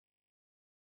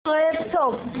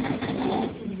טוב,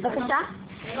 בבקשה?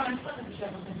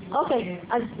 אוקיי,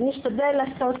 אז נשתדל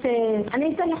לעשות,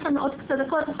 אני אתן לכם עוד קצת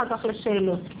דקות אחר כך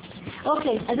לשאלות.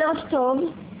 אוקיי, אז ערב טוב,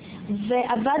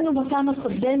 ועבדנו בפעם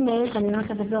הקודמת, אני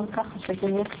רק אדבר ככה שזה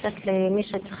יהיה קצת למי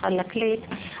שצריכה להקליט,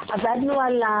 עבדנו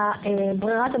על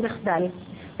ברירת המחדל.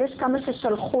 יש כמה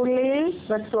ששלחו לי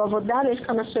ועשו עבודה ויש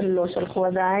כמה שלא שלחו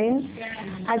עדיין.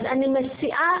 אז אני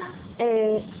מציעה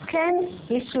כן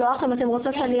לשלוח, אם אתם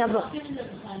רוצות שאני אעבור.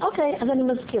 אוקיי, אז אני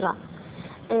מזכירה.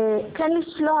 כן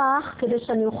לשלוח כדי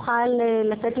שאני אוכל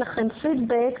לתת לכם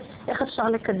פידבק איך אפשר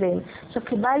לקדם. עכשיו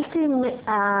קיבלתי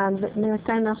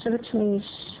בינתיים אני חושבת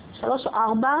מ3 או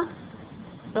 4,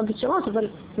 לא אגיד שמות אבל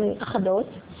מאחדות,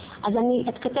 אז אני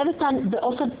אתכתב איתן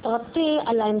באופן פרטי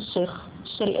על ההמשך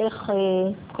של איך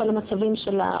כל המצבים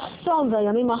של הצום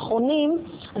והימים האחרונים.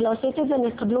 אז לא עשיתי את זה,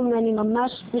 נקבלו ממני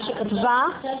ממש מי שכתבה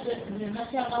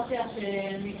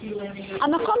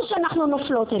המקום שאנחנו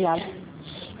נופלות אליו.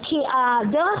 כי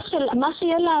הדרך של מה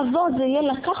שיהיה לעבוד זה יהיה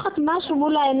לקחת משהו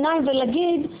מול העיניים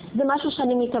ולהגיד זה משהו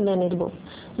שאני מתאמנת בו.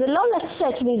 זה לא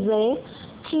לצאת מזה,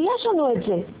 כי יש לנו את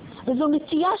זה, וזו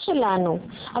נטייה שלנו,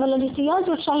 אבל הנטייה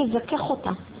הזו אפשר לזכך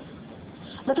אותה.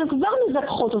 ואתם כבר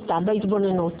מזכחות אותה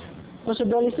בהתבוננות. כמו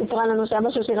שבלי סיפרה לנו שהיה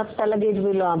משהו שהיא רצתה להגיד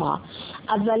והיא לא אמרה.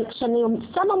 אבל כשאני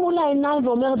שמה מול העיניים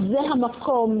ואומרת זה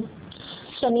המקום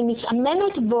שאני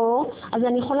מתאמנת בו, אז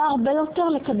אני יכולה הרבה יותר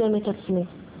לקדם את עצמי.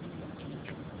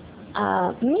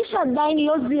 מי שעדיין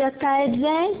לא זיהתה את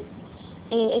זה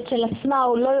אצל עצמה,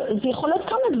 או לא, זה יכול להיות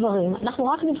כמה דברים, אנחנו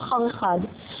רק נבחר אחד.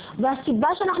 והסיבה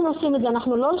שאנחנו עושים את זה,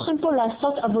 אנחנו לא הולכים פה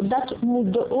לעשות עבודת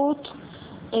מודעות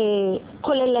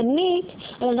כוללנית,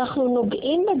 אלא אנחנו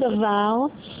נוגעים בדבר,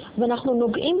 ואנחנו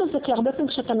נוגעים בזה כי הרבה פעמים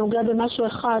כשאתה נוגע במשהו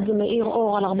אחד זה מאיר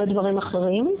אור על הרבה דברים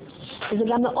אחרים, וזה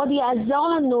גם מאוד יעזור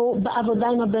לנו בעבודה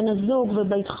עם הבן הזוג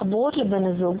ובהתחברות לבן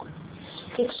הזוג.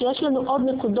 כי כשיש לנו עוד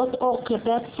נקודות אור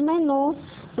כלפי עצמנו,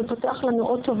 זה פותח לנו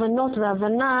עוד תובנות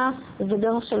והבנה, זה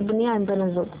דרך של בנייה עם בן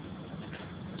הזוג.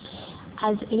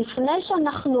 אז לפני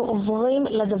שאנחנו עוברים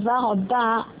לדבר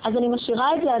הבא, אז אני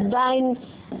משאירה את זה עדיין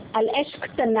על אש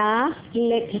קטנה,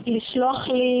 לשלוח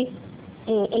לי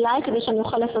אליי כדי שאני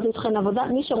אוכל לעשות איתכם עבודה,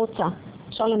 מי שרוצה.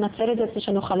 אפשר לנצל את זה כדי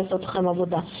שאני אוכל לעשות איתכם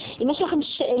עבודה. אם יש לכם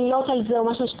שאלות על זה או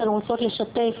משהו שאתם רוצות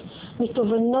לשתף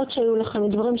מתובנות שהיו לכם,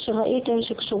 מדברים שראיתם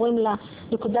שקשורים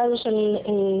לנקודה הזו של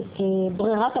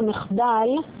ברירת המחדל,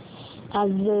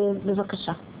 אז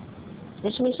בבקשה.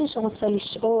 יש מישהו שרוצה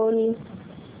לשאול,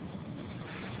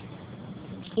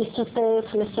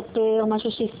 לשתף, לספר,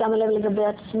 משהו שהיא שמה לב לגבי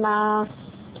עצמה.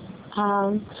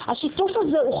 השיתוף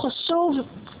הזה הוא חשוב,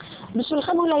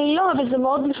 בשבילכם אולי לא, אבל זה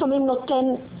מאוד לפעמים נותן,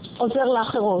 עוזר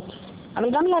לאחרות.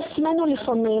 אבל גם לעצמנו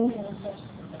לפעמים,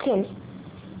 כן.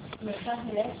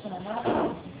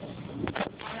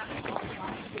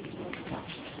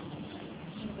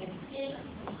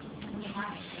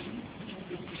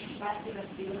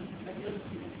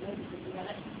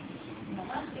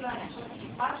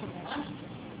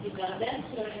 בגרדן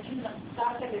שלו נגיד נפצר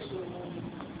כזה שהוא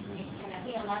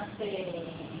מבחינתי ממש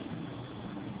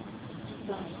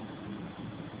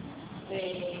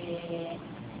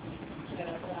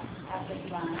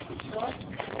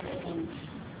קיצוני.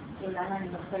 ולמה אני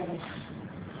נופלת.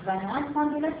 ואני רק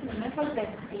שמתי לב מאיפה זה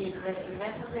התחיל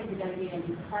ואיפה זה גדלי. אני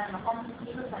צריכה למקום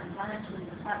שכאילו שאני טענת שהוא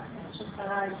נצחק, פשוט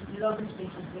קרה לא בשביל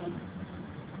חזים.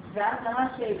 ואז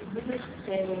ממש בדיוק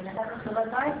כשנתת לחברת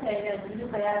בית האלה, אז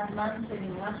בדיוק היה הזמן שלי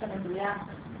ממש המדויק.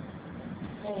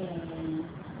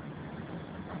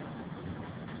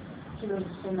 כאילו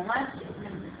שממש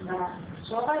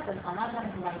בשורט, אז ממש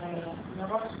אני כבר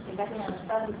מראש הגעתי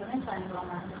למשפט ביטונים שאני כבר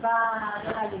מעצבה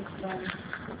לא להגיד כלום.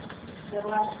 זה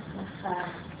רואה מחקר.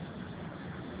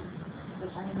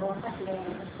 ושאני בורחת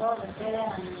לספור וכאלה,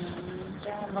 אני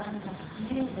נמצא דברים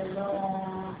מעצמי ולא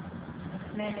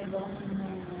לפני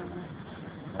דברים...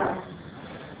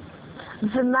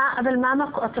 אבל מה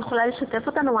המקום, את יכולה לשתף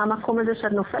אותנו מה המקום הזה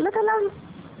שאת נופלת עליו?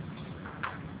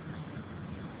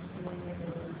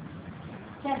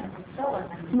 כן, בתקשורת.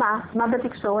 מה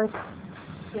בתקשורת?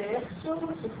 שאיכשהו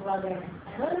שכבר,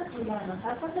 אני לא יודעת כאילו, אני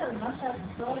נוסעת יותר למה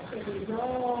שהתקשורת שלי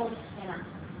לא שכנה.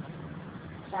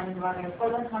 שאני כבר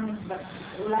כל הזמן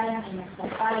אולי אני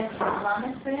מצפה לתגובה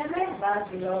מסוימת, ואז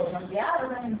היא לא מגיעה,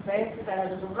 ואז אני מתבאסת על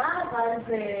התגובה, ואז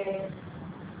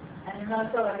אני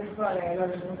אומרת טוב, אני כבר לא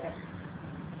לדעות איך.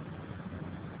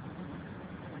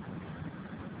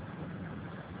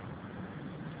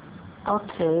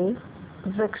 אוקיי,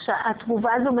 וכשהתגובה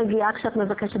הזו מגיעה כשאת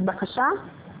מבקשת בקשה?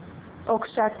 או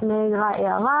כשאת מעירה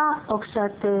הערה? או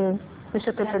כשאת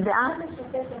משתפת דעה? אני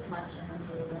משתפת משהו.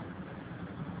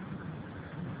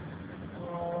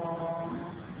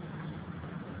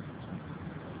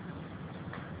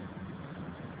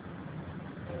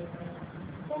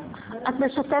 את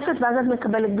משתפת ואז את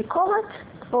מקבלת ביקורת?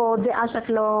 או דעה שאת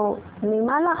לא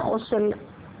נעימה לך, או של...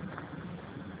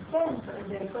 כן,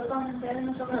 זה כל פעם נתן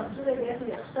לנו שוב, פשוט הגייס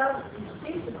לי עכשיו,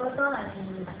 אשתי שכל פעם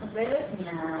אני מקבלת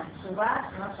מהתשובה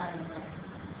מה שאני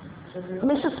אומרת.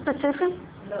 מישהו ספציפי?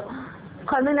 לא.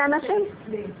 כל מיני אנשים?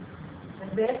 לי.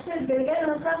 אז בעצם בגלל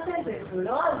לא עושה את זה, זה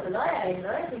לא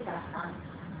הייתי ככה.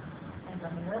 אז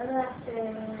אני לא יודעת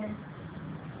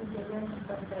שזה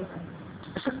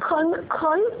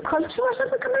שכל תשובה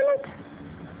שאת מקבלת?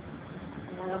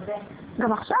 הרבה.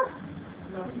 גם עכשיו?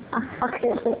 לא.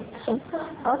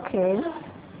 אוקיי.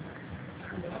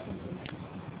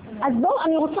 אז בואו,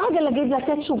 אני רוצה רגע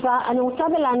לתת תשובה, אני רוצה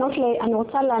לענות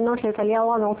לטליה,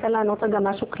 אני רוצה לענות רגע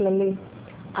משהו כללי.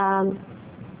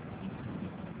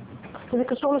 זה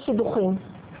קשור לשידוכים,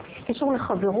 קשור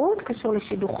לחברות, קשור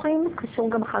לשידוכים, קשור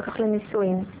גם אחר כך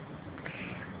לנישואים.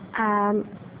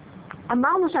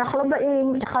 אמרנו שאנחנו לא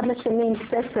באים אחד לשני עם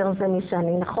ספר זה מי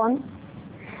שאני, נכון?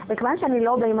 וכיוון שאני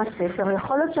לא בא עם הספר,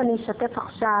 יכול להיות שאני אשתף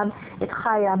עכשיו את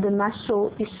חיה במשהו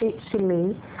אישי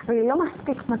שלי, והיא לא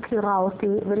מספיק מכירה אותי,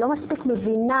 ולא מספיק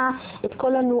מבינה את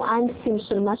כל הנואנסים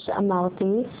של מה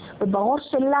שאמרתי, ובראש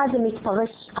שלה זה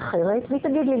מתפרש אחרת, והיא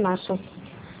תגיד לי משהו.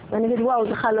 ואני אגיד, וואו,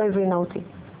 זה לא הבינה אותי.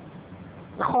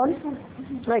 נכון?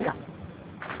 רגע.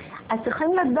 אז צריכים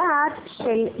לדעת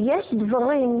שיש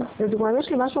דברים, לדוגמה, יש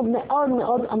לי משהו מאוד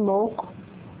מאוד עמוק,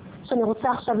 שאני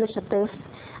רוצה עכשיו לשתף,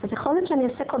 אז יכול להיות שאני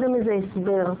אעשה קודם איזה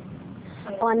הסבר,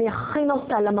 או אני אכין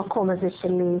אותה למקום הזה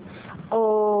שלי,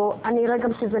 או אני אראה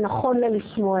גם שזה נכון לה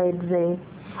לשמוע את זה.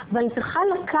 ואני צריכה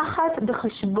לקחת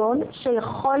בחשבון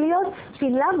שיכול להיות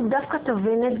שהיא לאו דווקא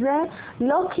תבין את זה,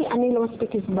 לא כי אני לא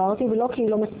מספיק הסברתי ולא כי היא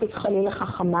לא מספיק חלילה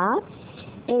חכמה,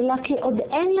 אלא כי עוד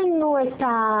אין לנו את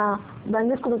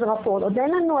באנגלית קוראים לזה רפורט, עוד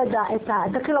אין לנו את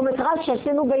הקילומטרז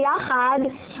שעשינו ביחד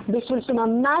בשביל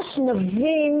שממש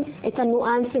נבין את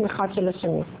הניואנסים אחד של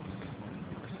השני.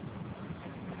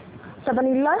 עכשיו,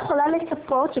 אני לא יכולה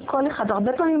לצפות שכל אחד,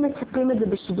 הרבה פעמים מצפים את זה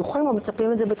בשידוכים או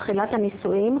מצפים את זה בתחילת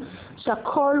הנישואים,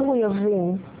 שהכל הוא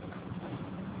יבין.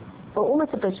 או הוא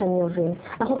מצפה שאני אבין.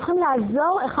 אנחנו צריכים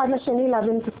לעזור אחד לשני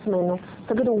להבין את עצמנו.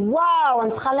 תגידו, וואו,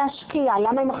 אני צריכה להשקיע,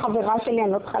 למה עם החברה שלי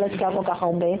אני לא צריכה להשקיע כל כך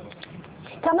הרבה?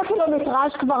 כמה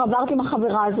קילומטראז' כבר עברתי עם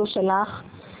החברה הזו שלך?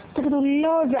 תגידו,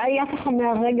 לא, זה היה ככה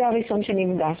מהרגע הראשון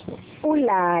שנפגשנו.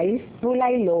 אולי,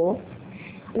 ואולי לא.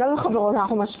 לא עם חברות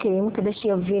אנחנו משקיעים כדי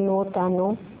שיבינו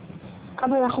אותנו.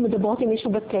 כמה אנחנו מדברות עם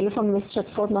מישהו בטלפון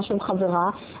ומשתפות משהו עם חברה,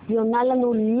 והיא עונה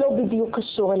לנו לא בדיוק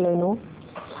קשור אלינו.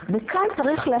 וכאן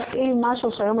צריך להפעיל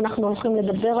משהו שהיום אנחנו הולכים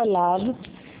לדבר עליו.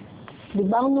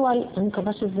 דיברנו על, אני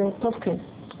מקווה שזה טוב, כן?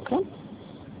 כן?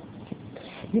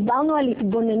 דיברנו על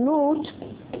התבוננות,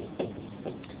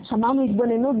 שאמרנו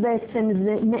התבוננות בעצם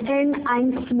זה מעין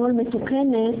עין שמאל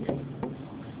מתוקנת,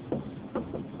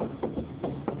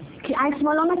 כי עין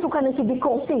שמאל לא מתוקנת, היא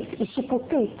ביקורתית, היא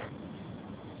שיפוטית,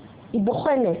 היא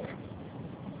בוחנת.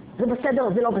 זה בסדר,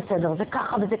 זה לא בסדר, זה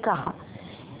ככה וזה ככה.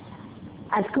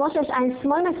 אז כמו שיש עין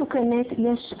שמאל מתוקנת,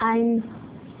 יש עין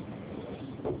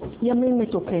ימין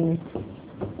מתוקנת.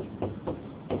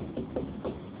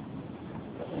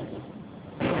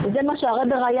 וזה מה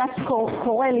שהרב רייץ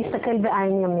קורא להסתכל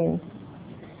בעין ימין.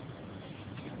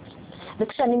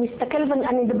 וכשאני מסתכלת,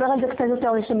 ואני אדבר על זה קצת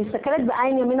יותר, כשמסתכלת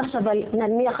בעין ימין עכשיו,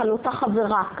 נניח על אותה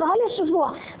חברה, קרה לי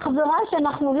השבוע, חברה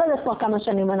שאנחנו לא יודעת כבר כמה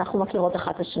שנים אנחנו מכירות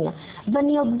אחת השנייה.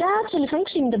 ואני יודעת שלפעמים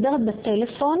כשהיא מדברת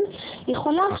בטלפון, היא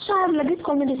יכולה עכשיו להגיד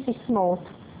כל מיני סיסמאות.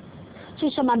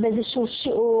 שהיא שמעה באיזשהו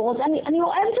שיעור, אני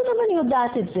אוהבת אותה ואני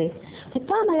יודעת את זה.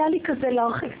 ופעם היה לי כזה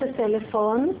להרחיק את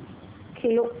הטלפון,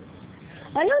 כאילו,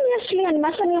 היום יש לי, מה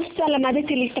שאני עושה,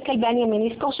 למדתי להסתכל בעין ימין,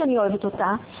 לזכור שאני אוהבת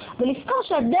אותה, ולזכור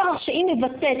שהדרך שהיא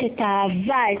מבטאת את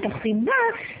האהבה, את החיבה,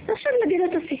 זה עכשיו להגיד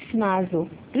את הסיסמה הזו.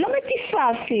 לא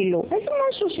מטיפה אפילו, איזה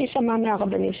משהו שהיא שמעה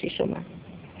מהרבנים שהיא שומעה.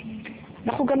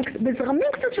 אנחנו גם בזרמים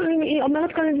קצת שהיא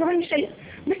אומרת כל הדברים של,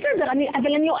 בסדר,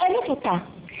 אבל אני אוהבת אותה.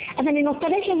 אז אני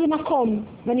נותנת לזה מקום,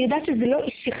 ואני יודעת שזה לא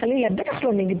אישי חלילה, בטח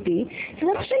לא נגדי, זה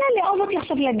לא משנה לאהוב אותי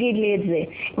עכשיו להגיד לי את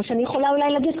זה. כמו שאני יכולה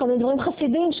אולי להגיד כל מיני דברים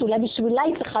חסידים, שאולי בשבילה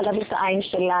היא צריכה להביא את העין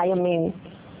של הימין.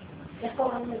 איך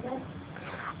קוראים לזה?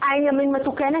 עין ימין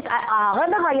מתוקנת,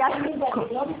 הרב רייץ...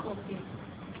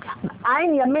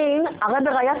 עין ימין, הרב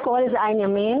רייץ קורא לזה עין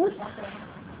ימין,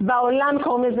 בעולם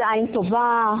קוראים לזה עין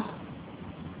טובה.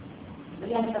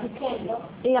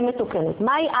 היא המתוקנת.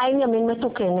 מהי עין ימין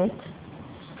מתוקנת?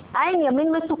 עין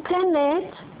ימין מתוקנת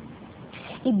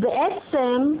היא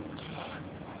בעצם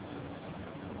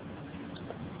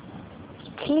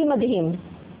כלי מדהים,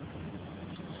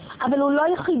 אבל הוא לא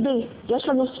יחידי. יש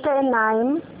לנו שתי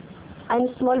עיניים, עין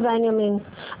שמאל ועין ימין.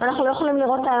 אנחנו לא יכולים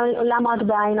לראות את העולם רק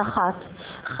בעין אחת.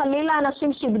 חלילה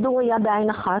אנשים שאיבדו ראייה בעין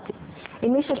אחת,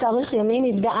 אם מי שתאריך ימים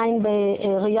איבדה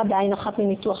ראייה בעין אחת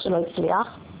מניתוח שלא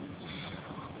הצליח.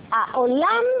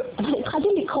 העולם, התחלתי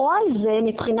לקרוא על זה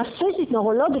מבחינה פיזית,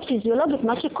 נורולוגית, פיזיולוגית,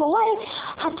 מה שקורה,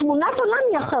 התמונת עולם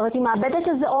היא אחרת, היא מאבדת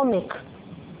איזה עומק.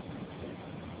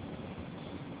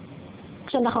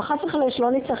 כשאנחנו חס וחלילה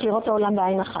שלא נצטרך לראות את העולם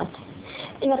בעין אחת.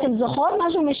 אם אתם זוכרות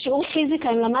משהו משיעור פיזיקה,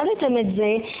 אם למדתם את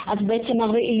זה, אז בעצם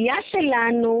הראייה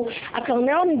שלנו,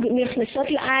 הקרניות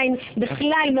נכנסות לעין,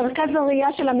 בכלל מרכז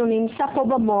הראייה שלנו נמצא פה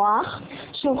במוח,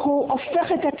 שהוא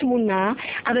הופך את התמונה,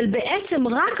 אבל בעצם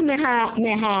רק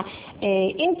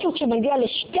מהאינפוט שמגיע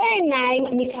לשתי עיניים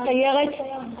מצטיירת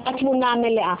התמונה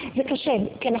המלאה. זה קשה,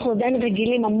 כי אנחנו עדיין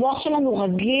רגילים, המוח שלנו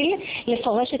רגיל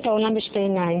לפרש את העולם בשתי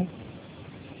עיניים.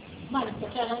 מה,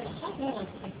 נסתכל עין אחת? לא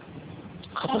רציתי.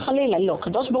 חס וחלילה, לא.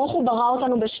 קדוש ברוך הוא ברא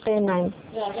אותנו בשתי עיניים.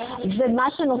 ומה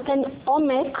שנותן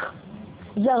עומק,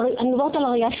 אני מדברת על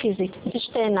הראייה פיזית, זה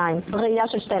שתי עיניים, ראייה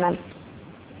של שתי עיניים.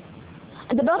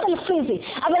 אני מדברת על פיזי,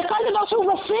 אבל כל דבר שהוא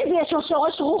בפיזי יש לו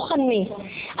שורש רוחני.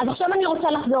 אז עכשיו אני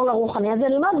רוצה לחזור לרוחני, אז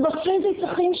אני אומרת, בפיזי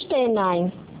צריכים שתי עיניים.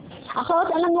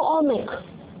 אחרת אין לנו עומק.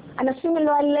 אנשים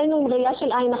לא עלינו עם ראייה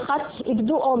של עין אחת,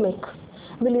 איבדו עומק.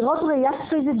 ולראות ראייה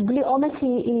פיזית בלי עומק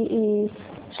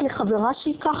יש לי חברה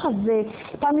שהיא ככה,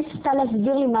 ופעם ניסתה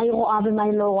להסביר לי מה היא רואה ומה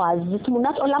היא לא רואה. זו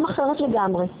תמונת עולם אחרת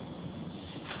לגמרי.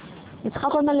 היא צריכה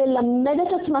כל הזמן ללמד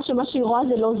את עצמה שמה שהיא רואה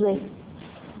זה לא זה.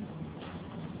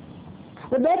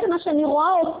 ובעצם מה שאני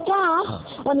רואה אותך,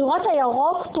 ואני רואה את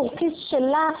הירוק טורקיס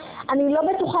שלה, אני לא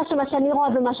בטוחה שמה שאני רואה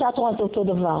ומה שאת רואה זה אותו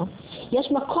דבר.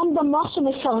 יש מקום במוח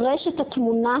שמפרש את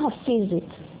התמונה הפיזית.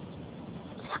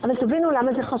 אבל תבינו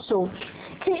למה זה חשוב.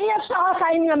 כי אי אפשר רק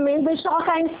עין ימין ואי אפשר רק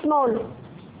עין שמאל.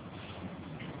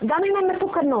 גם אם הן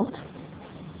מתוקנות.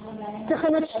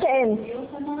 צריכים את שתיהן.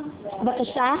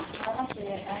 בבקשה.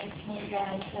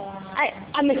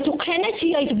 המתוקנת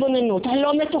היא ההתבוננות,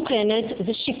 הלא מתוקנת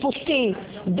זה שיפוטי,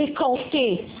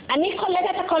 ביקורתי. אני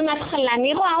קולטת הכל מההתחלה,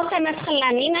 אני רואה אותה מההתחלה,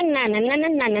 אני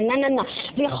ננה.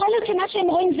 ויכול להיות שמה שהם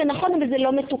רואים זה נכון, אבל זה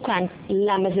לא מתוקן.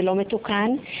 למה זה לא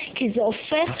מתוקן? כי זה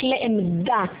הופך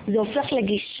לעמדה, זה הופך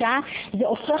לגישה, זה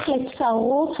הופך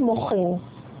לצרות מוחין.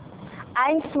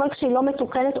 עין שמאל כשהיא לא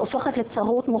מתוקנת הופכת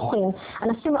לצרות מוחין.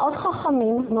 אנשים מאוד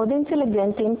חכמים, מאוד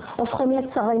אינטליגנטים, הופכים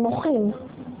לצרי מוחין.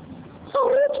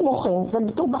 צרות מוחין, זה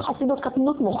ביטוי בחסידות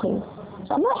קטנות מוחין.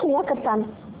 שהמוח נהיה קטן.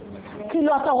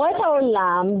 כאילו אתה רואה את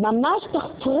העולם ממש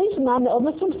תחת פריזמה מאוד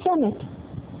מצומצמת.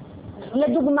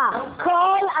 לדוגמה,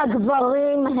 כל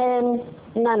הגברים הם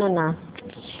ננה.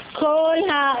 כל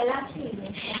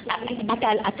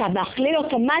אתה בהכליל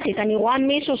אוטומטית, אני רואה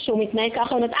מישהו שהוא מתנהג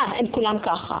ככה, הם כולם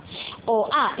ככה. או,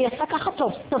 היא עשה ככה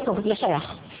טוב, זה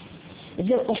שייך.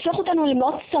 זה הופך אותנו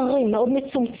למאוד צרים, מאוד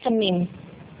מצומצמים.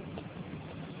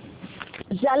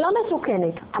 זה לא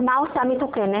מתוקנת. מה עושה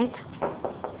מתוקנת?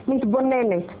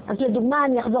 מתבוננת. אז לדוגמה,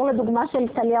 אני אחזור לדוגמה של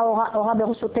טליה אורה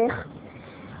ברשותך.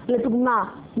 לדוגמה,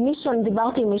 אני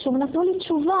דיברתי עם מישהו ונתנו לי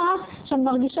תשובה שאני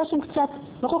מרגישה שהם קצת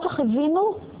לא כל כך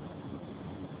הבינו.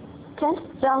 כן?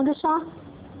 זה הרגשה?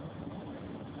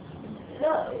 לא,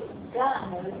 גם,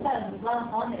 אבל זה דבר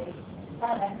נכון,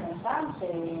 פעם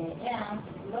שהם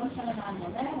לא משנה מה אני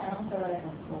אומר, אני לא מצפה להם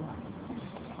עצמונה.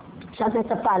 שאת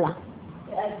מצפה לה.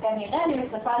 אז כנראה אני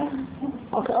מצפה לה.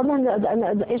 אוקיי,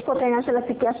 יש פה את העניין של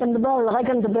הציפייה שנדבר, אבל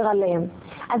רגע נדבר עליהם.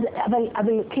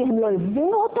 אבל כי הם לא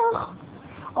הבינו אותך?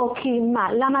 או כי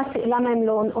מה? למה הם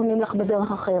לא עונים לך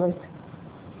בדרך אחרת?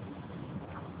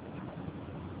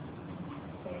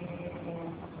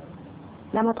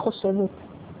 למה את חושבת?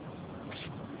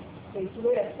 כאילו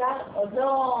אפשר עוד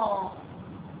לא...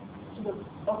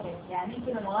 אוקיי, אני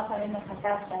כאילו נורא פעמים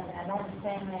מחכה שאני לא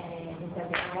מסיים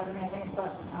לדבר,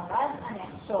 אבל אני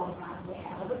אחשוב מה זה.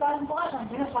 אבל זה פעם קורה שאני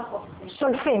מבינה שאנחנו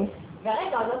שולפים.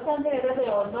 ורגע, עוד לא סיימתי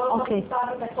לדבר, עוד לא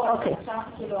מספרתי את הכל, עכשיו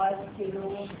כאילו...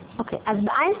 אוקיי, אז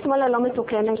בעין שמאל הלא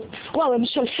מתוקנת, וואו, הם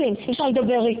שולפים, אפשר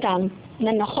לדבר איתם,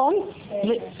 נכון?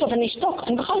 טוב, אני אשתוק,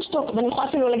 אני בכלל אשתוק, ואני יכולה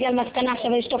אפילו להגיע למסקנה, עכשיו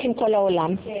אני אשתוק עם כל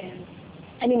העולם.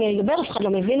 אני מדבר, אף אחד לא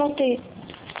מבין אותי.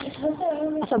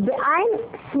 עכשיו, בעין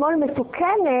שמאל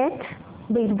מתוקנת,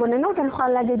 בהתבוננות, אני יכולה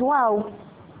להגיד, וואו,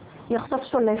 היא עכשיו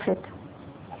שולפת.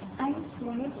 עין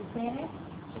שמאל מתוקנת?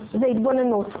 זה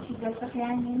התבוננות. זה צריך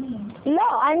לעין ימין.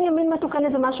 לא, עין ימין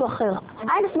מתוקנת זה משהו אחר.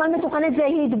 עין שמאל מתוקנת זה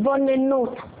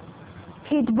התבוננות.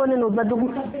 התבוננות.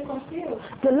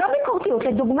 זה לא ביקורתיות.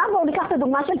 לדוגמה, בואו ניקח את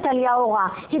הדוגמה של טליה אורה.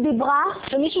 היא דיברה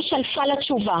ומישהו שלפה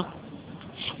לתשובה.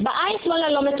 בעין שמאל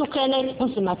הלא מתוקנת,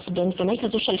 זה מעצבן, היא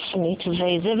כזו שלפנית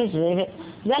וזה וזה,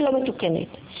 זה הלא מתוקנת.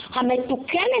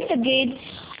 המתוקנת תגיד,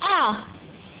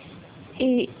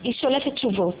 היא שולפת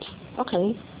תשובות.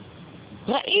 אוקיי.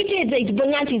 ראיתי את זה,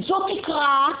 התבוננתי, זו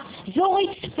תקרה, זו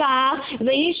רצפה,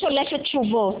 והיא שולפת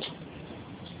תשובות.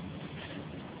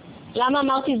 למה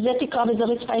אמרתי זה תקרה וזה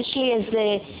רצפה? יש לי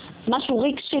איזה משהו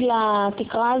רגשי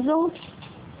לתקרה הזו?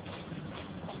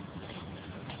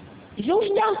 זו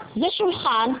עובדה, זה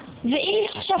שולחן, והיא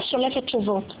עכשיו שולפת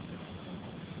תשובות.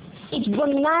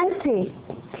 התבוננתי.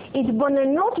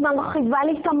 התבוננות מרחיבה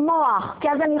לי את המוח, כי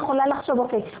אז אני יכולה לחשוב,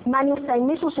 אוקיי, מה אני עושה עם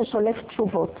מישהו ששולף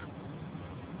תשובות?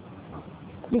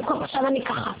 במקום עכשיו אני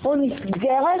ככה, או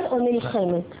נסגרת או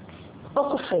נלחמת, או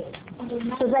קופאת.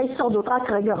 שזה ההישרדות,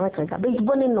 רק רגע,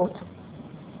 בהתבוננות.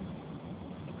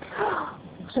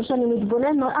 עכשיו שאני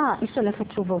מתבונן, היא שולפת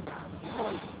תשובות.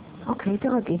 אוקיי,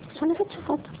 תרגעי, שולפת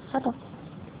תשובות, בסדר.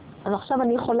 אז עכשיו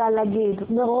אני יכולה להגיד,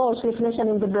 מראש, לפני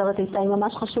שאני מדברת איתה, אם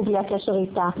ממש חשוב לי הקשר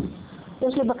איתה,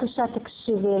 יש לי בקשה,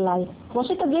 תקשיבי אליי. כמו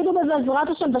שתגידו בעזרת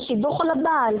השם בשידוך על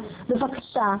הבעל,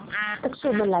 בבקשה,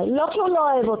 תקשיב אליי. לא כי הוא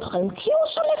לא אוהב אתכם, כי הוא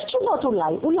שולף תשובות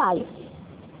אולי.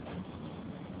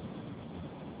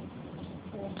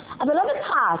 אבל לא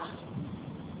בכעס.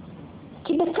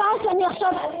 כי בכעס אני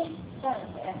עכשיו... כן.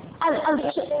 אז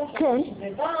יש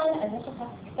לך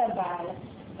את הבעל,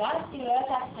 ואז כאילו לא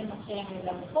יודעת אתם מכירים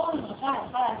למקום, אני יכולה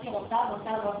להכיר אותה,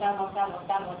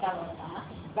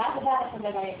 ואז אתה יודע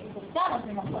לך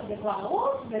זה כבר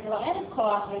ערוץ, וכבר אין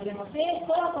כוח, וזה מוציא את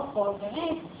כל הכוחות,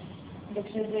 באמת,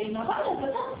 וכשזה עם הבעל, זה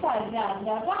יותר קל,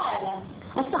 זה הבעל.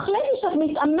 אז תחליטי שאת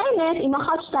מתאמנת עם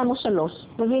 1, 2 או 3,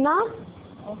 מבינה?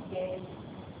 אוקיי.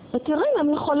 ותראי,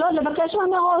 הם יכולות לבקש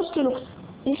מראש, כאילו,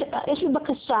 יש לי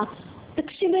בקשה,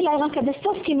 תקשיבי אליי רק עד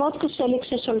הסוף, כי מאוד קשה לי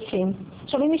כששולפים.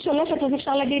 עכשיו, אם היא שולפת, אז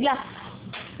אפשר להגיד לה,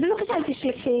 בבקשה,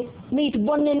 תשלפי,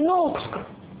 מהתבוננות.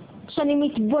 כשאני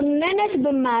מתבוננת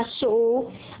במשהו,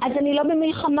 אז אני לא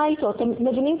במלחמה איתו. אתם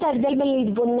מבינים את ההבדל בין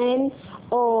להתבונן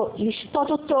או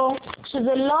לשפוט אותו?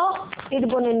 כשזה לא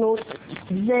התבוננות,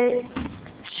 זה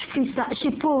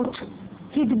שיפוט,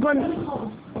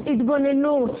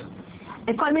 התבוננות,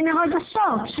 כל מיני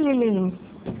רגשות שליליים,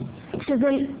 כשזה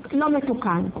לא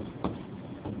מתוקן.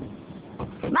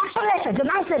 מה שולפת?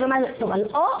 ומה זה? ומה זה? טוב, על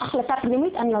או החלטה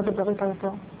פנימית, אני לא אדבר איתה יותר.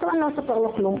 טוב, אני לא אספר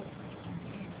לו כלום.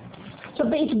 עכשיו,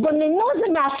 בהתבוננות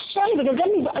זה מאפשר לי, בגלל זה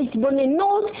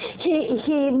ההתבוננות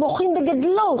היא מוחין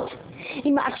בגדלות.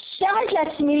 היא מאפשרת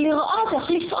לעצמי לראות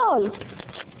איך לפעול.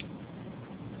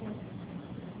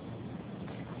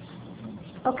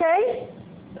 אוקיי?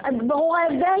 ברור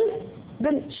ההבדל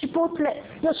בין שיפוט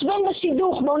יושבים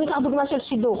בשידוך, בואו ניקח דוגמה של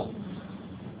שידוך.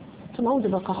 עכשיו, מה הוא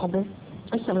מדבר כך הרבה?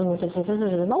 אני סבלנות את זה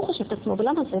וזה, מה הוא חושב את עצמו,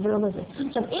 ולמה זה ולמה זה?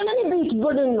 עכשיו, אם אני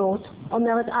בהתבוננות,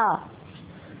 אומרת,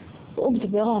 הוא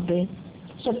מדבר הרבה.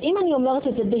 עכשיו, אם אני אומרת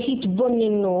את זה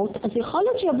בהתבוננות, אז יכול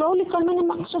להיות שיבואו לי כל מיני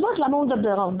מחשבות, למה הוא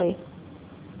מדבר הרבה?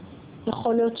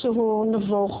 יכול להיות שהוא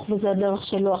נבוך, וזה הדרך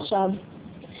שלו עכשיו.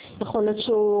 יכול להיות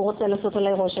שהוא רוצה לעשות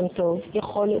עליי רושם טוב.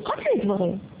 יכול להיות, כל מיני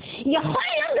דברים. יכול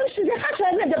להיות גם שזה אחד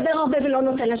שאוהב לדבר הרבה ולא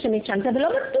נותן לשני צ'אנס, אבל לא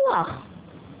בטוח.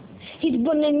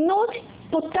 התבוננות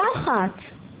פותחת.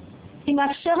 היא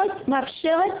מאפשרת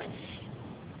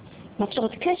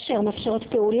קשר, מאפשרת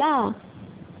פעולה.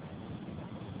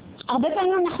 הרבה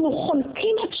פעמים אנחנו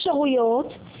חולקים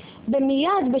אפשרויות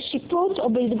במיד בשיפוט או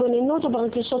בהתגוננות או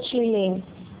ברגשות שליליים.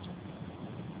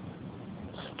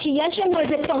 כי יש לנו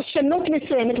איזו פרשנות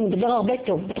מסוימת, הוא מדבר הרבה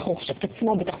טוב, בטח הוא חושב את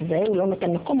עצמו, בטח זה, הוא לא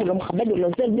נותן מקום, הוא לא מכבד, הוא לא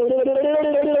זה,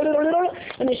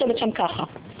 אני יושבת שם ככה,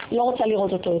 לא רוצה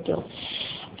לראות אותו יותר.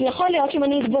 ויכול להיות שאם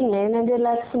אני אתבונן, אני אגיד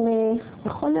לעצמי,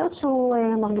 יכול להיות שהוא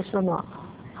מרגיש לא נוח,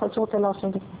 יכול להיות שהוא רוצה להרשים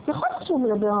את זה, יכול להיות שהוא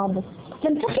מדבר הרבה.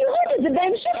 גם צריך לראות את זה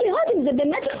בהמשך, לראות אם זה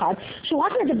באמת אחד, שהוא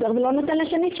רק מדבר ולא נותן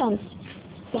לשני צ'אנס.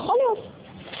 יכול להיות.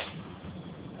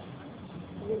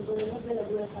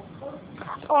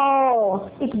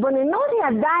 התבוננות היא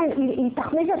עדיין, היא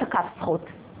תכניס את הכף זכות.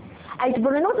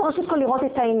 ההתבוננות זה ראשית כל לראות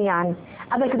את העניין,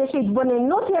 אבל כדי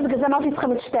שהתבוננות תהיה, בגלל זה אמרתי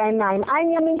צריכים את שתי העיניים,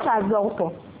 עין ימין תעזור פה.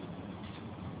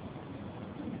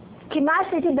 כי מה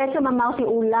עשיתי בעצם אמרתי,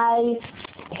 אולי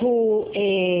הוא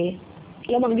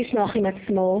לא מרגיש נוח עם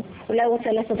עצמו, אולי הוא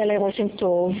רוצה לעשות עליי רושם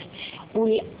טוב,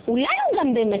 אולי הוא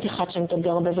גם באמת אחד שמתדבר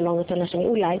הרבה ולא נותן לשני,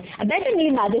 אולי. בעצם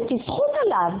לימדתי זכות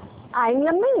עליו, עין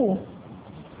ימין.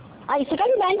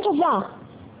 הסתכלתי בעין טובה.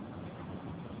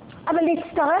 אבל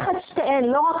להצטרך את שתיהן,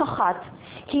 לא רק אחת.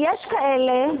 כי יש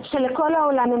כאלה שלכל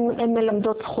העולם הן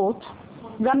מלמדות זכות,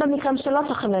 גם במקרים שלא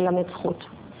צריכים ללמד זכות.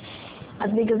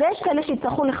 אז בגלל זה יש כאלה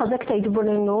שיצטרכו לחזק את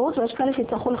ההתבוננות, ויש כאלה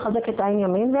שיצטרכו לחזק את העין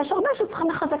ימין, ויש הרבה שצריכים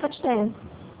לחזק את שתיהן.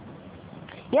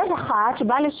 יש אחת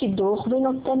שבאה לשידוך והיא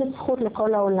נותנת זכות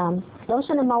לכל העולם. לא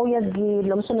משנה מה הוא יגיד,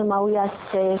 לא משנה מה הוא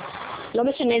יעשה, לא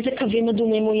משנה איזה קווים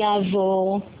אדומים הוא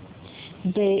יעבור.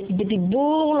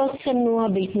 בדיבור לא צנוע,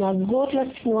 בהתנהגות לא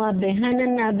צנועה,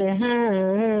 בהננה,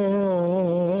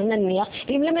 נניח,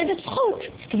 והיא מלמדת זכות,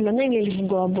 אבל לא נעים לי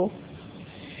לפגוע בו.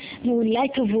 ואולי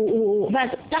טוב, ואז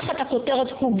תחת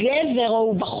הכותרת הוא גבר, או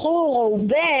הוא בחור, או הוא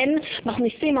בן,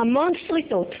 מכניסים המון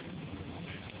שריטות.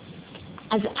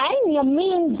 אז עין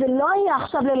ימין זה לא היה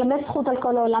עכשיו ללמד זכות על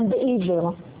כל העולם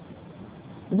בעיוור.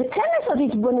 זה כן לעשות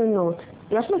התבוננות.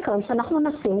 יש מקרים שאנחנו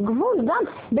נשים גבול גם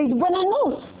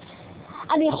בהתבוננות.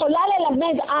 אני יכולה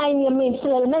ללמד עין ימין,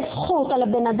 ללמד זכות על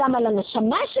הבן אדם, על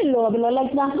הנשמה שלו, אבל לא על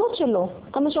ההתנהגות שלו.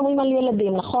 כמה שאומרים על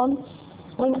ילדים, נכון?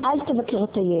 אומרים, אל תבקר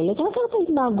את הילד, תבקר את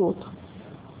ההתנהגות.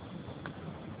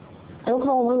 היום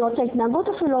כבר אומרים, לא את ההתנהגות,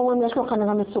 אפילו אומרים, יש לו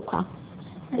כנראה מצוקה.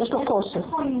 יש לו קושי.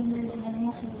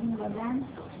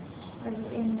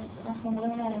 אנחנו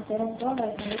אומרים להם, תלד טוב,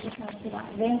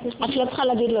 את לא צריכה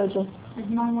להגיד לו את זה. אז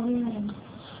מה אומרים להם?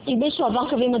 אם מישהו עבר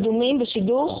קווים אדומים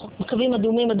בשידוך, קווים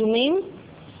אדומים,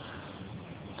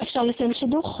 אפשר לסיים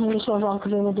שידוך אם מישהו עבר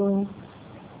קווים אדומים.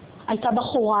 הייתה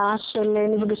בחורה של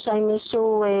נפגשה עם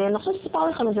מישהו, אני חושבת שסיפר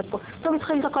לכם את זה פה. טוב,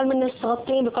 התחיל את כל מיני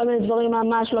סרטים וכל מיני דברים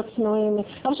ממש לא צנועים.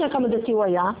 לא משנה כמה דתי הוא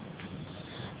היה.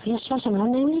 ויש משהו, לא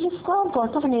נעים לי לפגוע בו,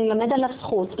 טוב, אני אלמד עליו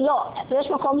זכות. לא,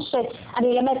 יש מקום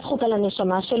שאני אלמד זכות על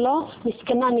הנשמה שלו,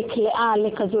 מסכנה נקלעה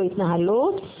לכזו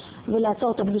התנהלות,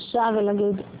 ולעצור את הפגישה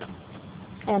ולהגיד,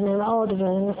 אני מאוד,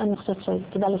 ואני חושבת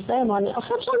שכדאי לסיים, או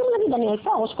אפשר גם להגיד, אני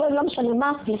עייפה, ראש כואב, לא משנה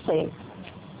מה, לסיים.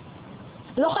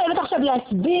 לא חייבת עכשיו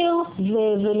להסביר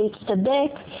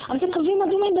ולהצטדק, אבל זה קווים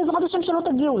מדהימים בעזרת השם שלא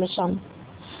תגיעו לשם.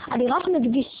 אני רק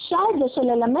מדגישה את זה של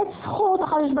ללמד זכות,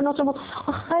 אחר יש בנות שאומרות,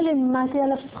 אחרי לימדתי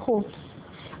עליו זכות.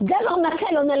 גבר נקה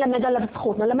לא נלמד עליו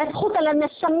זכות, נלמד זכות על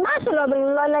הנשמה שלו, אבל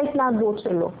לא על ההתנהגות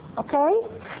שלו, אוקיי?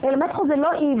 ללמד זכות זה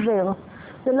לא עיוור.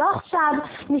 זה לא עכשיו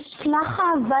נשלח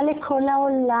אהבה לכל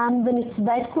העולם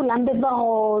ונצבע את כולם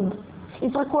בברוד.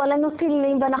 יזרקו עלינו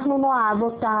טילים ואנחנו נאהב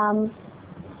אותם.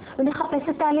 ונחפש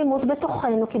את האלימות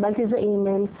בתוכנו, קיבלתי איזה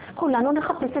אימייל. כולנו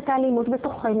נחפש את האלימות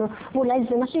בתוכנו, ואולי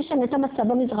זה מה שישנה את המצב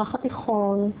במזרח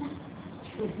התיכון.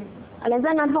 על איזה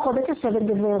ענן ורובץ יושבת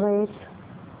גברת.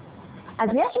 אז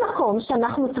יש מקום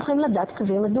שאנחנו צריכים לדעת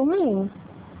קווים אדומים.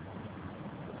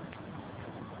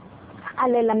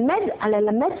 על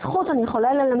ללמד זכות, אני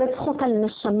יכולה ללמד זכות על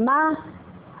נשמה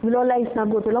ולא על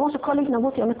ההתנהגות. זה לא אומר שכל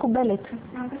התנהגות תהיה מקובלת.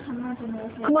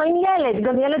 כמו עם ילד,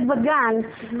 גם ילד בגן.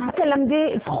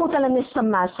 תלמדי זכות על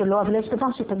הנשמה שלו, אבל יש דבר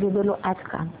שתגידו לו עד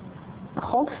כאן.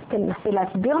 נכון? תנסי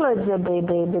להסביר לו את זה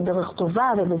בדרך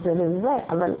טובה ובזה וזה,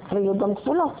 אבל יהיו גם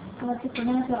גבולות. אבל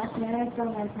תכוננת לו, את אומרת לו,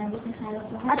 וההתנהגות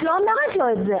נכנסת לו. את לא אומרת לו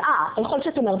את זה. יכול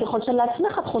שאת אומרת, יכול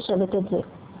שלעצמך את חושבת את זה.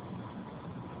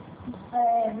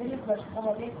 בדיוק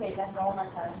בשכרדית הייתה מאוד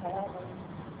מהצעה,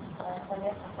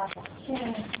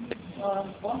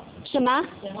 שמה?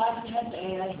 שאמרה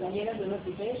הילד הוא לא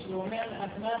טיפש, והוא אומר, את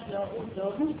אומרת לו, הוא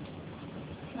טוב,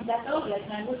 אתה טוב,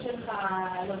 להתנהגות שלך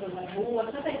לא טובה, והוא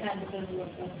עושה את ההתנהגות שלו,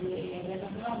 אז בית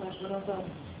המנוע משהו לא טוב,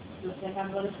 זה עושה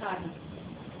גם לא לך.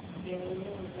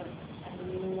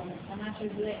 המסקנה של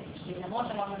זה, שלמרות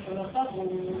שאמרנו שהוא לא טוב, הוא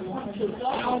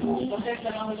טוב, הוא חושב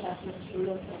שאמרנו שהוא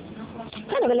לא טוב.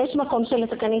 כן, אבל יש מקום של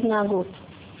לתקן התנהגות.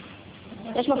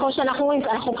 יש מקום שאנחנו רואים,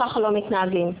 אנחנו ככה לא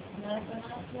מתנהגים.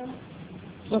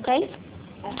 אוקיי?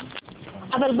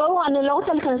 אבל בואו, אני לא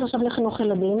רוצה להיכנס עכשיו לחינוך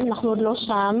ילדים, אנחנו עוד לא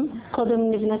שם,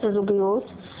 קודם נבנית הזוגיות,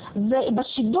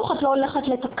 ובשידוך את לא הולכת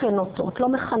לתקן אותו, את לא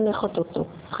מחנכת אותו,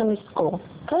 צריכים לזכור,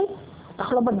 אוקיי?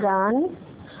 אנחנו לא בגן,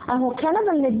 אנחנו כן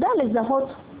אבל נדע לזהות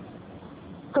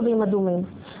קווים אדומים.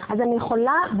 אז אני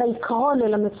יכולה בעיקרון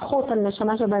ללמד זכות על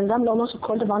נשמה של בן אדם, לא אומר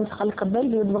שכל דבר אני צריכה לקבל,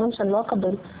 ויהיו דברים שאני לא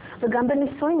אקבל. וגם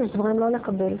בנישואים יש דברים לא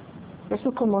לקבל. יש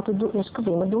מקומות, יש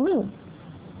קווים אדומים.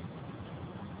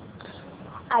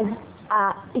 אז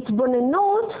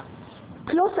ההתבוננות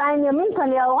פלוס עין ימין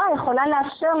פני ההורה יכולה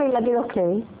לאפשר לי להגיד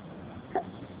אוקיי,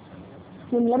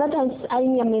 אני מלמד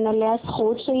עין ימין עליה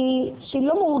זכות שהיא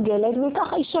לא מורגלת והיא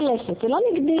ככה היא שולפת, היא לא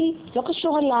נגדי, לא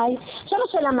קשור אליי. עכשיו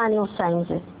השאלה מה אני עושה עם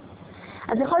זה.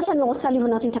 אז יכול להיות שאני רוצה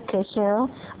לבנות את הקשר,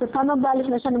 ופעם הבאה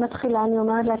לפני שאני מתחילה אני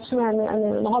אומרת לעצמי,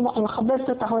 אני נורא מחבבת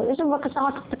אותך, יש לי בבקשה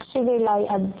רק תקשיבי אליי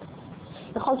עד.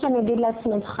 יכול להיות שאני אגיד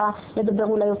לעצמך לדבר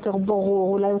אולי יותר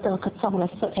ברור, אולי יותר קצר, אולי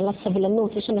על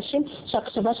הסבלנות. יש אנשים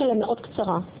שההקשבה שלהם מאוד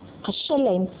קצרה, קשה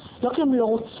להם, לא כי הם לא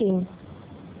רוצים.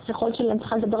 יכול להיות שלהם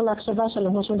צריכה לדבר להקשבה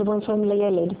שלהם, כמו שמדברים לפעמים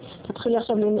לילד. תתחילי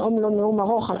עכשיו לנאום לו נאום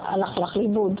ארוך, הלך לך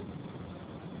לאיבוד.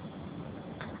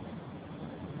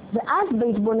 ואז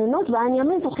בהתבוננות בעין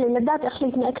ימין תוכלי לדעת איך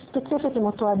להתנהג ספציפית עם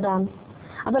אותו אדם.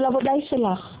 אבל העבודה היא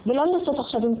שלך, ולא לנסות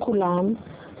עכשיו עם כולם,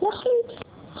 להחליט,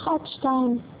 1,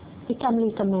 2, איתם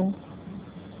להתאמן.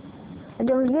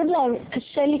 גם נגיד להם,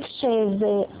 קשה לי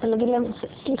כשזה, להגיד להם,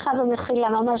 סליחה ומחילה,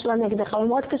 ממש לא נגדך, אבל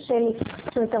מאוד קשה לי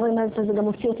כשמתארים על זה, זה גם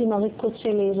מוציא אותי מהריקות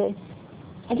שלי.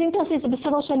 אז אם תעשי את זה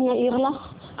בסדר שאני אעיר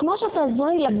לך, כמו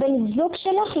שתעזרי לבן זוג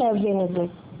שלך להבין את זה.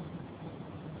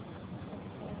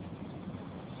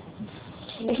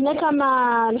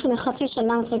 לפני חצי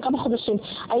שנה, לפני כמה חודשים,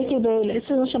 הייתי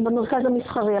אצלנו שם במרכז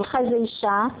המסחרי, הלכה איזו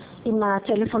אישה עם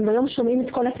הטלפון, והיום שומעים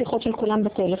את כל השיחות של כולם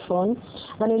בטלפון,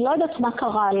 ואני לא יודעת מה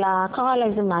קרה לה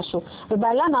איזה משהו.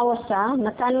 ובעלה מה הוא עשה?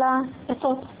 נתן לה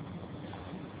עצות.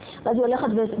 ואז היא הולכת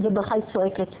וברכה היא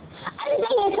צועקת. אני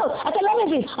אתן לי עצות, אתה לא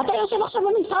מבין, אתה יושב עכשיו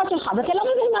במשרד שלך, ואתה לא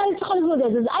מבין מה אני צריכה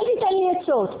להתמודד, אז אל תיתן לי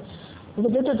עצות.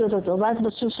 ואז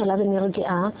בשביל שלה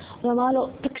ונרגעה, היא אמרה לו,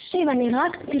 תקשיב, אני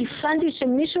רק טלפנתי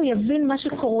שמישהו יבין מה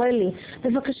שקורה לי,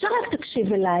 בבקשה רק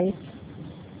תקשיב אליי.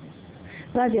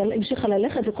 ואז היא המשיכה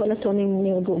ללכת וכל הטונים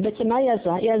נרגעו. בעצם מה היא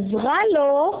עזרה? היא עזרה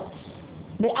לו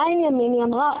בעין ימין, היא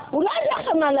אמרה, אולי זה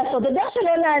עכשיו מה לעשות, הדרך שלו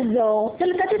לעזור, זה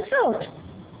לתת עצות.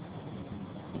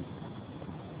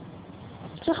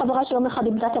 שחברה שיום אחד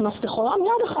איבדה את המפתחות,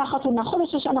 מיד אחרי החתונה,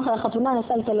 חודש שנה אחרי החתונה,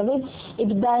 נסעה לתל אביב,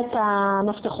 איבדה את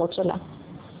המפתחות שלה.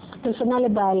 טלפנה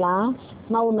לבעלה,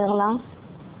 מה הוא אומר לה?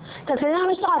 טלפנה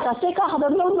למשטרה, תעשי ככה,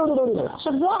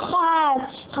 עכשיו זו אחת,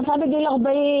 חצה בגיל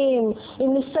 40,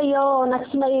 עם ניסיון,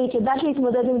 עצמאית, ידעת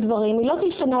להתמודד עם דברים, היא לא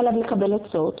טלפנה עליו לקבל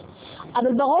עצות,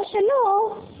 אבל בראש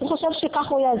שלו, הוא חושב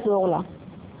שכך הוא יעזור לה.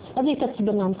 אז היא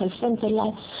התעצבנה, מטלפנת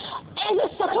אליי, איזה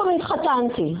סתום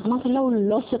התחתנתי. אמרתי לו, הוא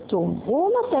לא סתום, הוא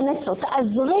נותן עצות,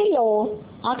 תעזרי לו,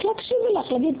 רק להקשיבי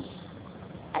לך, להגיד,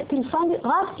 טלפנתי,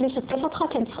 רק לשתף אותך,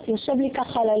 כי יושב לי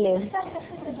ככה על הלב.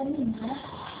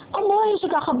 אומרים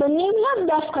שככה בנים, לאו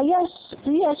דווקא,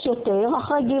 יש יותר,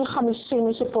 אחרי גיל 50,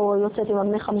 מי שפה יוצאת עם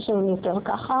בני 50 הם יותר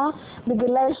ככה,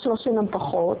 בגילי 30 הם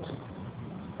פחות.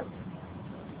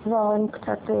 כבר הם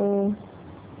קצת...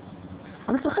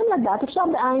 אבל צריכים לדעת, אפשר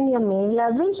בעין ימין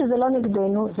להבין שזה לא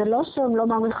נגדנו, זה לא שהם לא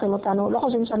מעריכים אותנו, לא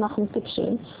חושבים שאנחנו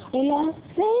טיפשים, אלא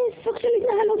זה סוג של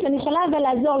התנהלות, ואני יכולה אבל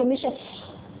לעזור למי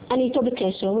שאני איתו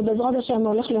בקשר, ובעזרת השם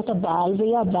הולך להיות הבעל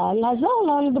ויהיה הבעל, לעזור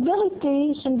לו, לדבר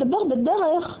איתי, שנדבר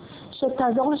בדרך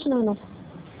שתעזור לשנינו.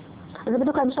 אז זה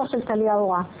בדיוק המשך של טליה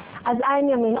אורה. אז עין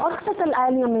ימין, עוד קצת על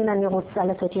עין ימין אני רוצה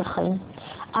לתת לכם.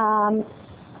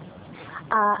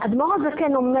 האדמו"ר הזה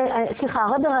כן אומר,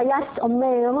 הרבי ריי"צ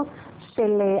אומר,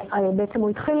 בעצם הוא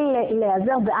התחיל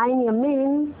להיעזר בעין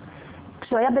ימין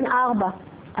כשהוא היה בן 4.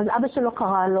 אז אבא שלו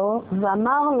קרא לו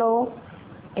ואמר לו,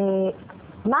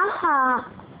 מה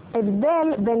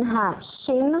ההבדל בין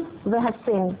השין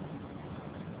והסין?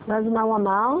 ואז מה הוא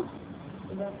אמר?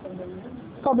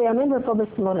 פה בימין ופה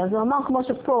בשמאל. אז הוא אמר כמו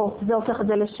שפה זה הופך את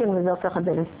זה לשין וזה הופך את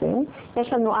זה לסין.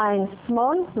 יש לנו עין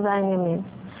שמאל ועין ימין.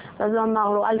 אז הוא אמר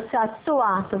לו, על צעצוע,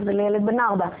 טוב זה לילד בן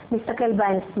 4, מסתכל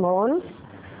בעין שמאל,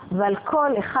 ועל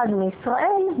כל אחד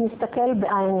מישראל מסתכל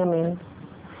בעין ימין.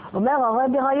 אומר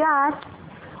הרבי ריי"צ,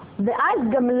 ואז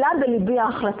גמלה בליבי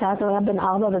ההחלטה, הוא היה בן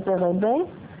 4 וזה רבי,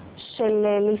 של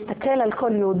להסתכל על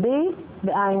כל יהודי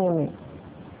בעין ימין.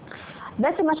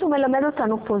 בעצם מה שהוא מלמד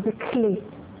אותנו פה זה כלי,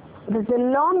 וזה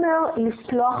לא אומר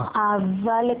לשלוח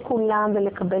אהבה לכולם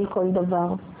ולקבל כל דבר.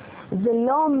 זה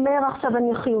לא אומר עכשיו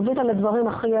אני חיובית על הדברים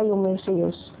הכי איומים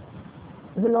שיש.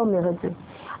 זה לא אומר את זה.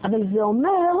 אבל זה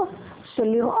אומר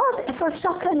שלראות איפה אפשר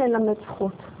כן ללמד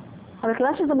זכות. אבל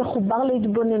כלל שזה מחובר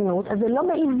להתבוננות, אז זה לא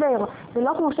מעיוור. זה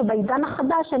לא כמו שבעידן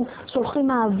החדש הם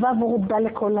שולחים אהבה ורודה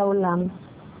לכל העולם.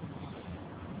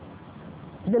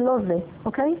 זה לא זה,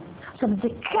 אוקיי? עכשיו זה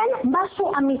כן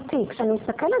משהו אמיתי. כשאני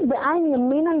מסתכלת בעין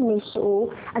ימין על מישהו,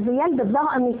 אז זה יהיה על דבר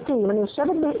אמיתי. אם אני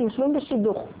יושבים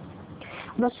בשידוך.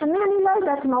 והשני אני לא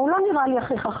יודעת מה, הוא לא נראה לי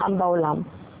הכי חכם בעולם.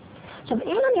 עכשיו,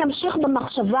 אם אני אמשיך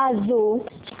במחשבה הזו,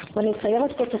 ואני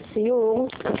אציירת פה את הציור,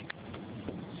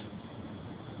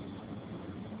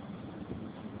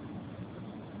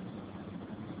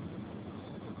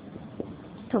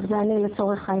 טוב, זה אני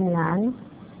לצורך העניין,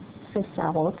 זה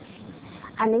שערות.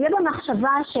 אני אהיה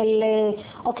במחשבה של,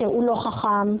 אוקיי, הוא לא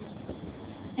חכם,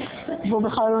 והוא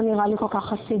בכלל לא נראה לי כל כך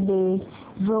חסידי,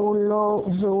 והוא לא,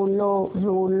 והוא לא,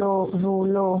 והוא לא, והוא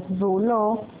לא, והוא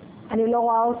לא. אני לא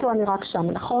רואה אותו, אני רק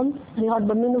שם, נכון? אני רק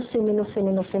במינוסים, מינוסים,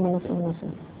 מינוסים, מינוסים, מינוסים.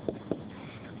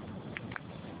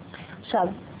 עכשיו,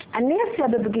 אני אציע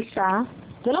בפגישה,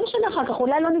 זה לא משנה אחר כך,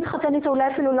 אולי לא נתחתן איתו,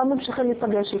 אולי אפילו לא ממשיכים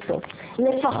להיפגש איתו.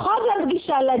 לפחות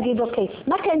לפגישה להגיד, אוקיי,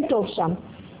 מה כן טוב שם?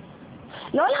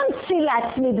 לא להמציא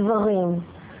לעצמי דברים.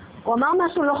 הוא אמר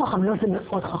משהו לא חכם, לא, זה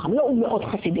מאוד חכם, לא, הוא מאוד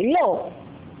חסידי, לא.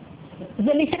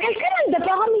 זה להסתכל כאן על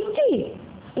דבר אמיתי.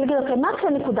 להגיד, אוקיי, מה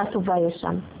כאן נקודה טובה יש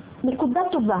שם? נקודה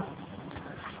טובה.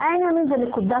 עין ימין זה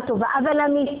נקודה טובה, אבל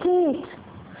אמיתית.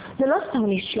 זה לא סתם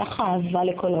לשלוח אהבה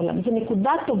לכל העולם, זה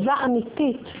נקודה טובה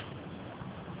אמיתית.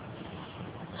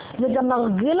 זה גם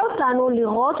מרגיל אותנו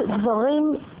לראות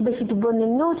דברים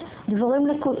בהתבוננות,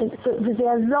 וזה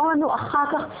יעזור לנו אחר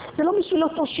כך. זה לא בשביל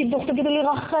אותו שידוך, תגידו לי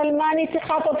רחל, מה אני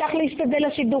צריכה כל כך להשתדל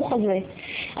לשידוך הזה?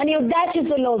 אני יודעת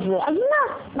שזה לא זה, אז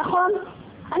מה, נכון?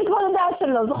 אני כבר יודעת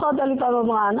שלא, זוכרת לי פעם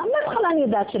אמרה, מהתחלה אני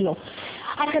יודעת שלא.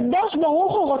 הקדוש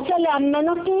ברוך הוא רוצה לאמן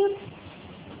אותי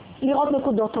לראות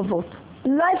נקודות טובות.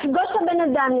 לא אפגוש את הבן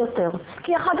אדם יותר,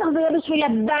 כי אחר כך זה יהיה בשביל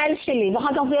הבעל שלי,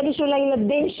 ואחר כך זה יהיה בשביל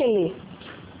הילדים שלי.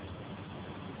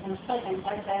 אני יכולה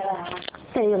לתאר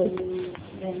תאירי.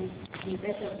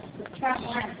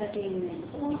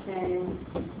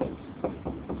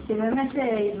 שבאמת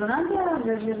התבוננתי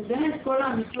עליו, ובאמת כל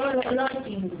המכלול לא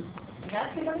התאים לי. ואז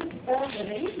שגם מספרת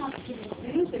וראית מה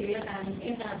שכאילו שלי את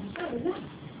הפגישה וזה,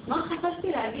 מה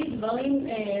חשבתי להגיד דברים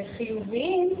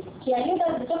חיוביים, כי אני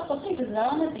יודעת בתוך תוכי וזה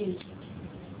לא מתאים.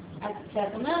 אז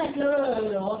כשאת אומרת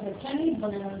לא, וכן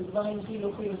להתבונן על דברים כאילו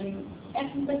חיוביים, איך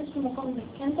באיזשהו מקום זה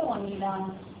כן תורני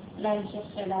להמשך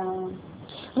של ה...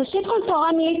 ראשית כל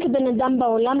תורני לי כבן אדם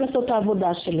בעולם לעשות את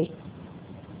העבודה שלי.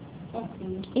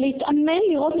 להתאמן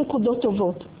לראות נקודות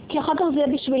טובות. כי אחר כך זה יהיה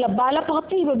בשביל הבעל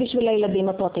הפרטי ובשביל הילדים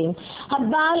הפרטיים.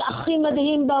 הבעל הכי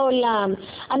מדהים בעולם,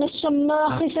 הנשמה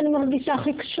הכי שאני מרגישה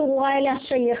הכי קשורה אליה,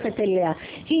 שייכת אליה.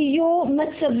 יהיו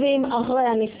מצבים אחרי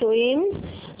הנישואים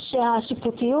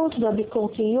שהשיפוטיות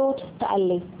והביקורתיות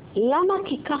תעלה. למה?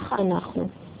 כי ככה אנחנו.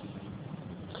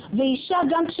 ואישה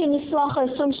גם כשהיא נשואה אחרי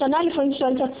 20 שנה לפעמים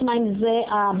שואלת את עצמה אם זה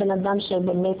הבן אדם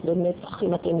שבאמת הכי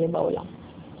מתאים לי בעולם.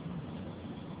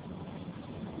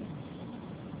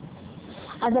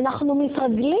 אז אנחנו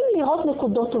מתרגלים לראות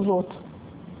נקודות טובות.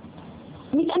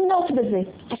 מתאמנות בזה.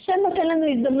 השם נותן לנו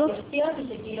הזדמנות.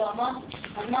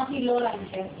 אמרתי לא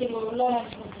להמשך, כאילו לא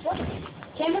להמשך.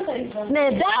 כן אתה להתבונן.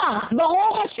 נהדר!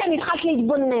 ברור השם התחלת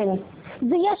להתבונן.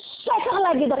 זה יהיה שקר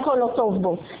להגיד הכל לא טוב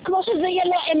בו. כמו שזה יהיה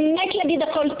לו אמת להגיד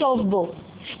הכל טוב בו.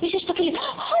 מי ששתקל לי,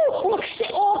 הוא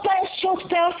פשוט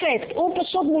פרפקט, הוא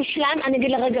פשוט מושלם. אני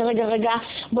אגיד לה, רגע,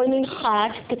 בואי ננחת,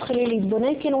 תתחילי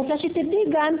להתבונן, כי אני רוצה שתדעי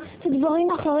גם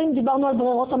שדברים אחרים, דיברנו על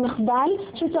ברירות המחדל,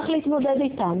 שצריך להתמודד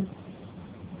איתם.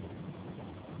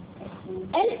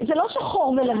 זה לא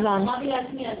שחור ולבן. אמרתי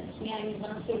לעצמי, אז שנייה, אם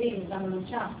דברים טובים, גם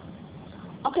למשל.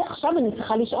 אוקיי, עכשיו אני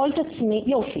צריכה לשאול את עצמי,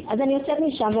 יופי, אז אני יוצאת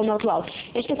משם ואומרת, וואו,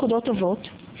 יש נקודות טובות,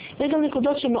 ויש גם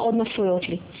נקודות שמאוד מפריעות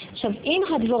לי. עכשיו, אם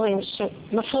הדברים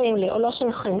שמפריעים לי או לא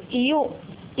שייכים יהיו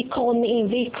עקרוניים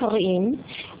ועיקריים,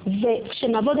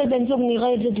 וכשנעבוד על בן זוג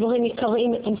נראה את זה דברים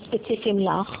עיקריים הם ספציפיים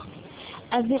לך,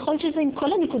 אז יכול להיות שזה עם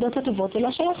כל הנקודות הטובות, זה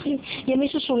לא שייך לי. יהיה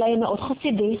מישהו שאולי יהיה מאוד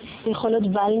חסידי, ויכול להיות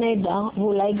בעל נהדר,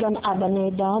 ואולי גם אבא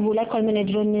נהדר, ואולי כל מיני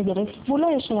דברים נהדרים, והוא לא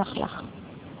יהיה שייך לך.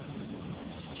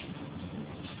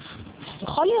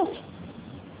 יכול להיות.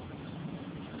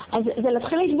 אז זה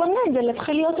להתחיל להתבונן, זה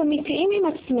להתחיל להיות אמיתיים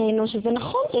עם עצמנו, שזה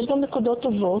נכון, יש גם נקודות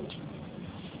טובות.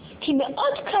 כי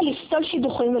מאוד קל לפסול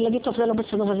שידוכים ולהגיד, טוב, זה לא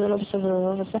בסדר וזה לא בסדר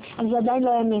וזה לא בסדר, אבל זה עדיין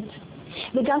לא האמת.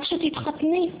 וגם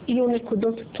כשתתחתני, יהיו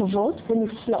נקודות טובות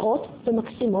ונפלאות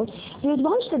ומקסימות, ויהיו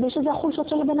דברים שתדעי שזה החולשות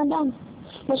של הבן אדם.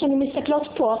 כמו שאני מסתכלות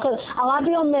פה,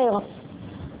 הרבי אומר,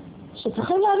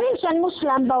 שצריכים להבין שאין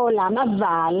מושלם בעולם,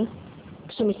 אבל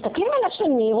כשמסתכלים על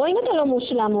השני, רואים את הלא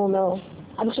מושלם, הוא אומר.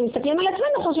 אבל כשמסתכלים על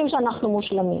עצמנו, חושבים שאנחנו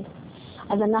מושלמים.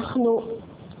 אז אנחנו,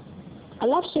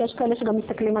 עליו שיש כאלה שגם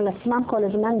מסתכלים על עצמם כל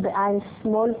הזמן בעין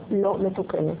שמאל לא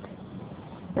מתוקנת.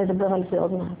 נדבר על זה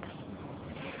עוד מעט.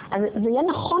 אז זה יהיה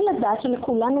נכון לדעת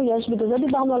שלכולנו יש, בגלל זה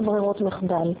דיברנו על ברירות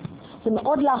מחדל. זה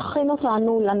מאוד להכין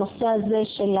אותנו לנושא הזה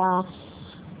של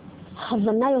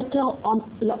ההבנה יותר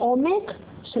לעומק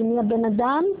של מי הבן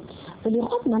אדם,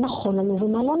 ולראות מה נכון לנו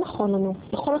ומה לא נכון לנו.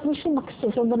 יכול להיות מישהו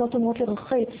מקסים, שם בנות אומרות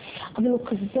לרחל, אבל הוא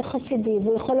כזה חסידי,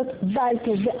 והוא יכול להיות בעל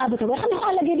טוב ואבא טוב. איך אני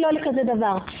יכולה להגיד לא לכזה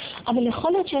דבר? אבל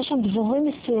יכול להיות שיש שם דברים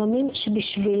מסוימים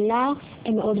שבשבילה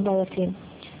הם מאוד בעייתיים.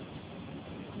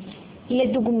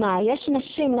 לדוגמה, יש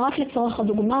נשים, לא רק לצורך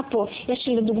הדוגמה פה, יש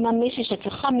לדוגמה מישהי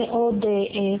שצריכה מאוד,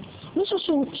 מישהו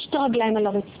שהוא שתי רגליים על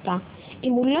הרצפה.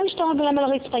 אם הוא לא שתי רגליים על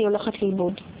הרצפה, היא הולכת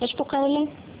לאיבוד. יש פה כאלה?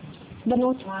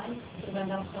 בנות?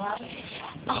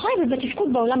 אחרי זה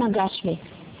בתפקוד בעולם הגשמי.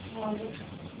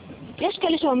 יש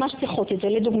כאלה שממש צריכות את זה,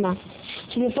 לדוגמה.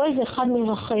 שבפה איזה אחד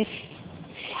מרחף.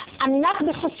 ענק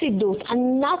בחסידות,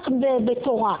 ענק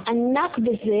בתורה, ענק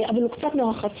בזה, אבל הוא קצת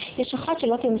מרחף. יש אחת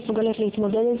שלא תהיה מסוגלת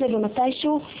להתמודד עם זה,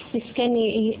 ומתישהו מסכן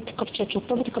היא תקפצ'ת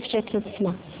אותו ותקפצ'ת את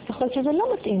עצמה. יכול להיות שזה לא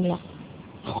מתאים לה.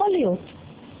 יכול להיות.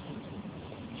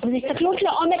 אז הסתכלות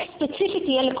לעומק ספציפית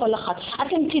תהיה לכל אחת.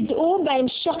 אתם תדעו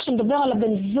בהמשך כשנדבר על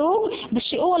הבן זוג,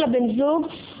 בשיעור על הבן זוג,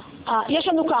 יש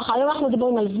לנו ככה, היום אנחנו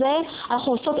מדברים על זה,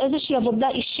 אנחנו עושות איזושהי עבודה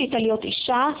אישית על להיות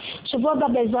אישה, שבוע הבא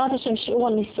בעזרת השם שיעור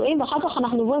על נישואים, ואחר כך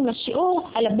אנחנו עוברים לשיעור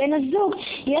על הבן הזוג,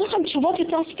 יהיה לכם תשובות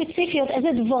יותר ספציפיות, איזה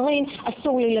דברים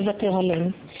אסור לי לוותר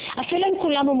עליהם. אפילו אם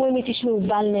כולם אומרים לי, תשמעו,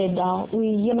 בעל נהדר, הוא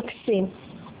יהיה מקסים,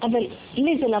 אבל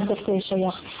לי זה לאו דווקא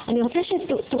שייך. אני רוצה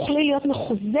שתוכלי להיות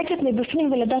מחוזקת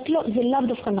מבפנים ולדעת, לא, זה לאו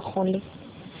דווקא נכון לי.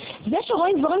 זה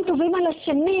שרואים דברים טובים על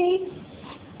השני,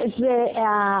 זה,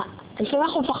 לפעמים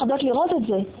אנחנו מפחדות לראות את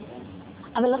זה,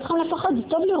 אבל לא צריכים לפחד, זה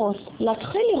טוב לראות.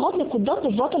 להתחיל לראות נקודות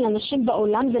טובות על אנשים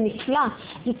בעולם זה נפלא,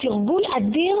 זה תרגול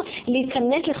אדיר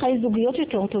להיכנס לחיי זוגיות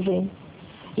יותר טובים,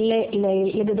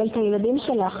 לגדל את הילדים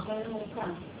שלך.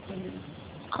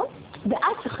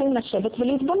 ואז צריכים לשבת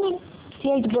ולהתבונן.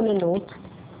 תהיה התבוננות,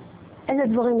 איזה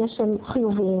דברים יש שהם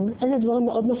חיוביים, איזה דברים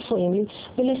מאוד מפריעים לי,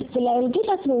 ולהגיד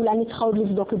לעצמי אולי אני צריכה עוד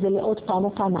לבדוק את זה לעוד פעם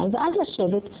או פעמיים, ואז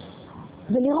לשבת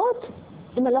ולראות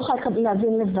אם אני לא יכולה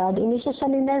להבין לבד, אם מישהו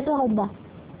שאני נעזרת בה.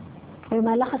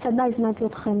 במהלך הסדנה הזמנתי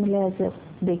אתכם להיעזר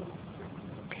בי.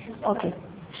 אוקיי,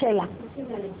 שאלה. אני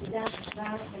מדבר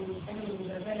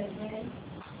על זה, אני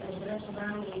מדבר שבה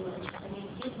אני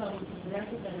אישית כבר מתגולת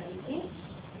את הנאיתי,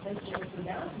 באיזושהי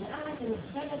נקודה, ואז אני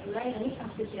חושבת, אולי אני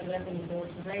חושבת שעברת הנקודות,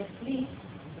 אולי אצלי,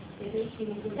 איזושהי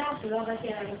נקודה שלא עבדתי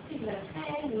עליי מספיק,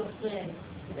 ולכן זה מפריע לי.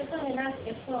 וצריך לדעת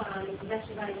איפה הנקודה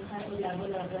שבה אני יכולה לעבוד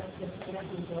על עבודת מבחינת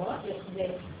נקודות,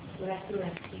 ואולי אפילו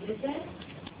להציג את זה,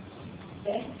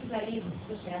 ואיך צריך להגיד,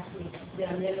 זה שייך לי, זה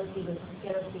למלל אותי, זה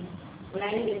תחקר אותי. אולי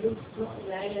אני גדלות,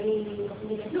 אולי אני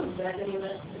גדלות, ואולי אני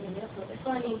אומרת, איפה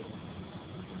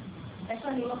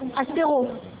אני אז תראו,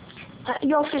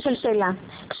 יופי של שאלה.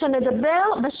 כשנדבר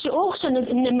בשיעור,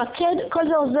 כשנמקד, כל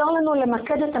זה עוזר לנו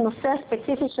למקד את הנושא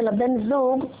הספציפי של הבן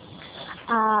זוג,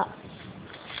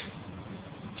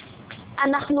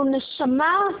 אנחנו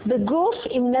נשמה בגוף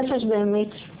עם נפש באמת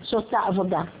שעושה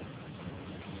עבודה.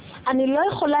 אני לא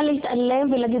יכולה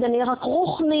להתעלם ולהגיד אני רק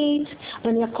רוחנית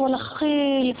ואני הכל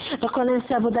אכיל והכל אני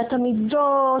אעשה עבודת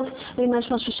המידות ואם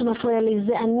יש משהו שמפריע לי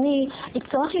זה אני.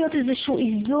 צריך להיות איזשהו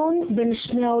איזון בין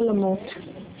שני העולמות.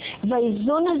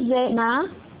 והאיזון הזה, מה?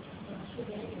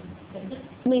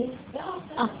 מי?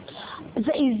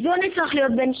 זה איזון צריך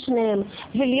להיות בין שניהם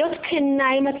ולהיות כנה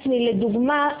עם עצמי.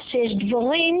 לדוגמה שיש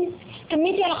דברים,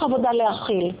 תמיד תהיה לך עבודה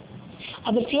להכיל,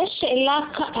 אבל תהיה שאלה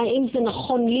האם זה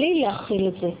נכון לי להכיל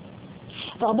את זה.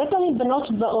 והרבה פעמים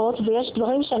בנות באות ויש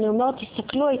דברים שאני אומרת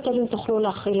תסתכלו היטב אם תוכלו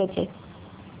להכיל את זה,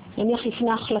 נניח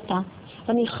לפני החלטה,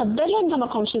 ואני אחדד להם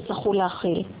במקום שצריכו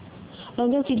להכיל, ואני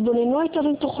אומרת תתבוננו היטב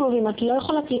אם תוכלו, ואם את לא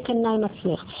יכולה תיכנע עם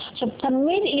עצמך. עכשיו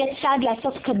תמיד יהיה צעד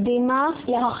לעשות קדימה,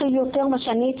 להכיל יותר מה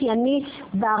שאני הייתי אני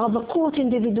ברווקות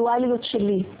אינדיבידואליות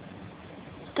שלי,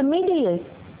 תמיד יהיה.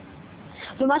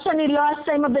 ומה שאני לא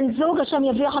אעשה עם הבן זוג, השם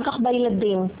יביא אחר כך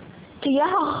בילדים. תהיה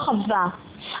הרחבה.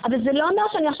 אבל זה לא אומר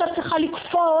שאני עכשיו צריכה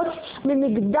לקפוץ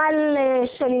ממגדל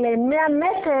של 100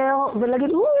 מטר ולהגיד,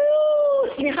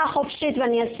 סליחה חופשית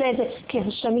ואני אעשה את זה כי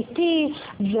השם איתי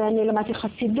ואני למדתי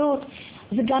חסידות.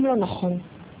 זה גם לא נכון.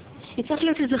 צריך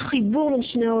להיות איזה חיבור בין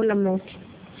שני העולמות.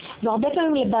 והרבה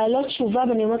פעמים לבעלות תשובה,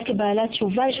 ואני אומרת כבעלת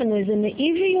תשובה, יש לנו איזו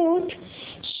נאיביות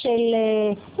של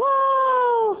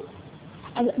וואו.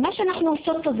 אז מה שאנחנו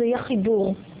עושות פה זה יהיה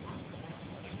חיבור.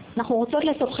 אנחנו רוצות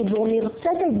לעשות חיבור,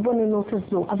 נרצה את ההתבוננות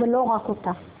הזו, אבל לא רק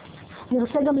אותה.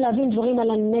 נרצה גם להבין דברים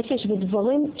על הנפש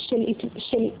ודברים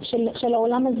של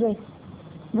העולם הזה,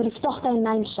 ולפתוח את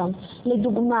העיניים שם.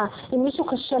 לדוגמה, אם מישהו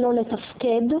קשה לו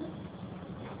לתפקד,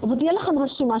 אבל יהיה לכם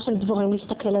רשימה של דברים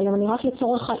להסתכל עליהם, אני רק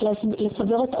לצורך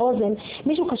לסבר את האוזן,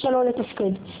 מישהו קשה לו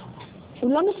לתפקד.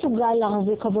 הוא לא מסוגל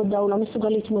להחזיק עבודה, הוא לא מסוגל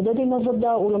להתמודד עם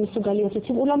עבודה, הוא לא מסוגל להיות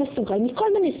יציב, הוא לא מסוגל, מכל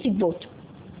מיני סיבות.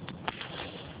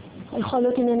 יכול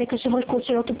להיות ענייני קשב ריכוז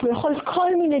שלא טופלו, יכול להיות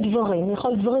כל מיני דברים,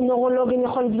 יכול להיות דברים נורולוגיים,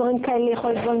 יכול להיות דברים כאלה,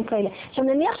 יכול להיות דברים כאלה. עכשיו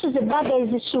נניח שזה בא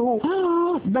באיזשהו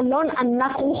בלון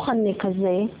ענק רוחני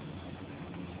כזה,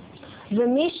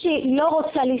 ומישהי לא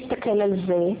רוצה להסתכל על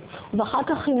זה, ואחר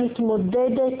כך היא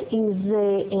מתמודדת עם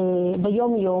זה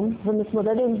ביום יום,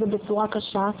 ומתמודדת עם זה בצורה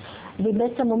קשה, והיא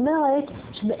בעצם אומרת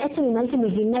שבעצם אם הייתי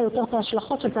מבינה יותר את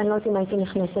ההשלכות של זה, אני לא יודעת אם הייתי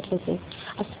נכנסת לזה.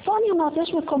 אז פה אני אומרת,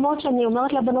 יש מקומות שאני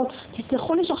אומרת לבנות,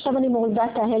 תסלחו לי שעכשיו אני מורידה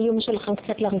את ההליום שלכם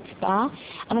קצת לרצפה,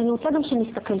 אבל אני רוצה גם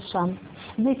שנסתכל שם.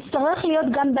 זה יצטרך להיות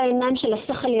גם בעיניים של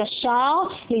השכל ישר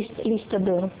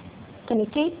להסתדר. כאן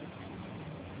איתי?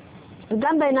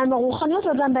 וגם בעיניים הרוחניות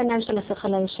וגם בעיניים של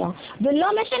השכל הישר. ולא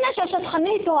משנה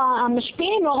שהשטחנית או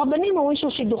המשפיעים או הרבנים אומרים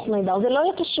שהוא שידוך נהדר, זה לא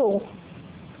יהיה קשור.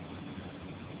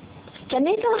 כי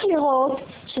אני צריך לראות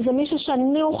שזה מישהו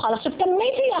שאני אוכל. עכשיו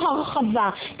תמיד יהיה הרחבה,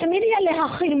 תמיד יהיה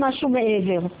להכיל משהו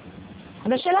מעבר.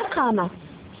 אבל שאלה כמה?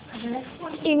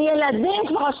 עם ילדים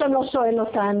כבר השם לא שואל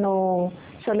אותנו,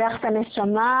 שולח את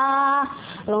הנשמה,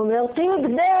 ואומר,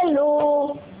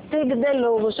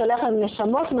 תגדלו, והוא שולח להם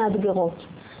נשמות מאתגרות.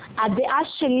 הדעה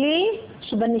שלי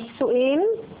שבנישואין,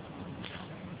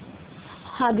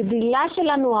 הגדילה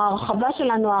שלנו, ההרחבה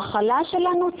שלנו, ההכלה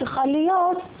שלנו צריכה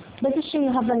להיות באיזושהי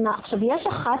הבנה. עכשיו, יש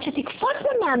אחת שתקפוץ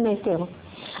ב100 מטר,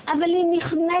 אבל היא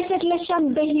נכנסת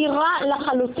לשם בהירה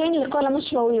לחלוטין לכל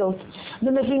המשמעויות,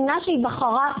 ומבינה שהיא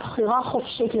בחירה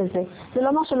חופשית לזה. זה לא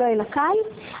אומר שלא יהיה לה קל,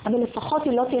 אבל לפחות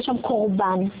היא לא תהיה שם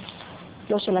קורבן.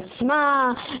 לא של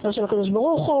עצמה, לא של הקדוש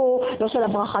ברוך הוא, לא של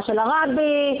הברכה של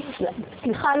הרבי,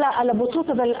 סליחה על הבוטות,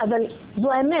 אבל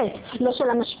זו האמת. לא של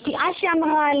המשפיעה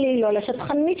שאמרה לי, לא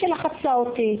לשטחנית שלחצה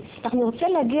אותי. אנחנו נרצה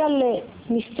להגיע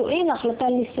לנישואין, להחלטה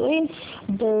על נישואין,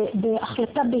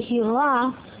 בהחלטה בהירה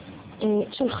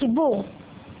של חיבור.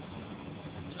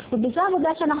 ובזו העבודה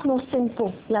שאנחנו עושים פה,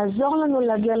 לעזור לנו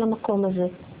להגיע למקום הזה.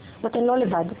 ואתם לא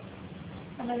לבד.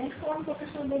 אבל איך קוראים כל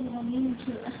כך הרבה דברים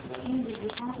של אחרים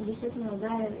ובכלל חדשות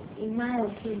מאוד עם מה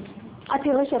הולכים? את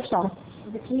תראי שאפשר.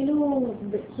 זה כאילו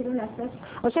לעשות?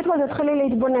 ראשית כל תתחילי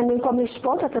להתבונן במקום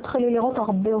לשפוט, את תתחילי לראות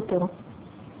הרבה יותר.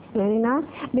 מבינה?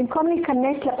 במקום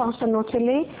להיכנס לפרשנות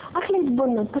שלי, רק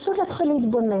להתבונן, פשוט להתחיל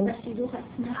להתבונן. בשידוך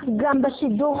עצמך? גם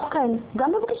בשידוך, כן.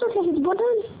 גם בפגישות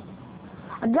להתבונן.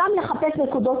 גם לחפש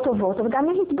נקודות טובות, אבל גם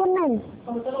להתבונן.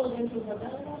 אבל אתה לא רואה שהוא מדבר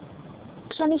עליו?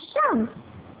 כשאני שם.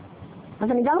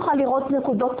 אז אני גם יכולה לראות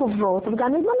נקודות טובות,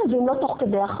 וגם להתבונן, ואם לא תוך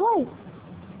כדי אחרי.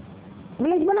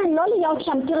 ולהתבונן, לא להיות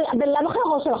שם, תראי, בלב אחרי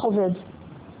הראש שלך עובד.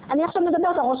 אני עכשיו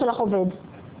מדברת, הראש שלך עובד.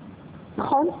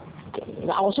 נכון?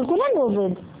 הראש של כולנו עובד.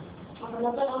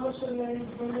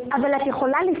 אבל את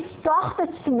יכולה לפתוח את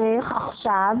עצמך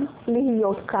עכשיו,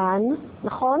 להיות כאן,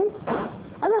 נכון?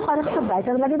 אז אני יכולה ללכת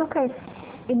הביתה ולהגיד, אוקיי,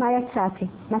 עם מה יצאתי?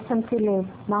 מה שמתי לב?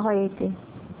 מה ראיתי?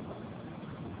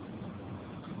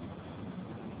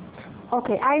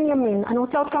 אוקיי, עין ימין. אני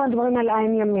רוצה עוד כמה דברים על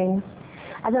עין ימין.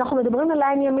 אז אנחנו מדברים על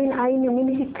עין ימין. עין ימין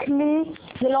היא כלי,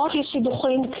 זה לא רק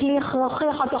לשידוכים, כלי הכרחי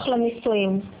אחר כך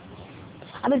לנישואים.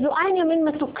 אבל זו עין ימין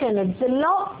מתוקנת. זה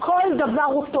לא כל דבר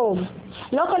הוא טוב.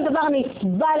 לא כל דבר אני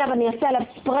אצבע עליו, אני אעשה עליו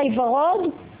ספרי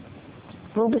ורוד,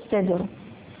 והוא בסדר.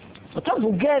 טוב,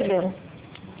 הוא גבר.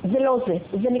 זה לא זה.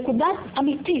 זה נקודה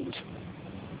אמיתית.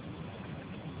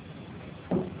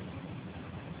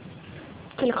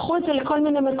 כי לקחו את זה לכל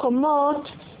מיני מקומות,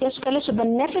 יש כאלה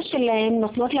שבנפש שלהם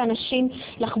נותנות לאנשים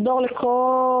לחדור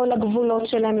לכל הגבולות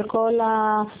שלהם,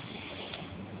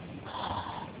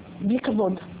 בלי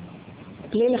כבוד,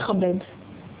 בלי לכבד.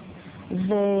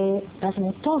 ואז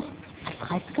אמרו, טוב, אז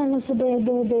חייבת כאן לזה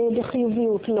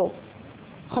בחיוביות, לא.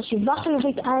 חשיבה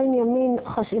חיובית עין ימין,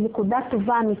 נקודה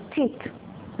טובה אמיתית,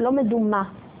 לא מדומה.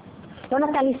 לא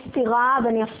נתן לי סתירה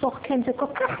ואני אהפוך, כן, זה כל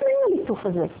כך נעים הליטוף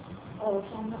הזה. או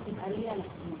שם תתעלי על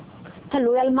עצמו.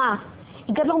 תלוי על מה.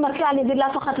 גבר מכה, אני אגיד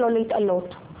לאף אחד לא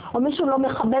להתעלות. או מישהו לא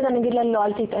מכבד, אני אגיד לה לא,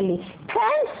 אל תתעלי. כן,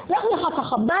 לך לך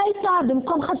ככה הביתה,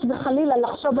 במקום חס וחלילה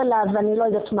לחשוב עליו, ואני לא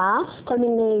יודעת מה, כל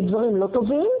מיני דברים לא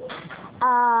טובים,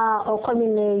 או כל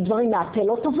מיני דברים מהפה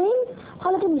לא טובים,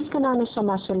 יכול להגיד מסכנה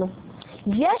הנשמה שלו.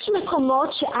 יש מקומות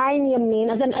שעין ימין,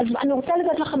 אז אני רוצה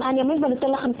לתת לכם עין ימין ואני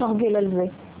אתן לכם תרגיל על זה.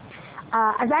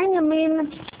 אז עין ימין,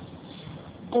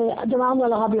 דמרנו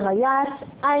על הרבי ריית,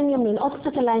 עין ימין, עוד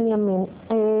קצת על עין ימין.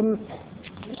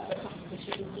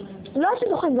 לא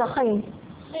השידוכים, זה החיים.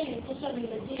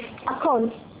 הכל,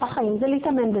 החיים, זה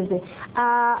להתאמן בזה.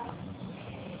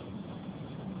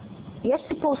 יש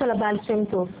סיפור של הבעל שם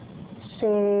טוב,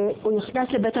 שהוא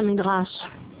נכנס לבית המדרש,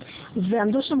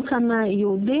 ועמדו שם כמה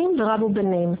יהודים ורבו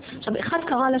ביניהם. עכשיו, אחד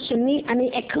קרא לשני,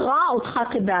 אני אקרא אותך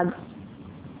כדג.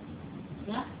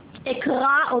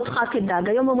 אקרא אותך כדג.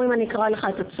 היום אומרים אני אקרא לך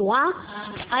את הצורה,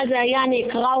 אז זה היה אני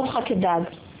אקרא אותך כדג.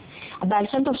 הבעל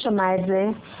שם טוב שמע את זה,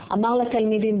 אמר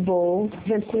לתלמידים בואו,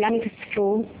 והם כולם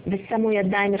התאספו ושמו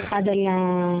ידיים אחד על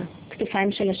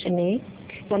הכתפיים של השני,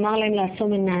 ואמר להם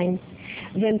לעצום עיניים.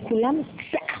 והם כולם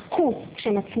צעקו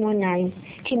כשהם עצמו עיניים.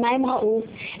 כי מה הם ראו?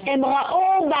 הם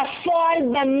ראו בפועל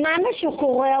בממש שהוא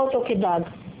קורא אותו כדג.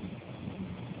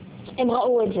 הם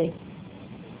ראו את זה.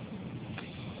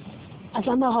 אז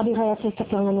למה הרבי ריית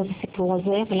לספר לנו את הסיפור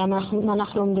הזה, ולמה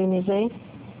אנחנו לומדים מזה?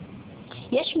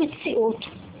 יש מציאות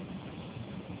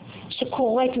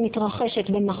שקורית, מתרחשת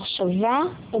במחשבה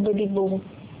או בדיבור.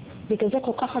 בגלל זה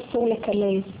כל כך אסור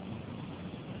לקלל.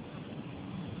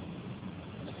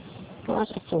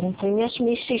 ממש אסור. ואם יש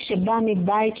מישהי שבא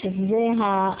מבית שזה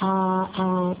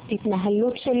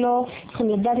ההתנהלות שלו, צריכים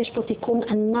לדעת, יש פה תיקון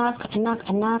ענק, ענק,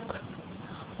 ענק.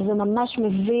 זה ממש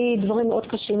מביא דברים מאוד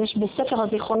קשים. יש בספר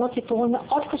הזיכרונות סיפורים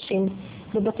מאוד קשים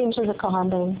בבתים שזה קרה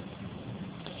בהם.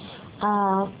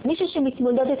 מישהי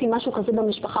שמתמודדת עם משהו כזה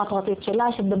במשפחה הפרטית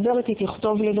שלה, שתדבר איתי,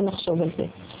 תכתוב לי ונחשוב על זה.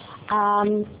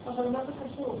 אבל מה זה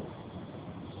קשור?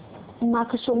 מה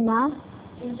קשור מה?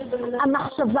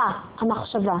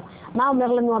 המחשבה. מה אומר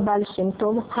לנו הבעל שם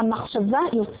טוב? המחשבה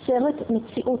יוצרת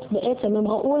מציאות בעצם, הם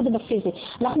ראו את זה בפיזי.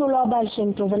 אנחנו לא הבעל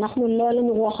שם טוב, אנחנו לא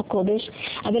עלינו רוח הקודש,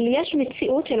 אבל יש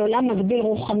מציאות של עולם מקביל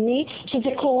רוחני, שזה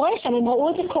קורה שם, הם ראו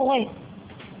את זה קורה.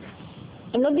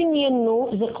 הם לא דמיינו,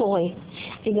 זה קורה.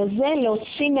 בגלל זה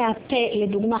להוציא מהפה,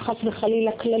 לדוגמה חס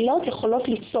וחלילה כללות, יכולות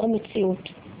ליצור מציאות.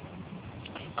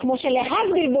 כמו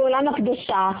שלהבדיל בעולם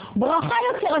הקדושה, ברכה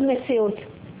יוצרת מציאות.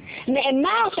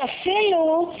 נאמר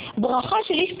שאפילו ברכה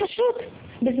של איש פשוט,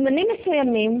 בזמנים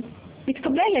מסוימים,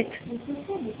 מתקבלת.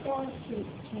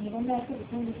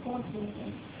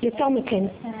 יותר מכן.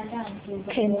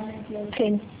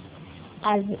 כן.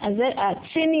 אז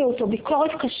הציניות או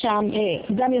ביקורת קשה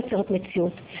גם יוצרת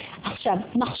מציאות. עכשיו,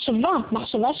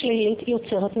 מחשבה שלילית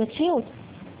יוצרת מציאות.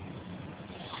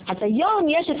 אז היום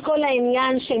יש את כל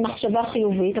העניין של מחשבה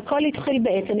חיובית, הכל התחיל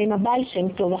בעצם עם הבעל שם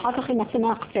טוב, אחר כך עם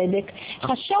הצמח צדק,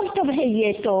 חשוב טוב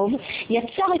היה טוב,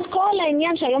 יצר את כל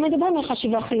העניין שהיום מדברים על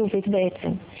חשיבה חיובית בעצם.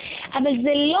 אבל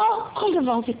זה לא, כל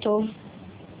דבר זה טוב.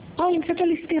 אוי, נמצאת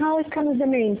לי סתירה עוד כמה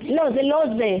זמנים. לא, זה לא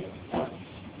זה.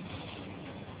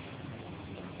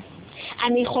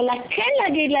 אני יכולה כן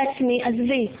להגיד לעצמי,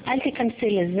 עזבי, אל תיכנסי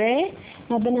לזה,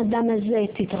 מהבן אדם הזה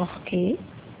תתרחקי,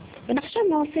 ונחשב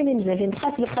מה עושים עם זה, ואם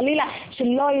חס וחלילה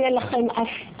שלא יהיה לכם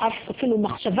אף אפילו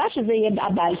מחשבה שזה יהיה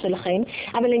הבעל שלכם,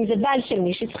 אבל אם זה בעל של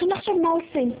מישהו, צריכים לחשוב מה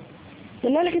עושים. זה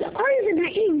לא להגיד, אוי זה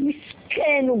נעים,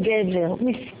 מסכן הוא גבר,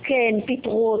 מסכן,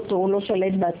 פיתרו אותו, הוא לא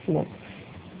שולט בעצמו.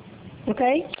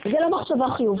 אוקיי? זה לא מחשבה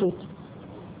חיובית.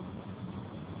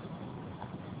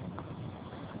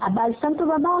 הבעל שם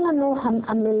טוב אמר לנו,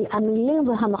 המילים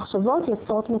והמחשבות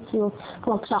יוצרות מציאות.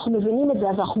 כלומר, כשאנחנו מבינים את זה,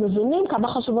 אז אנחנו מבינים כמה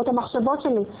חשובות המחשבות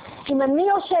שלי. אם אני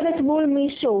יושבת מול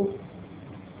מישהו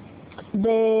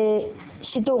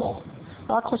בשידוך,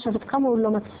 רק חושבת כמה הוא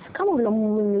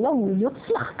לא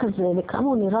יוצלח כזה, וכמה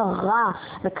הוא נראה רע,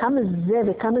 וכמה זה,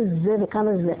 וכמה זה,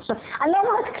 וכמה זה. עכשיו, אני לא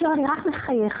אומרת כלום, אני רק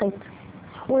מחייכת.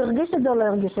 הוא הרגיש את זה או לא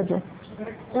הרגיש את זה?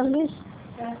 הרגיש?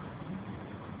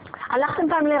 הלכתם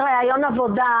פעם לראיון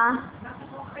עבודה?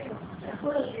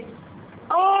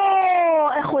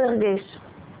 איך הוא הרגיש?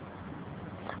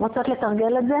 רוצות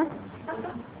לתרגל את זה?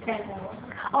 כן.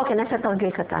 אוקיי, נעשה תרגיל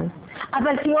קטן.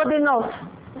 אבל תהיו עדינות.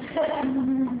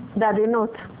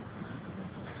 בעדינות.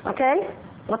 אוקיי?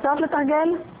 רוצות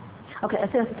לתרגל? אוקיי, אז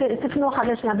תפנו אחד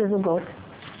לשנייה בזוגות.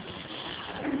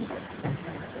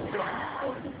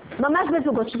 ממש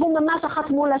בזוגות, שבו ממש אחת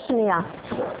מול השנייה.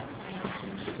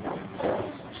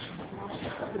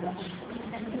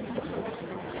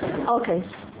 אוקיי.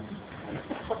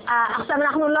 עכשיו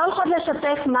אנחנו לא הולכות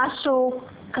לשתף משהו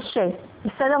קשה,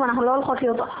 בסדר? אנחנו לא הולכות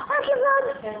להיות... את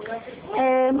לבד.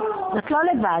 את לא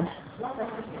לבד.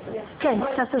 כן,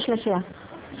 תעשו שלישייה.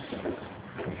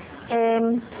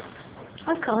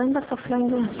 קרין בסוף לא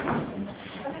הגיע.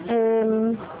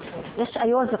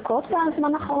 היו אזעקות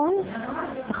בזמן האחרון?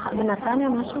 בנתניה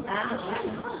משהו?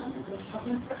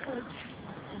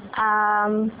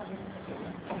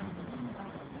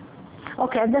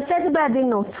 אוקיי, אז נעשה את זה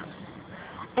בעדינות.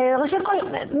 ראשית כל,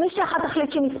 מי שאחת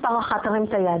תחליט שהיא מספר אחת, תרים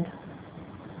את היד.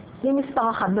 מי מספר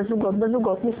אחת?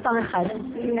 בזוגות, מספר אחד.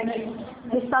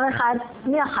 מספר אחד,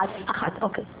 מי אחת? אחת,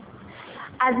 אוקיי.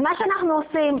 אז מה שאנחנו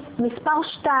עושים, מספר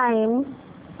 2,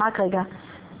 רק רגע,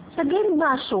 תגיד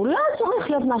משהו, לא צריך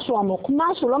להיות משהו עמוק,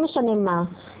 משהו, לא משנה מה.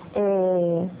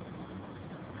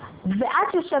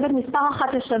 ואת יושבת, מספר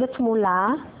אחת יושבת מולה,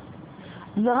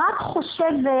 ורק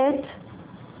חושבת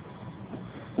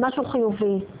משהו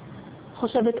חיובי.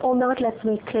 חושבת, או אומרת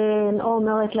לעצמי כן, או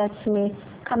אומרת לעצמי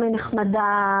כמה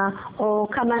נחמדה, או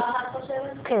כמה...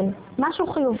 כן, משהו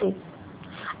חיובי.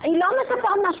 היא לא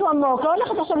מספרת משהו עמוק, לא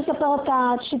הולכת עכשיו לספר את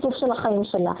השיתוף של החיים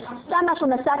שלה. זה משהו,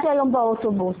 נסעתי היום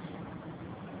באוטובוס.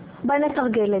 בואי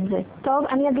נתרגל את זה. טוב,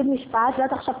 אני אגיד משפט,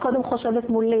 ואת עכשיו קודם חושבת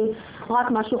מולי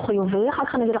רק משהו חיובי, אחר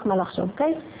כך אני אגיד לך מה לחשוב,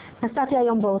 אוקיי? נסעתי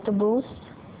היום באוטובוס,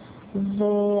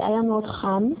 והיה מאוד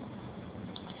חם,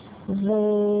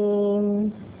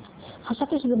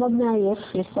 וחשבתי שזה מאוד מעייף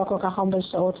לנסוע כל כך הרבה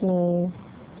שעות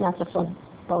מהצפון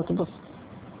באוטובוס,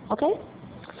 אוקיי?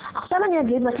 עכשיו אני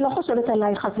אגיד, ואת לא חושבת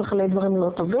עליי חס וחלילה דברים לא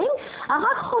טובים,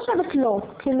 רק חושבת לא,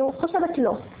 כאילו חושבת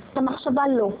לא, את המחשבה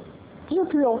לא,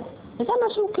 פשוט לא, וזה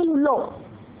משהו כאילו לא.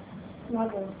 מה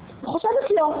זה?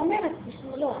 חושבת לא, אומרת,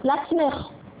 לא. לעצמך.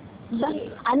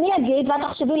 אני אגיד ואת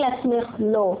תחשבי לעצמך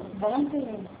לא. דברים שלי.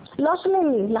 לא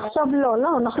שלילי, לחשוב לא,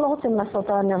 לא, אנחנו לא רוצים לעשות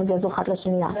האנרגיה זו אחת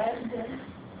לשנייה.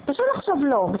 פשוט לחשוב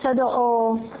לא, בסדר,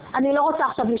 או אני לא רוצה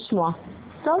עכשיו לשמוע,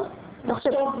 טוב?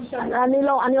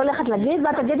 אני הולכת להגיד,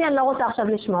 ואת תגידי אני לא רוצה עכשיו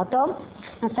לשמוע, טוב?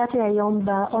 נסעתי היום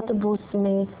באוטובוס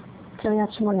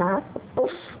קריית שמונה.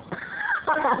 אוף.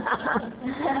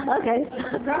 אוקיי.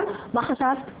 מה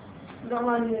חשבת? לא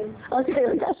מעניין. אוקיי,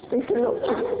 הרגשתי כאילו.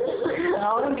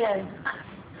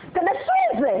 תנסו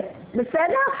את זה,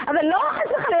 בסדר? אבל לא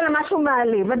חס וחלילה משהו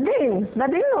מעליב,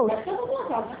 בדינות.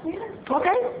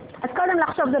 אוקיי? אז קודם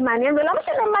לחשוב זה מעניין, ולא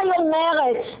משנה מה היא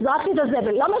אומרת, זרקתי את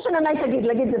הזבל, לא משנה מה היא תגיד,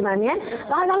 להגיד זה מעניין,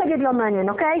 ואחר כך להגיד לא מעניין,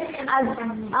 אוקיי? אז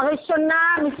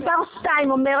הראשונה, מספר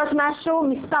 2 אומרת משהו,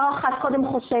 מספר 1 קודם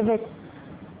חושבת,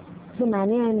 זה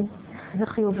מעניין. זה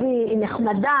חיובי, היא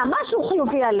נחמדה, משהו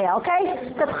חיובי עליה, אוקיי?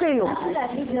 תתחילו.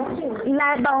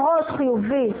 בראש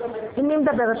חיובי. עם מי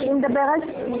מדברת? היא מדברת?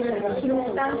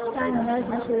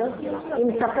 היא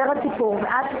מספרת סיפור,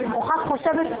 ואת מוכרח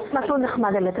חושבת משהו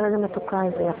נחמד עליה, תראה איזה מתוקה,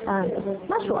 איזה יפה.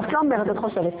 משהו, את לא אומרת, את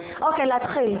חושבת. אוקיי,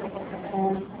 להתחיל.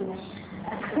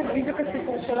 בדיוק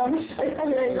הסיפור שלנו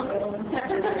עלינו.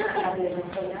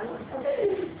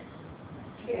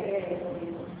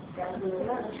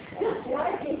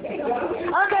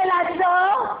 אוקיי,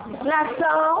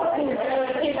 לעצור.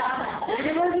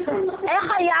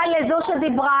 איך היה לזו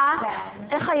שדיברה?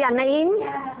 איך היה? נעים?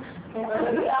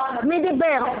 מי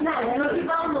דיבר?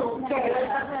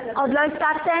 עוד לא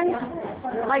הספקתן?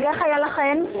 רגע, איך היה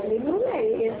לכם?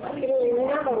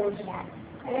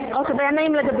 אוקיי, והיה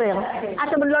נעים לדבר.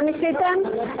 אתם לא ניסיתם?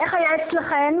 איך היה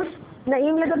אצלכם?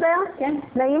 נעים לדבר? כן.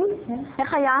 נעים?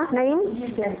 איך היה? נעים?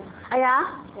 כן. היה?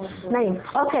 נעים.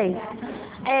 אוקיי.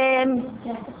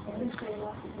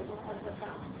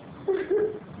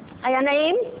 היה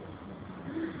נעים?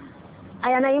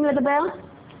 היה נעים לדבר?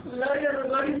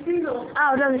 לא ניסינו.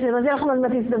 עוד לא ניסינו, אז יהיה לכם עוד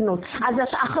מעט הזדמנות. אז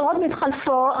האחרות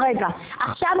מתחלפו, רגע.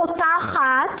 עכשיו אותה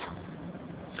אחת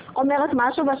אומרת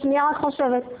משהו והשנייה רק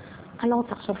חושבת, אני לא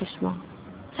רוצה עכשיו לשמוע.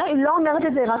 היא לא אומרת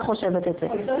את זה, היא רק חושבת את זה.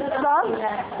 טוב?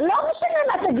 לא משנה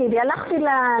מה תגידי, הלכתי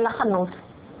לחנות.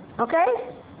 אוקיי?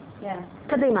 כן.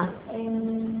 קדימה.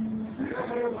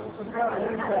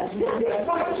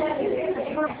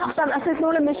 עכשיו, אז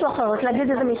תתנו למישהו אחר,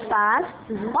 להגיד איזה משפט.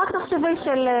 רק תחשבי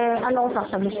של, אני לא רוצה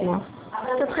עכשיו לשמוע.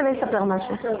 תתחילי לספר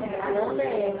משהו.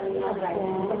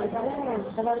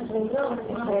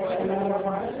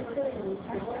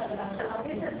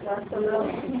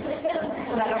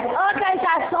 אוקיי,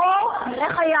 תעצרו.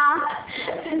 איך היה?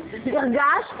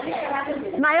 הרגשת?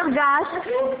 מה הרגשת?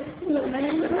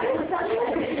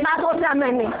 מה את רוצה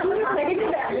ממני?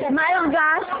 מה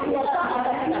הרגשת?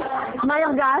 מה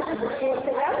הרגשת?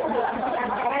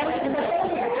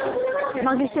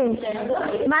 מרגישים.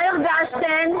 מה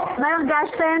הרגשתן? מה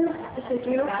הרגשתן?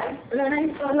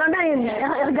 לא נעים.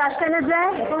 הרגשתן את זה?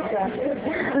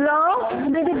 לא?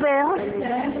 מי דיבר?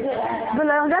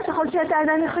 ולא הרגש, יכול להיות שהייתה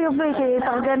עדיין חיובית, כי היא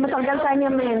מתרגלת עין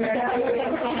ימין.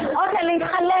 אוקיי,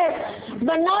 להתחלף.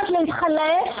 בנות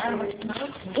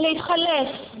להתחלף.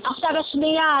 עכשיו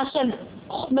השנייה של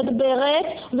מדברת,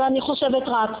 ואני חושבת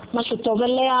רק משהו טוב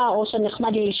עליה, או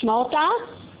שנחמד לי לשמוע אותה.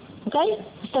 אוקיי?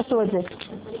 אז תעשו את זה.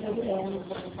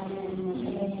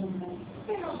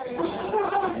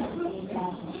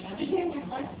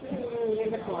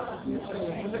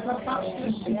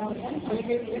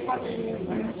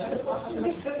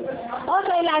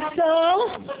 אוקיי, לעצור.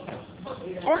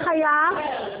 איך היה?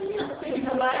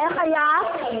 איך היה?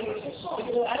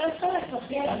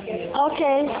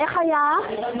 אוקיי, איך היה?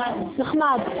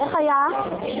 נחמד. איך היה?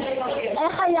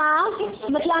 איך היה?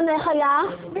 מתלן, איך היה?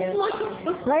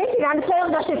 ראיתי, אני פה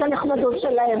הרגשתי את הנחמדות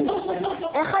שלהם.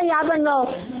 איך היה בנות?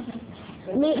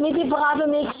 מי דיברה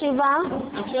ומי הקשיבה?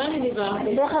 אני דיברה.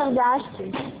 ואיך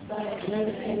הרגשת?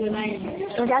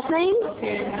 הרגשת נעים?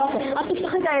 כן. אוקיי, אז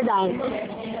תפתחי את הידיים.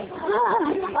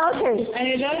 אוקיי.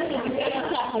 אני לא יודעת.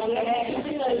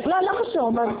 לא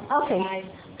קשור, אוקיי.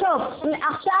 טוב,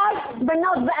 עכשיו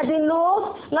בנות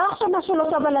בעדינות, לא לחשוב משהו לא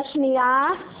טוב על השנייה,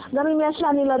 גם אם יש לה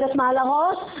אני לא יודעת מה על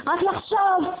הראש, רק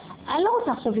לחשוב, אני לא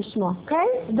רוצה עכשיו לשמוע, אוקיי?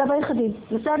 דבר יחדים,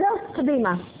 בסדר?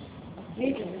 קדימה.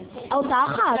 אותה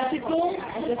אחת.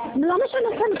 לא משנה,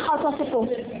 כן, נתחה אותו הסיפור.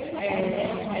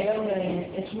 היום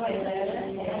אתמול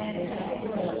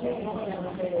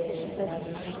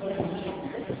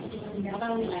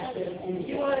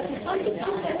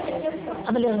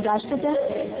אבל הרגשת את זה?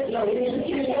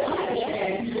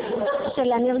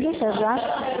 שאלה אני הרגיש, הרגשת?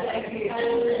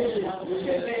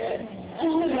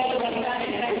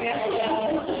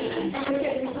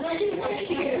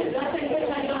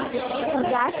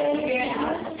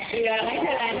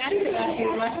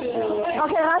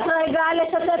 אוקיי, רק רגע,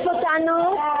 לשתף אותנו.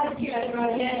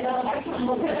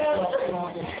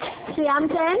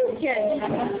 סיימתם? כן.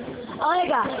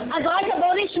 רגע, אז רגע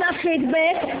בואו נשמע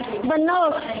פידבק.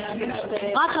 בנות,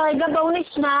 רק רגע בואו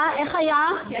נשמע, איך היה?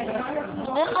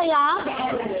 איך היה?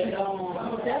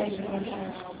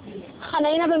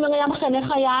 חנאינה ומרים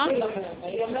חנך היה?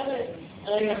 היא אומרת,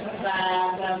 רגע,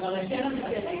 בראשון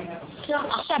המתקנים.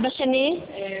 עכשיו בשני?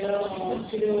 לא,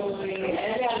 כאילו,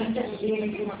 היה לי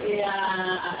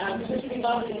הפשוט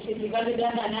שדיבר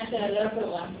בדעת העניין שלה לא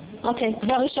טובה. אוקיי,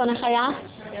 והראשון איך היה?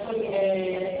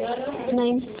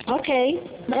 נעים. אוקיי,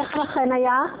 ואיך לכן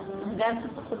היה? גם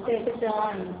חוצה את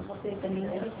השעון, חוצה את המילה.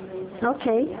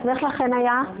 אוקיי, ואיך לכן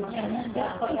היה?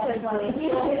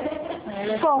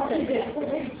 פה.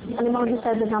 אני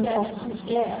מרגישה את זה גם פה.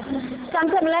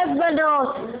 שמתם לב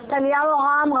בנות, טליה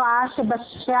אורה אמרה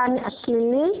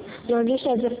שבשלילי היא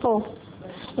הרגישה את זה פה.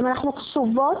 אם אנחנו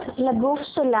קשובות לגוף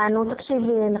שלנו,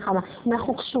 תקשיבי נחמה, אם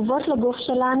אנחנו קשובות לגוף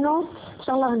שלנו,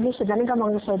 אפשר להרגיש את זה, אני גם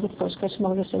מרגישה את זה פה, שכש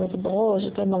מרגישים את זה בראש,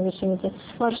 שכש מרגישים את זה,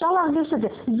 אבל אפשר להרגיש את זה,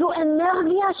 זו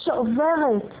אנרגיה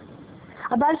שעוברת.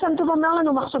 הבעל שם טוב אומר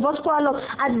לנו, מחשבות פועלות,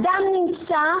 אדם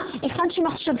נמצא, אחד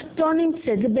שמחשבתו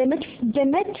נמצאת, זה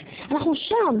באמת, אנחנו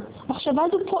שם, מחשבה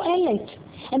זו פועלת.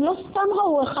 הם לא סתם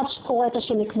ראו אחד שקורא את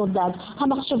השני כמו דג,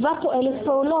 המחשבה פועלת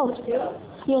פעולות.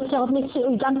 היא יוצרת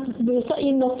מציאות, גם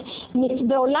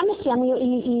בעולם מסוים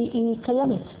היא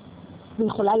קיימת, והיא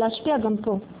יכולה להשפיע גם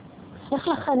פה. איך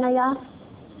לכן היה?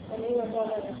 אני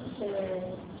יודעת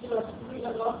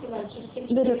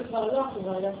בדיוק.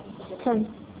 כן.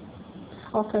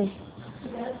 אוקיי.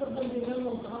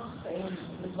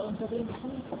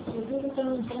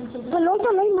 זה לא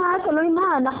תלוי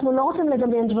מה, אנחנו לא רוצים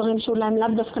לדמיין דברים שאולי הם לאו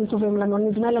דווקא טובים לנו,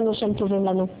 נדמה לנו שהם טובים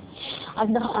לנו. אז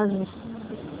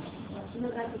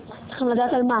צריכים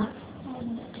לדעת על מה.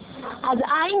 אז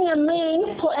עין ימין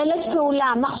פועלת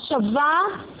פעולה, מחשבה,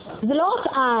 זה לא רק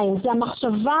עין, זה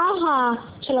המחשבה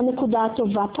של הנקודה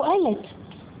הטובה, פועלת.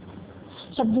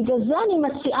 עכשיו בגלל זה אני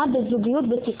מציעה בזוגיות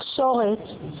בתקשורת,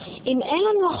 אם אין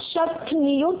לנו עכשיו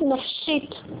פניות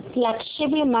נפשית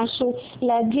להקשיב למשהו,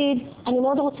 להגיד אני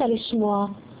מאוד רוצה לשמוע,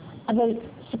 אבל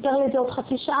ספר לי את זה עוד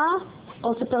חצי שעה,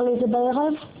 או ספר לי את זה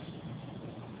בערב,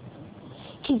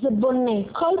 כי זה בונה.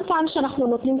 כל פעם שאנחנו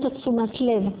נותנים את התשומת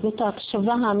לב ואת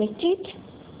ההקשבה האמיתית,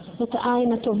 ואת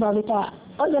העין הטובה ואת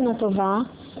האוזן הטובה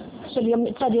של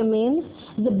צד ימין,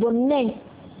 זה בונה.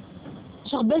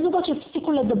 יש הרבה זוגות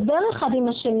שהפסיקו לדבר אחד עם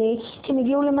השני, כי הם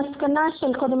הגיעו למסקנה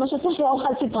של קודם מה שצריך,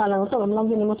 והאוכל סיפרה לנו, טוב, הם לא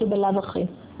מבינים אותי בלב אחי,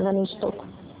 אז אני אשתוק.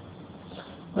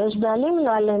 ויש בעלים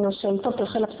לא עלינו של, טוב,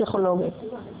 תלכי לפסיכולוגית.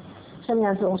 שאני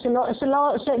אעזור,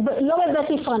 לא בבית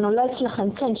יפרנו, לא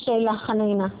אצלכם. כן, שאלה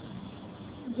חנאינה.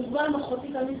 דוגמה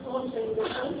מחותי כאן לסרון שאני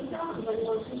מדברת איתה, ואני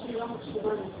מרגישה שהיא לא מקשיבה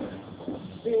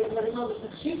לי. ואני אומרת,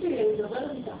 תקשיבי לי, אני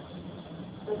מדברת איתה.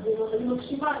 אז אני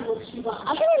מקשיבה.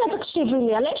 אל תגידי לה תקשיבי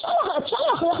לי, אפשר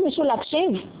להכריח מישהו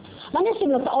להקשיב? מה אני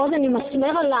אשים לו את האוזן, אני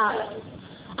מסמר על ה...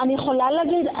 אני יכולה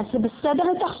להגיד, אז זה בסדר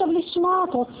איתה עכשיו לשמוע?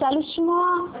 את רוצה לשמוע?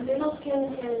 אני לא כן,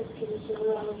 כאילו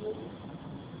שלא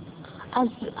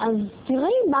אז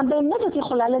תראי מה באמת את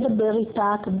יכולה לדבר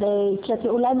איתה, כי את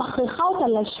אולי מכריחה אותה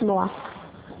לשמוע.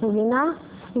 מבינה?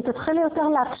 אם תתחילי יותר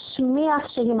להשמיע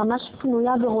כשהיא ממש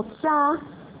פנויה ורוצה,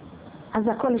 אז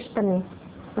הכל ישתנה.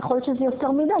 יכול להיות שזה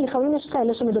יותר מדי, לפעמים יש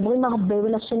כאלה שמדברים הרבה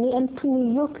ולשני אין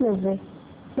פניות לזה.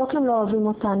 לא כי הם לא אוהבים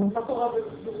אותנו. מה קורה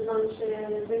בזמן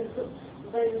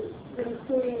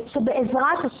בניסוי?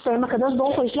 שבעזרת השם, הקדוש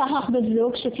ברוך הוא ישלח לך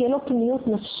בזוג שתהיה לו פניות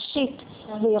נפשית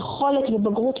ויכולת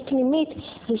ובגרות פנימית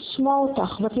לשמוע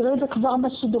אותך, ותראי את זה כבר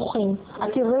בשידוכים.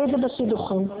 את תראי את זה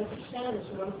בשידוכים.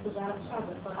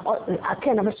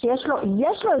 כן, אבל שיש לו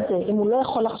את זה, אם הוא לא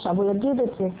יכול עכשיו, הוא יגיד את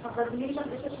זה. אבל מי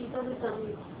מרגישה שאיתו זה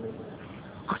תמיד?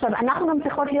 עכשיו, אנחנו גם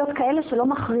צריכות להיות כאלה שלא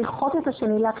מכריחות את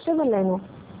השני להקשיב אלינו.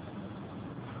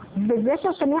 וזה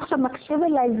שהשני עכשיו מקשיב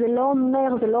אליי זה לא אומר,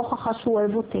 זה לא הוכחה שהוא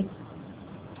אוהב אותי.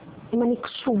 אם אני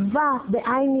קשובה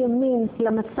בעין ימין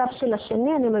למצב של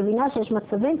השני, אני מבינה שיש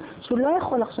מצבים שהוא לא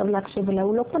יכול עכשיו להקשיב אליי,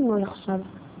 הוא לא פנוי עכשיו.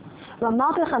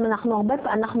 ואמרתי לכם,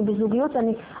 אנחנו בזוגיות,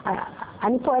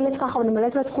 אני פועלת ככה ואני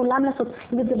מלאת את כולם לעשות,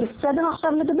 וזה בסדר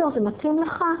עכשיו לדבר, זה מתאים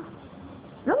לך?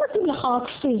 לא מתאים לך רק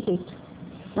פיזית.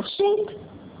 נפשית?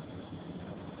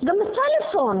 גם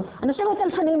בטלפון. אנשים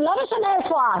בטלפונים, לא משנה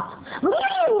איפה את.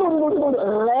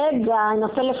 רגע, עם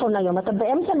הטלפון היום. אתה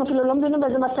באמצע, הם אפילו לא מבינים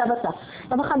באיזה מצב אתה.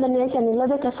 יום אחד אני לא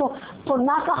יודעת איפה,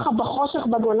 פונה ככה בחושך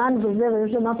בגולן וזה,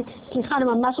 אמרתי, סליחה, אני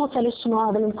ממש רוצה לשמוע,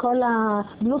 אבל עם כל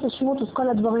הבלוט השמוט וכל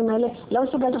הדברים האלה, לא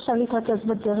מסוגלת עכשיו להתרכז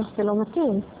בדרך, זה לא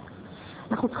מתאים.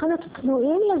 אנחנו צריכים להיות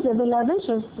פנויים לזה ולהבין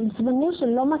שזמנים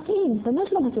שלא מתאים,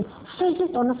 באמת לא מתאים,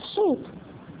 פיזית או נפשית.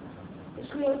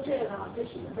 יש לי עוד שאלה,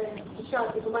 תשאל,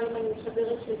 דוגמה אם אני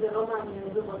משדרת שזה לא מעניין,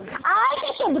 זה לא מעניין.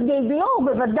 תשדרי, ביור,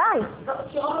 בוודאי.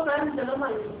 כי רוב הפעמים זה לא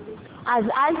מעניין. אז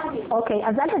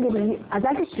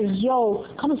אל תשאלי,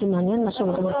 כמה זה מעניין מה שהוא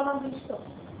אומר.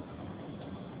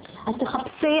 אז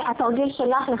תחפשי, התרגיל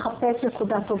שלך לחפש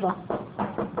נקודה טובה.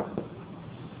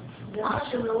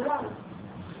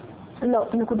 לא,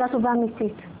 נקודה טובה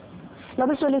אמיתית. לא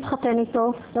בשביל להתחתן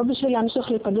איתו, לא בשביל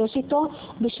להמשיך להיפגש איתו,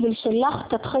 בשביל שלך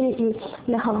תתחיל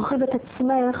להרחיב את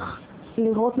עצמך,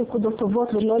 לראות נקודות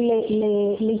טובות ולא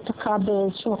להתקע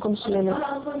באיזשהו מקום של אלה.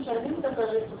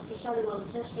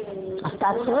 אז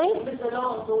תעצרי.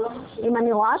 אם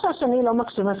אני רואה שהשני לא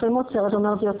מקשיב, לפעמים עוצרת,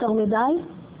 אומרת יותר מדי,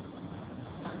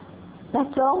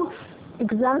 לעצור,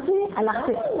 הגזמתי,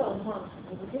 הלכתי.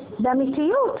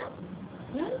 באמיתיות.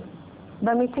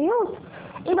 באמיתיות.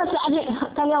 אם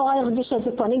טליה אורה הרגישה את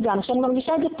זה פה, אני גם, כשאני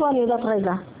מרגישה את זה פה, אני יודעת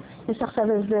רגע. יש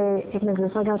עכשיו איזה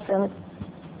התנגדות, רגע סרט.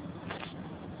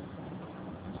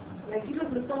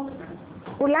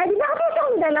 אולי דיברתי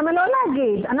יותר מדי, למה לא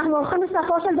להגיד? אנחנו הולכים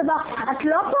בסופו של דבר, את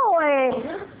לא פה,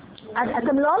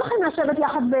 אתם לא הולכים לשבת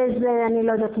יחד באיזה, אני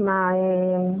לא יודעת מה,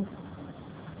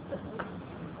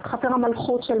 חפר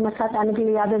המלכות של מצאת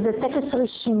אנגליה, וזה טקס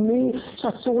רשמי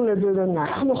שאסור לדודנה.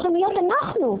 אנחנו הולכים להיות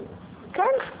אנחנו,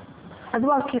 כן? אז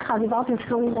בואו, סליחה, דיברתי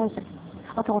לשלומי באיזה.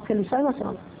 אתה רוצה לשאול משהו?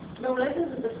 לא, אולי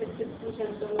זה בספק.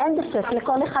 אין בספק,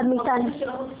 לכל אחד מאיתנו.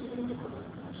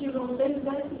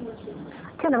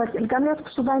 כן, אבל גם להיות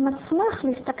קשובה עם עצמך,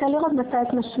 להסתכל לראות מתי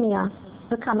את משמיעה,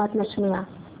 וכמה את משמיעה.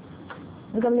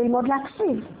 וגם ללמוד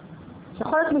להקשיב.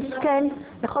 יכול להיות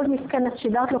מסכן, את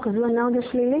שידרת לו כזו אנרגיה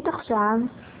שלילית עכשיו,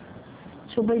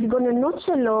 שהוא בהתגוננות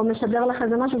שלו משדר לך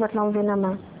איזה משהו ואת לא מבינה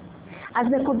מה. אז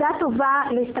נקודה טובה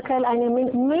להסתכל על ימין,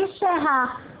 מי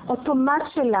שהאוטומט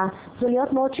שלה זה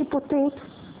להיות מאוד שיפוטית,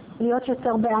 להיות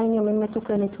יותר בעין ימין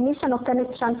מתוקנת. מי שנותנת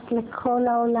צ'אנס לכל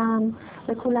העולם,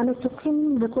 וכולם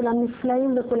מתוקים, וכולם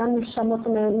נפלאים, וכולם נשמות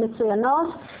מצוינות,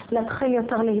 להתחיל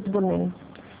יותר להתבונן.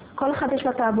 כל אחד יש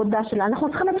לה את העבודה שלה. אנחנו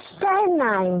צריכים את שתי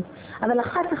עיניים, אבל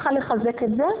אחת צריכה לחזק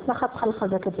את זה, ואחת צריכה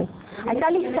לחזק את זה. הייתה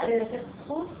לי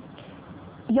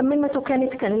ימין מתוקנת,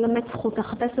 כן, ללמד זכות,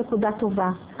 לחפש נקודה טובה.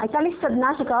 הייתה לי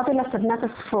סדנה שקראתי לה סדנת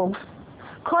הספוג.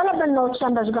 כל הבנות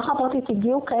שם בהשגחה פרטית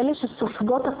הגיעו כאלה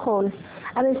שסופגות הכל.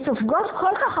 אבל הן סופגות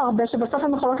כל כך הרבה שבסוף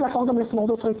הן יכולות להפוך גם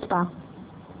לסמרדות רצפה.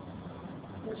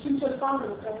 נשים של פעם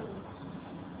לא כאלה.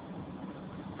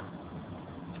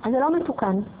 אז זה לא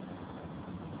מתוקן.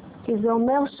 כי זה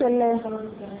אומר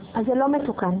אז זה לא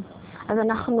מתוקן. אז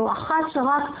אנחנו אחת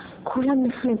שרק כולם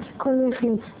נפלים, כולם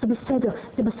נפלים, זה בסדר,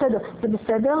 זה בסדר, זה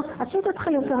בסדר, אז שהיא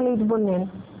תתחיל יותר להתבונן.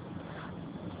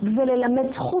 וללמד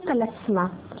זכות על עצמה.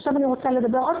 עכשיו אני רוצה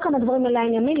לדבר עוד כמה דברים על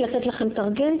העין ימין, לתת לכם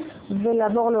תרגיל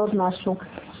ולעבור לעוד משהו.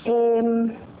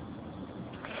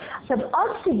 עכשיו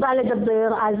עוד סיבה לדבר,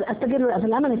 אז תגידו,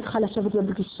 אבל למה אני צריכה לשבת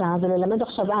בפגישה וללמד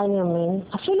עכשיו עין ימין?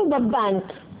 אפילו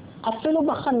בבנק, אפילו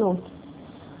בחנות.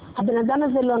 הבן אדם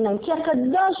הזה לא נעים, כי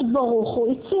הקדוש ברוך הוא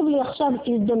הציב לי עכשיו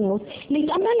הזדמנות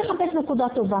להתאמן לחפש נקודה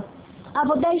טובה.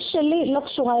 העבודה היא שלי, לא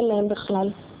קשורה אליהם בכלל.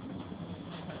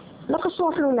 לא קשור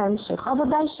אפילו להמשך,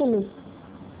 העבודה היא שלי.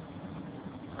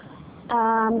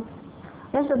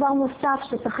 יש דבר נוסף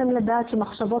שצריכים לדעת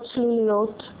שמחשבות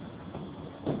שליליות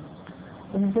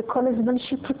וכל הזמן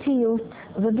שיפוטיות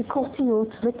וביקורתיות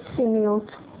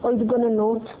וציניות או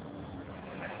התגוננות,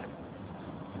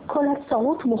 כל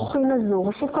הצרות מוחין הזו,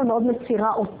 ראשית כל מאוד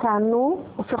מצירה אותנו,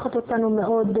 הופכת אותנו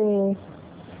מאוד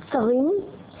צרים,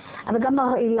 אבל גם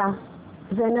מרעילה,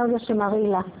 זה אנרגיה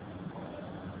שמרעילה.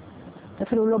 זה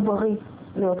אפילו לא בריא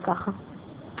להיות ככה.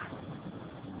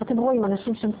 אתם רואים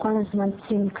אנשים שהם כל הזמן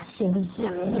צים קשים,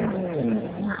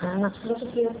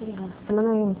 זה לא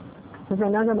נעים. זה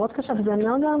אנרגיה מאוד קשה, וזה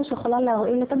אנרגיה שיכולה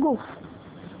להרעיל את הגוף.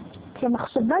 כי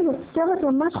המחשבה יוצרת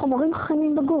ממש חומרים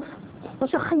כימיים בגוף. או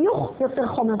שחיוך יוצר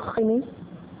חומר כימי.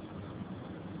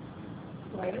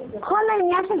 כל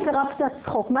העניין של תרפיית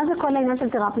צחוק, מה זה כל העניין של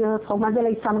תרפיית צחוק? מה זה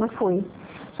ליצן רפואי?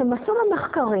 שמסו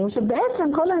במחקרים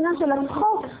שבעצם כל העניין של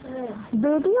הצחוק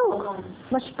בדיוק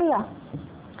משפיע.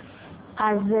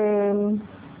 אז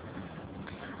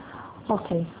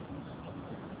אוקיי.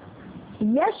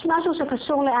 יש משהו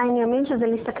שקשור לעין ימין, שזה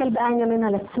להסתכל בעין ימין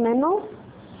על עצמנו.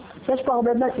 יש פה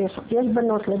הרבה בנות, יש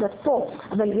בנות לדעת פה,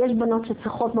 אבל יש בנות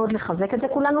שצריכות מאוד לחזק את זה.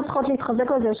 כולנו צריכות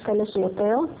להתחזק על זה, יש כאלה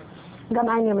שיותר. גם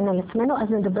עין ימין על עצמנו,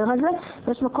 אז נדבר על זה.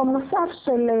 יש מקום נוסף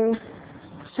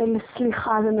של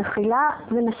סליחה ומחילה,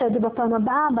 ונעשה את זה בפעם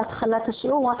הבאה, בהתחלת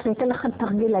השיעור, רק ניתן לכם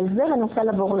תרגיל על זה, וננסה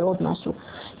לעבור לעוד משהו.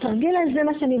 תרגיל על זה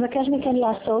מה שאני מבקש מכן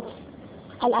לעשות,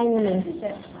 על עין ימין.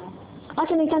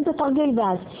 רק אני אתן את התרגיל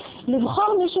ואז.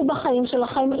 לבחור מישהו בחיים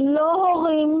שלכם, לא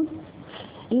הורים,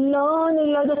 לא,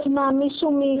 אני לא יודעת מה,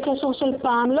 מישהו מקשר של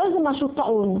פעם, לא איזה משהו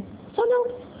טעון.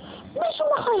 בסדר? מישהו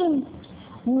בחיים.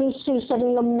 מישהי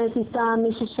שאני לומדת איתה,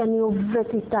 מישהי שאני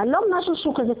עובדת איתה, לא משהו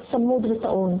שהוא כזה צמוד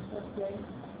וטעון.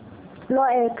 לא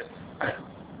אקס.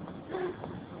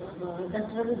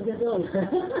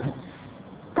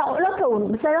 לא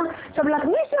טעון, בסדר? עכשיו,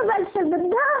 מישהו אבל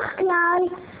שבדרך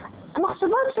כלל,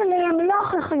 המחשבות שלי הן לא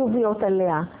הכי חיוביות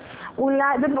עליה.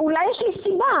 אולי יש לי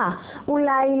סיבה,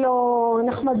 אולי לא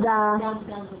נחמדה.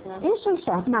 יש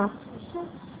אישה, מה? אישה?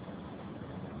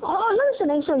 לא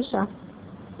משנה, איש או אישה.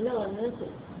 לא, אני לא יודעת,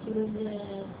 כאילו זה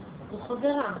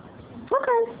חברה.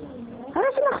 אוקיי. אבל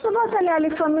יש לי מחשבות עליה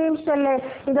לפעמים של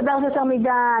לדבר יותר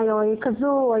מדי, או היא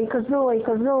כזו, או היא כזו, או היא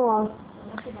כזו,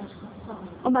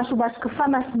 או משהו בהשקפה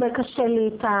קשה לי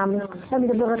איתם. אני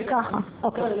מדברת ככה.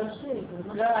 אוקיי.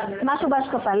 משהו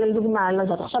בהשקפה, לדוגמה, לא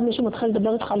יודעת, עכשיו מישהו מתחיל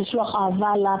לדבר איתך לשלוח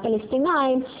אהבה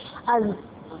לפלסטינאים, אז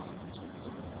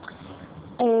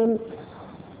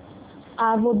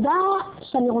העבודה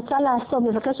שאני רוצה לעשות,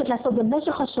 מבקשת לעשות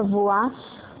במשך השבוע,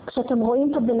 כשאתם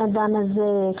רואים את הבן אדם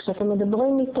הזה, כשאתם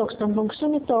מדברים איתו, כשאתם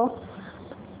פוגשים איתו,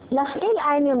 להפעיל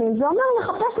עין ימין. זה אומר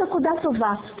לחפש נקודה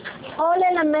טובה, או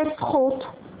ללמד זכות,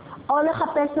 או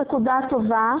לחפש נקודה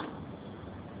טובה,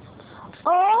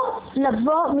 או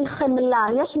לבוא מחמלה.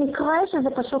 יש מקרה שזה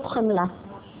פשוט חמלה.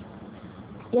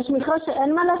 יש מקרה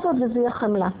שאין מה לעשות וזה יהיה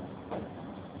חמלה.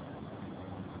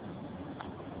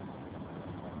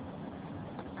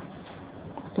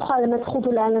 תוכל ללמד זכות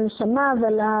אולי על הנשמה,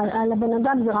 אבל על הבן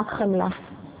אדם זה רק חמלה.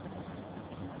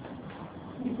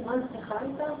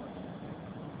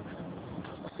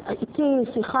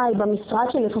 איתי שיחה היא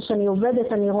במשרד שלי, איפה שאני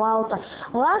עובדת, אני רואה אותה.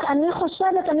 רק אני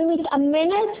חושבת, אני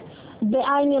מתאמנת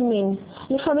בעין ימין.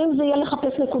 לפעמים זה יהיה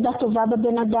לחפש נקודה טובה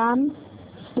בבן אדם,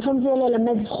 לפעמים זה יהיה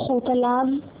ללמד זכות עליו,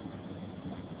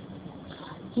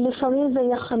 לפעמים זה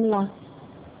יהיה חמלה.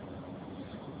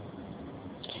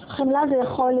 חמלה זה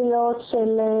יכול להיות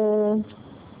של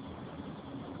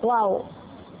וואו,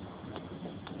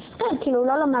 כאילו הוא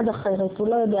לא למד אחרת, הוא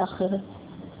לא יודע אחרת.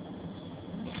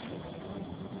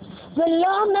 זה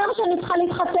לא אומר שאני צריכה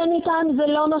להתחתן איתם, זה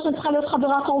לא אומר שאני צריכה להיות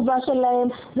חברה קרובה שלהם,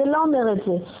 זה לא אומר את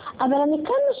זה. אבל אני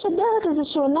כן משדרת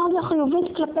איזושהי אנרגיה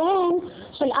חיובית כלפיהם,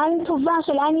 של עין טובה,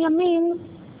 של עין ימין,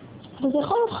 וזה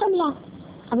יכול להיות חמלה.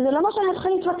 אבל זה לא אומר שאני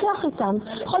אתחיל להתווכח איתם.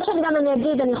 יכול שגם אני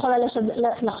אגיד, אני יכולה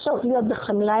לחשוב, להיות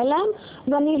בחמלה אליהם,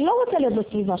 ואני לא רוצה להיות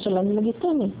בסביבה שלהם,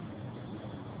 לגיטימי.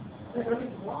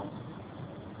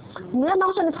 מי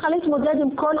אמר שאני צריכה להתמודד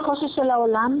עם כל קושי של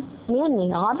העולם? מי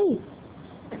אני? הרבי?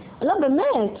 לא,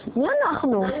 באמת, מי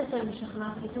אנחנו? אני רוצה משכנע,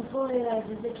 כי תבוא אליי,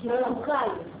 וזה כאילו לא קל.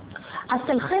 אז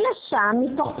תלכי לשם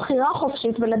מתוך בחירה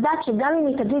חופשית ולדעת שגם אם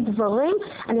היא תגיד דברים,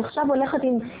 אני עכשיו הולכת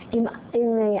עם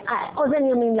אוזן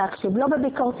ימין להקשיב, לא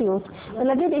בביקורתיות,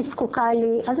 ולהגיד היא זקוקה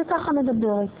לי, אז היא ככה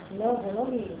מדברת. לא, זה לא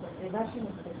לי, זה סביבה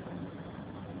שמתחילה.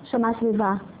 שמה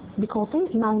סביבה?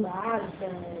 ביקורתית? מה? בעל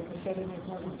שקשה לי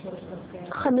מהתנהגות שלו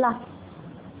שלו. חמלה.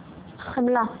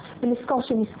 חמלה. ולזכור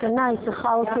שהיא מסכנה, היא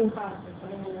צריכה אותי.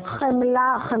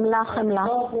 חמלה, חמלה, חמלה.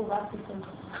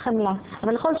 חמלה.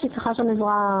 אבל יכול להיות שהיא צריכה שם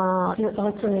עזרה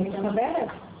רצונית. אני מדברת.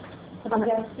 אבל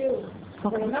זה המציאות.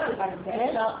 אני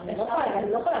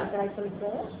לא יכולה להתחיל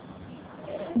להתברר.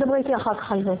 דברי איתי אחר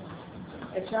כך על זה.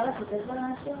 אפשר לתת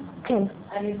במשהו? כן.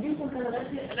 אני מבין שכאן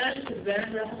ראיתי שבאמת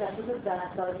הולכת לעשות את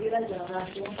התרגיל הזה או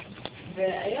משהו,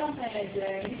 והיום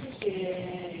זה מישהו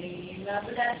שהיא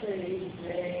מעבודה שלי,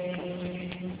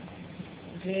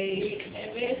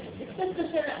 וקצת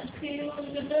קשה, כאילו,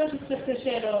 מדברת קצת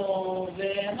קשה לו,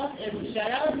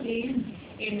 ושאלה אותי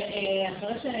אם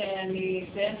אחרי שאני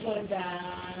אסיים פה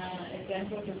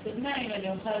את הסדנה, אם אני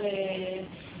אוכל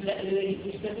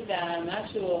לשתף את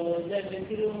המשהו או זה,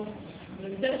 וכאילו,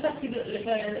 ומצד אחד, כאילו,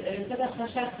 לצד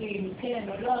חשבתי, כן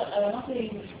או לא, אבל אמרתי,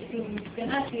 כאילו,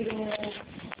 מסכנה, כאילו,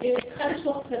 היא צריכה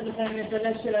לשלוח קצת לפעמים את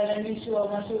הלב שלה למישהו או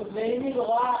משהו, ואם היא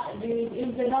רואה,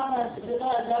 אם זה נוח, אז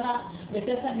למה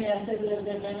בתך אני אעשה את זה,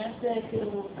 ובאמת,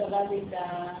 כאילו, קבעתי את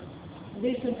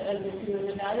הדיסון, כאילו,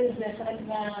 ונראה לי זה חלק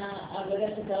מהעבודה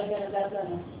שכרגע לדעת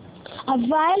לנו.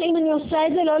 אבל אם אני עושה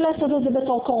את זה, לא לעשות את זה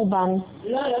בתור קורבן.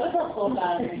 לא בתור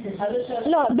קורבן.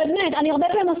 לא, באמת, אני הרבה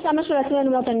פעמים עושה משהו לעצמי, אני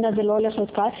אומרת, אני יודעת, זה לא הולך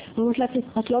להיות קל, אני אומרת לעצמי,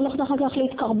 את לא הולכת אחר כך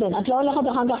להתקרבן, את לא הולכת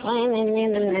אחר כך,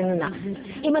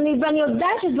 ואני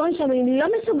יודעת שדברים שאני לא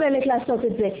מסוגלת לעשות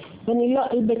את זה, ואני לא,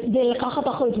 לקחת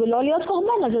אחריות ולא להיות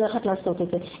קורבן, אז הולכת לעשות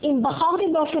את זה. אם בחרתי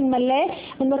באופן מלא,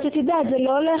 אני אומרת, את יודעת, זה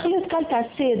לא הולך להיות קל,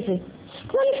 תעשי את זה.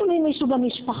 כמו לפעמים מישהו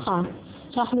במשפחה.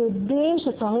 שאנחנו יודעים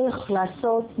שצריך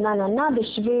לעשות ננה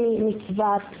בשביל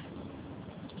מצוות,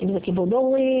 אם זה כיבוד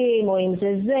הורים, או אם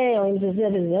זה זה, או אם זה זה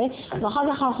וזה, ואחר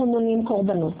כך אנחנו נונים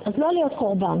קורבנות. אז לא להיות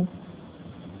קורבן.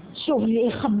 שוב,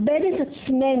 לכבד את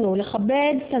עצמנו,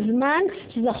 לכבד את הזמן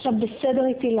שזה עכשיו בסדר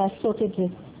איתי לעשות את זה.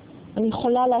 אני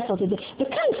יכולה לעשות את זה.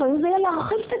 וכאן, לפעמים זה יהיה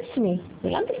להרחיב את עצמי. זה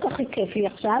גם כל כך כיף לי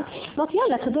עכשיו. אמרתי,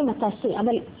 יאללה, קדימה, תעשי.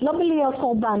 אבל לא בלהיות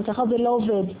קורבן, ככה זה לא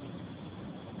עובד.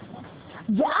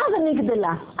 ואז אני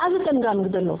גדלה, אז אתן גם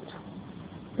גדלות.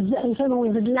 לפעמים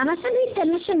אומרים, למה שאני אתן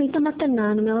לשני את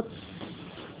המתנה? אני אומרת,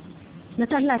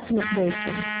 נתת לעצמך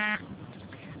בעצם.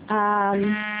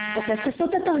 אז תעשו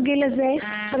את התרגיל הזה,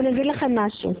 עכשיו אני אגיד לכם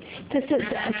משהו.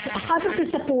 אחר כך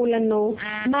תספרו לנו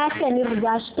מה אתן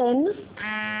הרגשתן,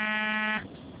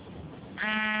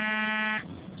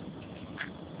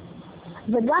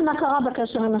 וגם מה קרה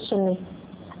בקשר עם השני.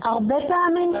 הרבה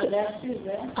פעמים...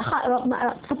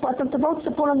 אתם תבואו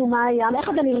תספרו לנו מה היה, איך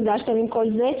אתם הרגשתם עם כל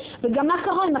זה, וגם מה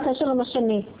קרה עם הקשר עם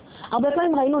השני. הרבה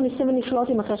פעמים ראינו ניסים ונפלאות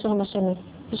עם הקשר עם השני.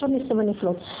 פשוט ניסים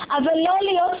ונפלאות. אבל לא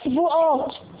להיות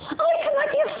צבועות. אוי, כמה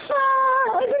את יפה!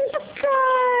 אוי,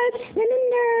 בנפקת!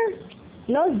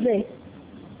 לא זה.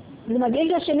 זה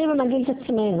מגעיל את השני ומגעיל את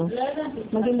עצמנו. לא ידעתי.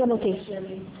 מגעיל גם אותי.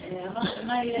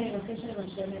 מה יהיה עם הקשר עם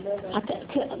השני? לא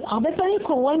ידעתי. הרבה פעמים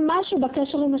קורה משהו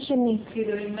בקשר עם השני.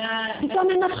 כאילו, עם מה... פתאום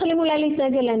הם מתחילים אולי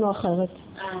להתנהג אלינו אחרת.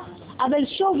 אבל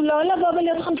שוב, לא לבוא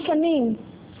ולהיות חמקנים.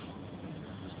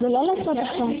 ולא לעשות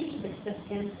עכשיו.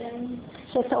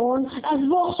 שטעון,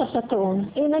 עזבו עכשיו את הטעון,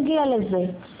 אם נגיע לזה.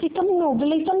 תתאמנו,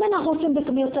 ולהתאמן אנחנו רוצים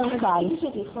ביותר קל.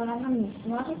 שאת יכולה גם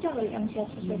לשמוח איתה, אבל גם שאת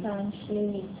חושבת על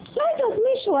שלילי. לא יודעת,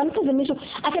 מישהו, אין כזה מישהו.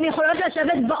 אתם יכולות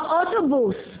לשבת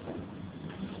באוטובוס.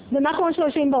 ומה קורה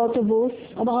שיושבים באוטובוס,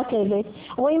 או ברכבת,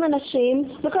 רואים אנשים,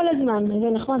 וכל הזמן, זה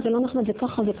נחמד, זה לא נחמד, זה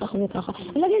ככה, זה ככה, זה ככה.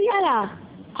 ולהגיד, יאללה,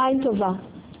 עין טובה.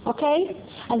 אוקיי?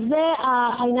 אז זה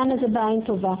העניין הזה בעין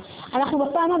טובה. אנחנו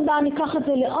בפעם הבאה ניקח את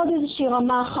זה לעוד איזושהי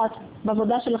רמה אחת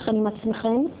בעבודה שלכם עם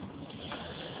עצמכם.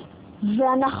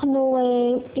 ואנחנו,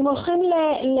 אם הולכים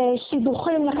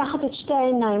לשידוכים, לקחת את שתי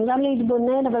העיניים, גם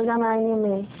להתבונן, אבל גם העין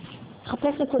ימין.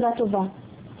 לחפש נקודה טובה.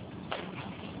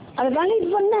 אבל גם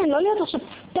להתבונן, לא להיות עכשיו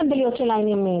טמבליות של העין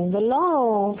ימין,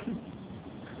 ולא...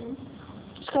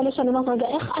 יש כאלה שאני אומרת, רגע,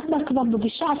 איך את כבר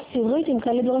בגישה עשירית עם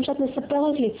כאלה דברים שאת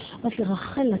מספרת לי? אמרת לי,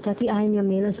 רחל, נתתי עין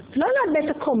ימין, אז לא לאבד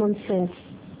את ה-common sense.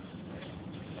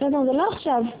 בסדר, זה לא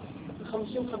עכשיו. 50-50?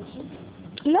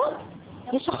 לא.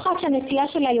 יש אחת שהנטייה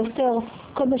שלה יותר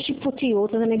כל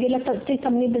בשיפוטיות, אז אני אגיד לה,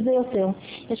 תתאמני בזה יותר.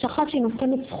 יש אחת שהיא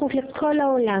נותנת זכות לכל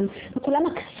העולם, וכולם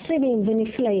מקסימים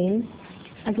ונפלאים,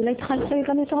 אז אולי תוכל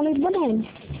גם יותר להתבונן.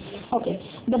 אוקיי.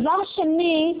 דבר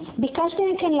שני,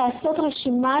 ביקשתי מכן לעשות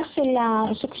רשימה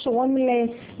שקשורים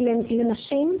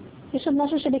לנשים. יש עוד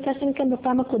משהו שביקשתי מכן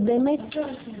בפעם הקודמת?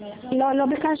 לא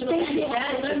ביקשתי?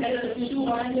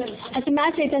 אז מה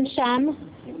עשיתם שם?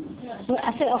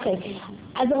 אוקיי.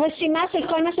 אז רשימה של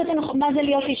כל מה שאתם... מה זה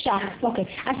להיות אישה? אוקיי.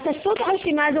 אז תעשו את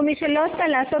הרשימה הזו, מי שלא עושה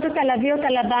לעשות אותה, להביא אותה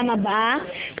לבם הבאה.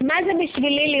 מה זה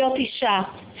בשבילי להיות אישה?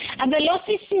 אבל לא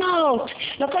סיסמאות,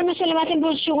 לא כל מה שלמדתם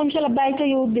בשיעורים של הבית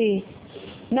היהודי.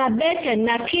 מהבטן,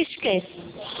 מהקישקס.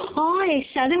 אוי,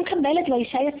 אישה זה מקבלת,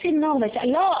 והאישה יצינור,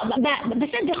 לא,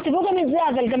 בסדר, תכתבו גם את זה,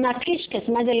 אבל גם מהקישקס,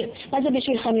 מה זה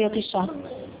בשבילכם להיות אישה?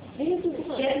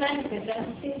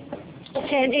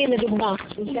 כן, הנה דוגמה.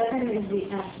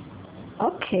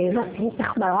 אוקיי, זה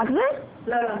נחמד, רק זה?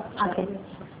 לא. אוקיי.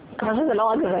 כבר שזה לא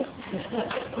רק זה.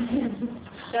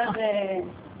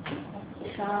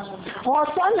 עכשיו...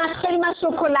 רוצות נתחיל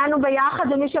משהו כולנו ביחד,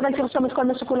 ומישהו אבל תרשום את כל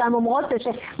מה שכולם אומרות,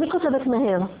 מי כותבת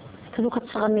מהר? כזו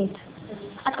קצרנית.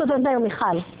 את כותבת מהר,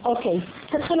 מיכל. אוקיי.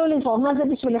 תתחילו לזרוק, מה זה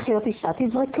בשביל לחיות אישה?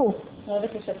 תזרקו.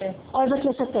 אוהבת לשתף. אוהבת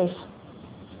לשתף.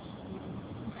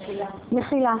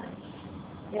 מחילה.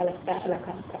 יאללה, על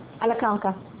הקרקע. על הקרקע.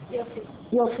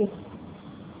 יופי.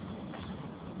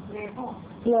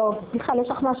 לא. מיכל, יש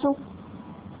לך משהו?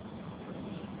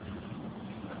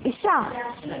 אישה,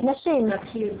 נשים,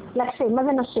 להקשיב, מה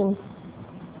זה נשים?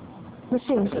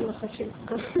 נשים.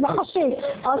 נחשית,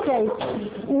 אוקיי.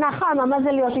 נחמה, מה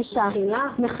זה להיות אישה?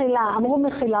 מחילה, אמרו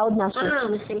מחילה, עוד משהו.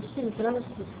 מחילה, זה לא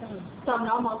משהו. טוב,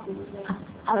 לא אמרתי.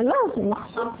 לא, זה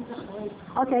נחשית.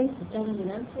 אוקיי.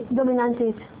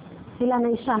 דומיננטית. אילנה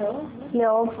אישה.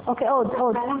 לאהוב. אוקיי,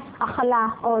 עוד. אכלה,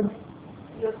 עוד.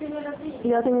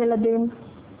 להיות עם ילדים.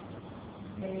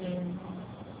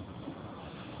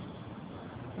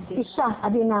 אישה,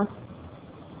 עדינה.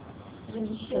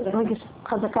 רגש,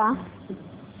 חזקה.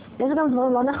 יש גם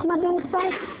דברים לא נחמדים קצת?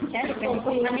 כן,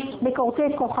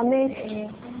 ביקורתית, כוחנית.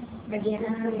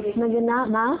 מגנה,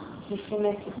 מה?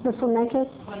 מפונקת.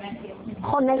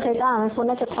 חונקת,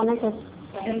 מפונקת.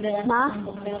 מה?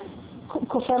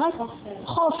 כופרת?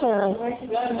 חופרת,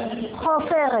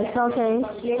 אוקיי.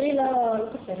 שלי לא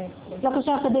כופרת. לא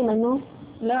קשר קדימה, נו.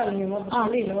 לא, אני מאוד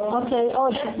בשלי, לא... אוקיי,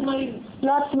 עוד.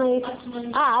 לא עצמאית.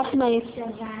 עצמאית.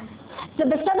 זה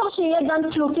בסדר שיהיה גם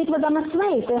תלותית וגם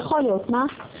עצמאית, זה יכול להיות, מה?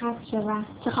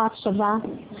 צריכה הקשבה.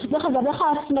 דרך אגב, איך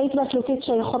העצמאית והתלותית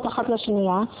שייכות אחת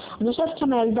לשנייה? אני חושבת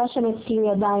שהילדה שאצלי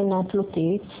עדיין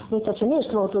התלותית, ומצד שני יש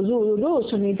לו אותו זו,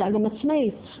 שאני ידע גם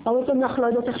עצמאית. הרבה פעמים אנחנו לא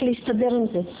יודעות איך להסתדר עם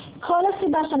זה. כל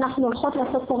הסיבה שאנחנו הולכות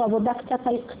לעשות פה עבודה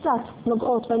קצת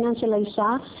נוגעות בעניין של האישה,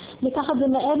 וככה זה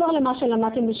מעבר למה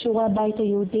שלמדתם בשיעורי הבית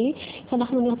היהודי, כי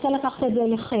אנחנו נרצה לקחת את זה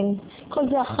אליכם. כל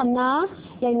זה הכנה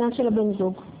לעניין של הבן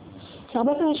זוג. כי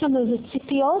הרבה פעמים יש לנו איזה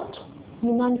ציפיות,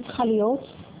 ממה אני צריכה להיות,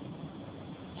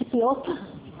 ציפיות,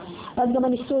 ואז גם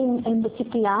הניסויים הם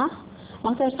בציפייה,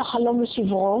 אמרת יש את החלום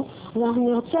ושברו, אז אנחנו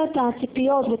נרצה את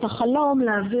הציפיות ואת החלום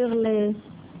להעביר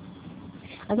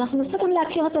אז אנחנו ננסה גם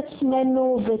להכיר את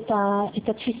עצמנו ואת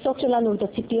התפיסות שלנו ואת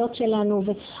הציפיות שלנו,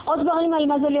 ועוד דברים על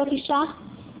מה זה להיות אישה?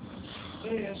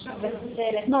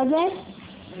 מה זה?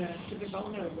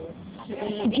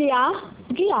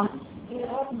 פגיעה.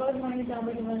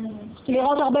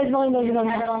 לראות הרבה דברים בזמן.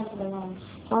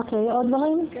 אוקיי, עוד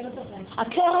דברים?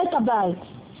 עקרת הבית.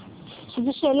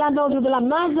 שזו שאלה מאוד גדולה,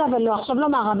 מה זה? אבל לא, עכשיו לא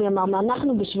מה הרבי אמר, מה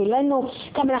אנחנו בשבילנו,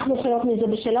 כמה אנחנו חיות מזה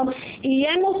בשלום.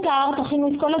 יהיה מותר, תכינו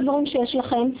את כל הדברים שיש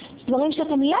לכם, דברים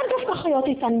שאתם לא דווקא חיות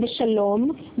איתן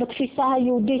בשלום, בתפיסה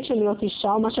היהודית של להיות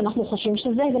אישה, או מה שאנחנו חושבים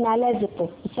שזה, ונעלה את זה פה,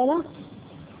 בסדר?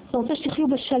 אני רוצה שתחיו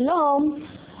בשלום,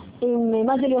 עם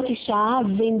מה זה להיות אישה,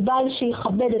 ועם בעל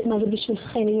שיכבד את מה זה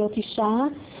בשבילכם להיות אישה,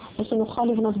 ושנוכל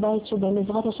לבנות בית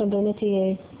שבעזרת השם באמת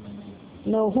יהיה,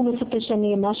 לא, הוא מצפה שאני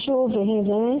אהיה משהו,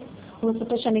 הוא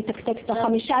מצפה שאני אתקתק את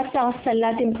 15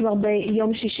 סלטים כבר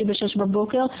ביום שישי ב6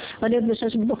 בבוקר, ואני עוד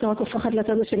ב6 בבוקר רק הופכת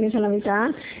לצד השני של המיטה,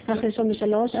 אנחנו לישון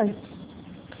ב3,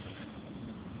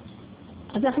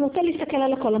 אז אנחנו נרצה להסתכל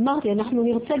על הכל, אמרתי, אנחנו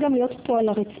נרצה גם להיות פה על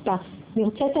הרצפה,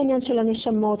 נרצה את העניין של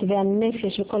הנשמות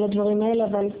והנפש וכל הדברים האלה,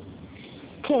 אבל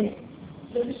כן.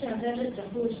 זה משעמם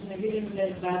תחוש, נגיד אם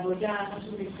בעבודה,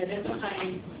 משהו להתקדם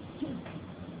בחיים.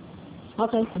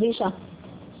 אוקיי, ואישה.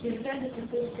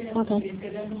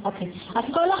 אז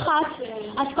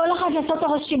כל אחת לעשות את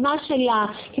הרשימה שלה,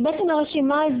 כי בעצם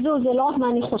הרשימה הזו זה לא רק מה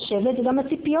אני חושבת, זה גם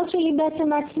הציפיות שלי בעצם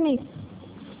מעצמי.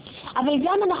 אבל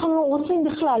גם אנחנו רוצים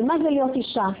בכלל, מה זה להיות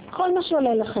אישה? כל מה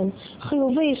שעולה לכם,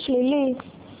 חיובי, שלילי.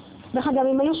 דרך אגב,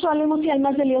 אם היו שואלים אותי על מה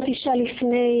זה להיות אישה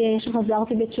לפני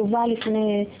שחזרתי בתשובה,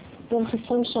 לפני בערך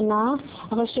 20 שנה,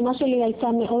 הרשימה שלי הייתה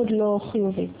מאוד לא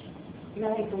חיובית.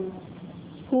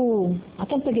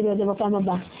 אתם תגידו את זה בפעם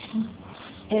הבאה.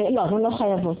 לא, אנחנו לא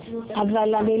חייבות.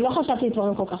 אבל אני לא חשבתי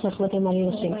דברים כל כך נחמדים על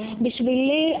נשים.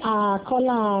 בשבילי, כל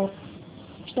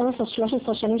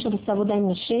ה-12-13 שנים שבעשה עבודה עם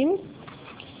נשים,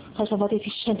 חשבתי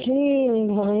שנים עם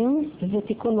גברים, זה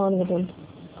תיקון מאוד גדול.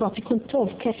 כבר תיקון טוב,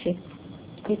 כיפי.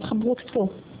 התחברות פה.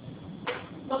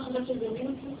 מה חשבת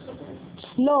שגברים מתחברות?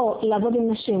 לא, לעבוד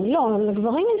עם נשים. לא,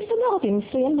 לגברים הסתדרתי,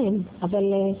 מסוימים. אבל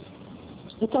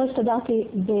יותר הסתדרתי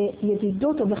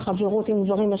בידידות או בחברות עם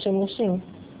גברים מאשר נשים.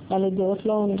 על ידיעות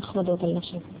לא נחמדות על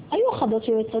נשים. היו אחדות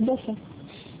שהיו יצאות דופן.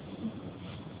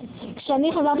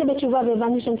 כשאני חזרתי בתשובה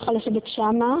והבנתי שאני צריכה לשבת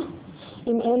שמה,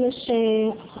 עם אלה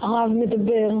שהרב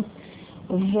מדבר,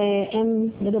 והן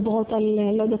מדברות על,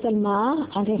 לא יודעת על מה,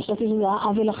 אני חשבתי שזה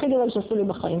העוול הכי גדול שעשו לי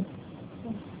בחיים.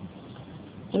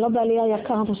 לא בעלייה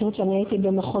יקר, אני חושבת שאני הייתי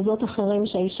במחוזות אחרים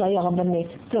שהאישה היא הרבנית.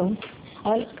 טוב,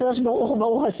 אבל קדוש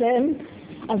ברוך השם,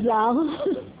 עזר.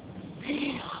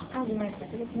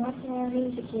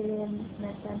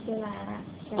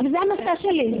 אבל זה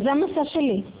המסע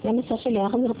שלי,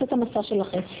 אנחנו נרצה את המסע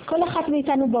שלכם. כל אחת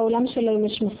מאיתנו בעולם שלו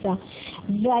יש מסע.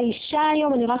 והאישה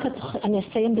היום, אני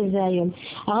אסיים בזה היום.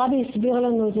 הרבי הסביר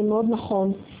לנו את זה מאוד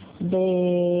נכון,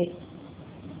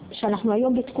 שאנחנו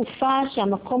היום בתקופה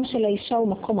שהמקום של האישה הוא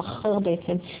מקום אחר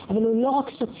בעצם, אבל הוא לא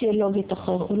רק סוציולוגית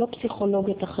אחר, הוא לא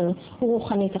פסיכולוגית אחר, הוא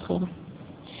רוחנית אחר.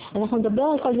 אנחנו נדבר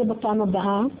על כל זה בפעם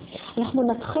הבאה. אנחנו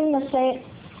נתחיל לעשות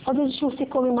עוד איזשהו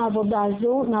סיכום עם העבודה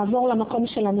הזו, נעבור למקום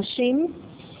של הנשים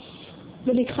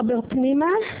ולהתחבר פנימה,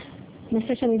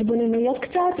 נעשה שם התבוננויות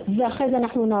קצת, ואחרי זה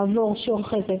אנחנו נעבור שיעור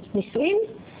אחרי זה נישואים,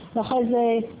 ואחרי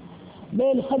זה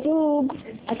בן הזוג.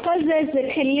 אז כל זה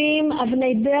כלים,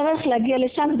 אבני דרך להגיע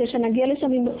לשם, כדי שנגיע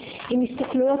לשם עם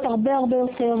הסתכלויות הרבה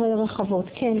יותר רחבות.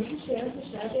 כן.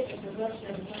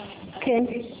 כן.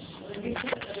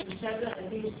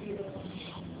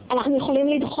 אנחנו יכולים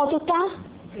לדחות אותה?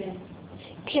 כן.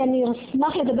 כי אני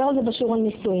אשמח לדבר על זה בשיעור על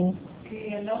נישואין.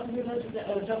 כי אני לא רוצה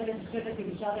לדעת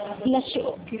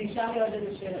כי נשאר לי עוד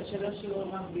איזה שלוש שיעור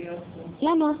מרביות.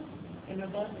 למה?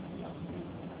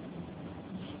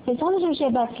 בעזרת השם שיהיה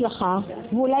בהצלחה,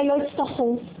 ואולי לא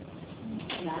יצטרכו.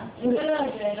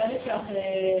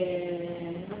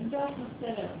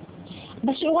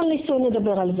 בשיעור על נישואין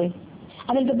נדבר על זה.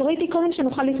 אבל דברי איתי קודם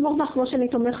שנוכל לתמוך בך כמו שאני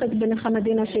תומכת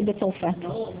בנחמדינה שהיא בצרפת.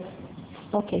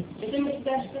 אוקיי. איזה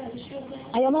מפגש זה?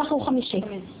 היום אנחנו חמישי.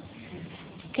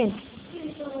 כן.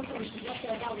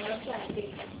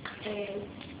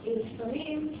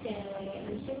 לפעמים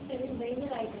אנשים קטנים באים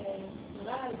אליי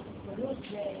ברעד, בגלות,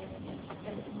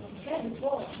 ומתחילה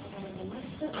לקרוא, אבל ממש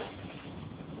קצת.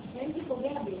 לפעמים זה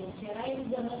פוגע בי, השאלה אם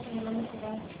זה אומר שאני לא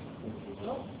מקווה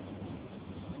לקרוא.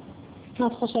 מה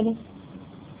את חושבת?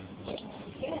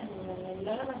 כן, אבל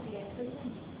לא למדתי את זה.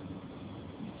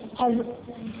 אז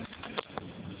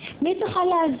מי צריכה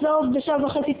לעזוב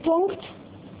ב7:30 פונקט?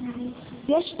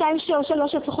 יש 2 או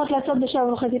 3 שצריכות לעשות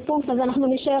ב7:30 פונקט, אז אנחנו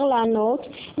נשאר לענות.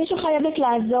 מי שחייבת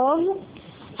לעזוב,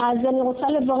 אז אני רוצה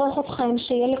לברך אתכם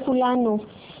שיהיה לכולנו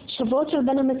שבועות של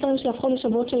בין המצרים שיהפכו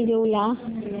לשבועות של גאולה,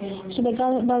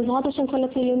 שבעזרת השם כל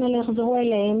הכלים האלה יחזרו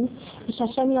אליהם,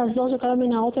 ושהשם יעזור שכל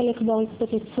המנהרות האלה כבר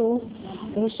יתפוצצו,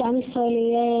 ושעם ישראל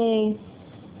יהיה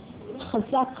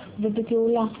חזק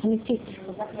ובגאולה אמיתית,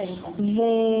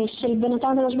 ושל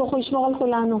בינתיים הקדוש ברוך הוא ישמור על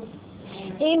כולנו.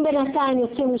 אם בינתיים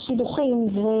יוצאים לשידוכים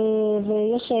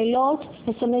ויש שאלות,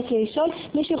 אס.אם.אס לשאול,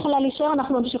 מי שיכולה להישאר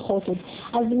אנחנו ממשיכות עוד.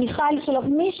 אז מיכל,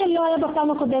 מי שלא היה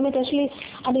בפעם הקודמת,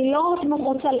 אני לא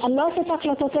אעשה את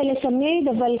ההקלטות האלה תמיד,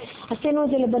 אבל עשינו את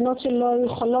זה לבנות שלא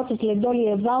יכולות, אז לדולי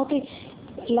העברתי,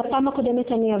 לפעם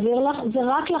הקודמת אני אעביר לך, זה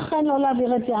רק לכן לא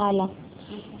להעביר את זה הלאה.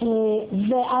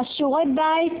 והשיעורי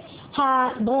בית,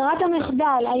 ברירת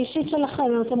המחדל האישית שלכם,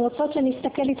 אם אתם רוצות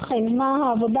שנסתכל איתכם מה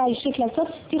העבודה האישית לעשות,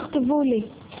 תכתבו לי.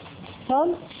 טוב?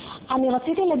 אני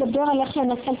רציתי לדבר על איך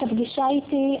לנצל את הפגישה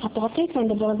איתי הפרטית, ואני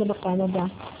אדבר על זה בפעם הבאה.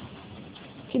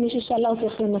 כי מישהו שאלה אותי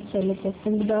איך לנצל את זה,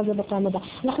 אני אדבר על זה בפעם הבאה.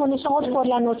 אנחנו נשארות פה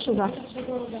לענות תשובה.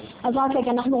 אז רק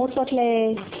רגע, אנחנו רוצות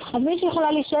אז מי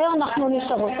שיכולה להישאר, אנחנו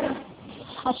נשארות.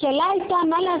 השאלה הייתה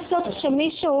מה לעשות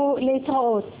כשמישהו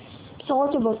להתראות.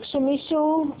 בשורות טובות,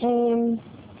 כשמישהו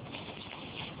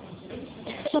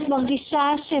שאת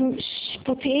מרגישה שהם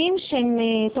שיפוטיים, שהם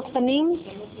תוקפנים,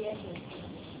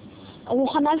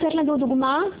 מוכנה לתת לנו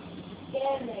דוגמה? כן,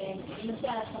 למשל,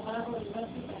 חברה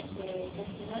באוניברסיטה,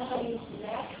 שבסטנארי, זה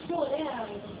היה קשור אליה,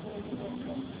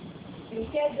 והיא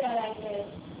זה עליי,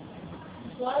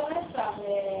 בצורה לא נפע,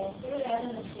 ואפילו ליד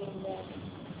אנשים,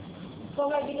 פה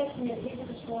להגיד לעצמי, להגיד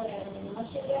את השמור עליהם, אני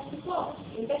ממש הרגשתי פה.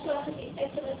 אם יש הולכת לי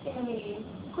 10 המילים,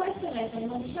 כל אס.אם.אס אני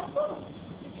מרגישה פה.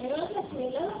 אני אומרת לעצמי,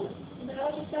 זה לא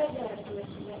עושה את זה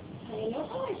לעצמי. אני לא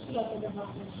יכולה לשלוט את הדבר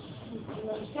הזה. אני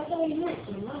מרגישה את המילות,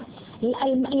 ממש.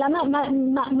 למה,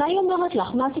 מה היא אומרת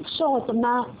לך? מה התקשורת?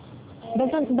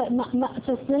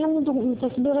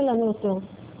 תסבירי לנו יותר.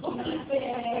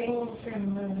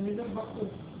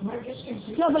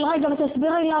 לא, אבל רגע,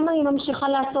 תסבירי למה היא ממשיכה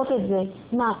לעשות את זה.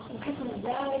 מה? זה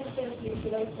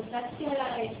לא התפוצצתי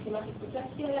עלייך, לא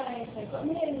התפוצצתי עלייך, כל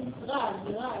מיני רעל,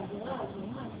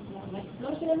 לא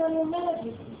שלמה אני אומרת,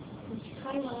 ממשיכה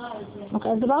עם הרעל.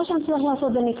 אוקיי, אז דבר ראשון צריך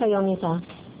לעשות זה ניקיון איתה.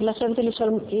 לשבת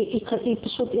ולשאול, היא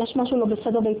פשוט, יש משהו לא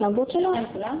בסדר בהתנהגות שלה? לא,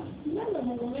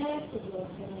 אני אומרת את זה.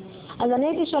 אז אני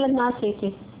הייתי שואלת מה עשיתי.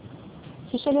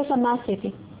 תשאלי אותה מה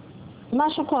עשיתי.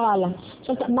 משהו קרה לה.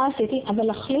 שואלת מה עשיתי, אבל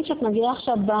להחליט שאת מגיעה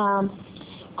עכשיו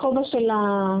בכובע של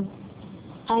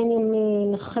העין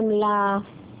ימין, חמלה,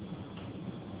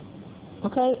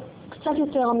 אוקיי? קצת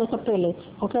יותר המטפלת,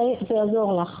 אוקיי? זה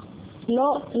יעזור לך.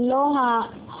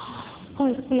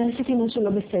 אולי עשיתי משהו לא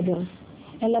בסדר.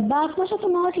 אלא בא, כמו שאת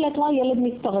אומרת לי, את רואה ילד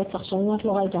מתפרץ עכשיו, אני אומרת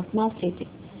לו רגע, מה עשיתי?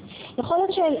 יכול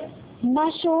להיות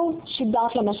שמשהו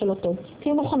שידרת לה משהו לא טוב,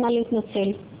 תהי מוכנה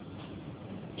להתנצל.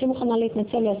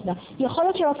 להסדה. יכול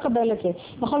להיות שלא תקבל את זה,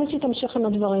 יכול להיות שהיא תמשיך עם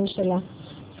הדברים שלה.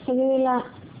 תגידי לה,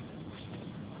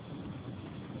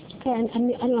 כן,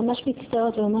 אני ממש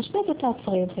מצטערת וממש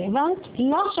ותעצרי את זה, הבנת?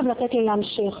 לא עכשיו לתת לי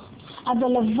להמשיך,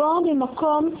 אבל לבוא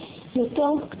ממקום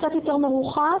קצת יותר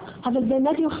מרוחק, אבל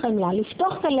באמת עם חמלה,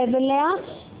 לפתוח את הלב אליה,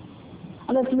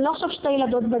 אבל זה לא עכשיו 2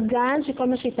 ילדות בגן שכל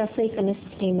מה שהיא תעשה ייכנס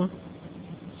פנימה.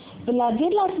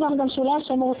 ולהגיד לעצמך גם שאולי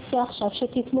השם רוצה עכשיו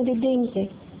שתתמודדי עם זה.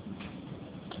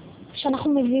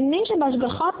 כשאנחנו מבינים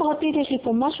שבהשגחה הפרטית יש לי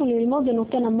פה משהו ללמוד, זה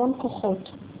נותן המון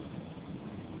כוחות.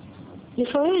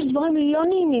 לפעמים יש דברים לא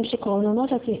נעימים שקורים, אני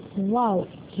אומרת לעצמי, וואו,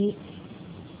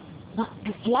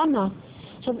 למה?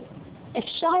 עכשיו,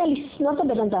 אפשר היה לשנוא את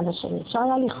הבן אדם השני, אפשר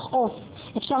היה לכעוס,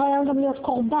 אפשר היה גם להיות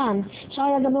קורבן, אפשר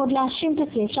היה גם מאוד להאשים את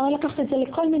עצמי, אפשר היה לקחת את זה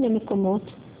לכל מיני מקומות,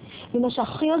 ומה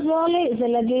שהכי עוזר לי זה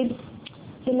להגיד,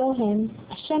 זה לא הם,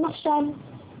 השם עכשיו,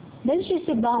 באיזושהי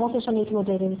סיבה רוצה שאני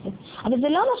אתמודד עם זה. אבל זה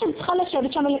לא מה שאני צריכה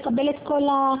לשבת שם ולקבל את כל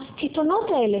הקיתונות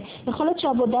האלה. יכול להיות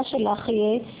שהעבודה שלך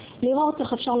יהיה לראות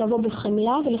איך אפשר לבוא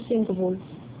בחמלה ולשים גבול.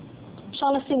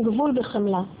 אפשר לשים גבול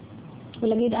בחמלה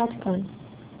ולהגיד עד כאן.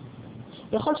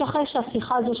 יכול להיות שאחרי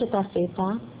שהשיחה הזו שתעשה איתה,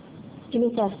 אם היא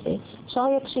תעשה, אפשר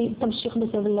יהיה כשהיא תמשיך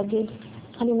בזה ולהגיד,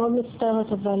 אני מאוד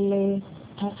מצטערת, אבל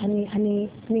אני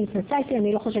התנצלתי,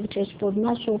 אני לא חושבת שיש פה עוד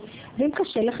משהו, ואם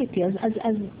קשה לך איתי,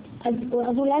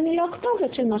 אז אולי אני לא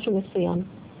הכתובת של משהו מסוים.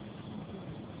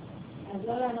 אז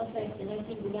לא לענות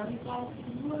לאסמסים וגם נקרא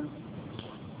לסיגמול?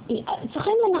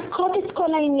 צריכים לנקות את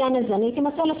כל העניין הזה. אני הייתי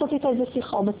מנסה לעשות איתה איזה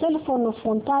שיחה, או בטלפון או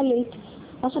פרונטלית,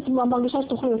 מה שאת מרגישה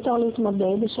שתוכלי יותר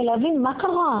להתמודד, בשביל להבין מה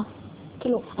קרה.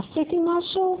 כאילו, עשיתי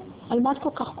משהו, על מה את כל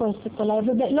כך כועסת עליי,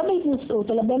 ולא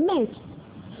בהתנשאות, אלא באמת.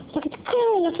 אז תגיד,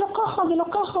 כן, את לא ככה ולא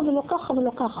ככה ולא ככה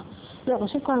ולא ככה. לא,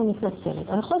 ראשית כל אני מתנצלת.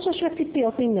 אני חושבת שיש לה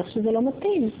ציפיות ממך שזה לא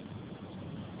מתאים.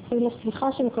 כאילו,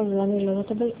 סליחה שאני כזה, אני לא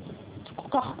יודעת, אבל כל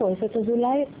כך כועסת, אז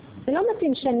אולי זה לא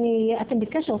מתאים אתם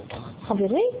בקשר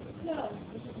חברי? לא, זה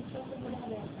פשוט לא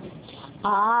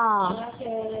רק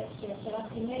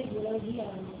ששלחתי מייל ולא הגיע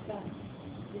למוסד.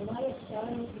 זה מה ישר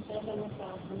לנו תשארת על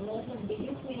מוסד. אני אומרת לך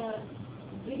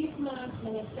בדיוק מה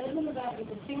אני אעשה בלבד,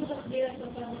 ותשים אותך בלי לעשות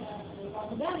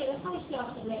עבודה, אני לא יכולה לשלוח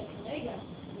את המייל. רגע,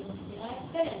 אני מסבירה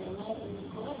את זה, אני אומרת, אני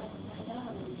קוראת,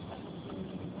 אני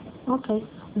משפחת. אוקיי.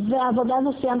 והעבודה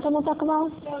הזו סיימתם אותה כבר? לא,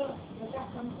 לקח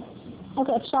כמה חודשים.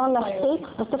 אוקיי, אפשר להפסיק?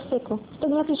 אז תפסיקו.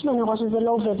 תגידו תשמע, אני רואה שזה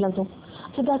לא עובד לנו.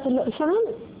 את יודעת,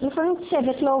 לפעמים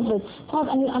צוות לא עובד. טוב,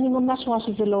 אני ממש רואה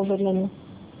שזה לא עובד לנו.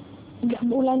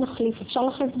 אולי נחליף. אפשר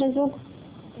להחליף בני זוג?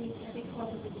 אני אקרוא את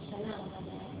זה בשנה, אבל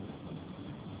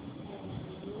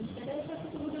אני משתדל לעשות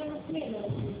את עבודה עם עצמי, לא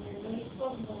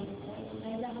לתקוף בו,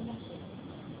 אני לא עבודה שלי.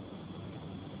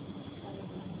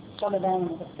 אפשר לדעת אם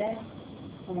הוא רוצה,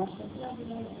 או משהו?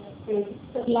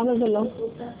 למה זה לא?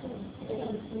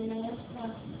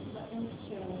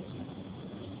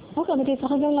 אוקיי, אבל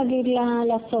תצטרכי גם להגיד לה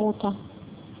לעצור אותה.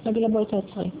 להגיד לה בואי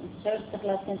תעצרי. אני חושבת שצריך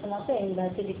להסכים את המרצה, אם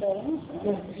בעתיד יקרה לנו.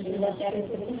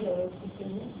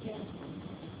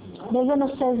 באיזה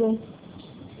נושא זה?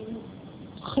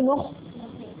 חינוך?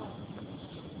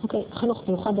 אוקיי, חינוך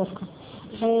מיוחד דווקא.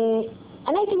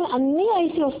 אני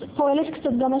הייתי פועלת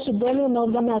קצת גם מה שדלי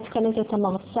אומרת, גם מעדכנת את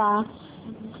המרצה,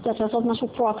 קצת לעשות משהו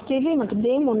פרואקטיבי,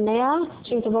 מקדים, מונע,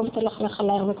 שהיא תבוא ותלך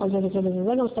לחלר וכל זה וזה וזה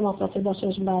וזה, גם זאת המרצה תדע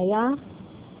שיש בעיה.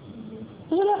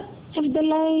 זה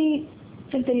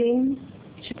הבדלים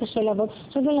שקשה לעבוד.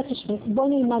 בואו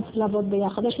נלמד לעבוד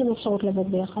ביחד, יש לנו אפשרות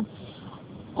לעבוד ביחד.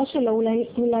 או שלא,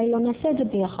 אולי לא נעשה את זה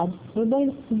ביחד.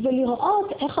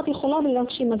 ולראות איך את יכולה, ולא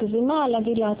כשהיא מגזימה,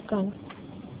 להגיד לה עד כאן.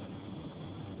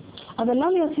 אבל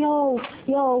לא להיות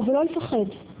יואו, ולא לפחד.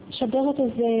 שדרת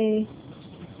איזה...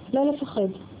 לא לפחד.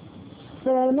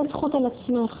 וללמד זכות על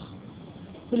עצמך.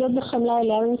 ולהיות בחמלה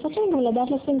אליה, ומצטעים גם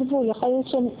לדעת לשים גבול. יכול להיות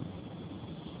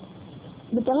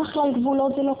בדרך כלל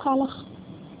גבולות זה לא קל לך.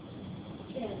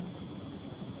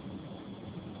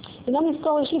 וגם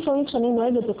לזכור, יש לפעמים כשאני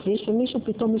נוהגת בכביש ומישהו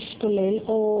פתאום משתולל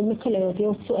או מקלל אותי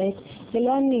או צועק, זה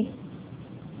לא אני.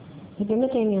 זה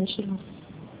באמת העניין שלו.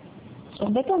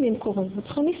 הרבה פעמים קורה,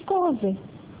 וצריכים לזכור את זה.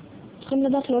 צריכים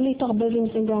לדעת לא להתערבב עם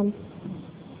זה גם.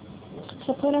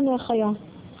 ספרי לנו איך היה.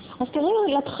 אז תראי,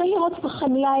 להתחיל לראות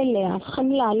בחמלה אליה,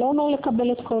 חמלה, לא אומר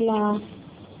לקבל את כל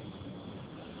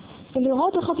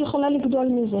ולראות איך את יכולה לגדול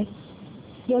מזה.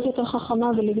 להיות יותר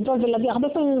חכמה ולגדול ולהביא. הרבה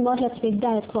פעמים ללמוד לעצמי די,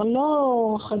 את כבר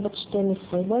לא אחרי בת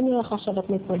 12. בואי נראה איך עכשיו את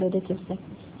מתמודדת עם זה.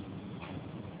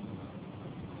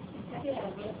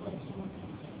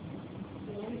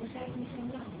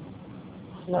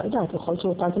 לא יודעת, יכול להיות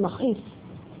שאותה זה מכעיס.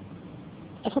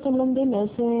 איפה אתם לומדים?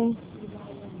 מאיזה...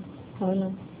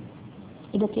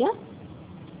 היא דתייה?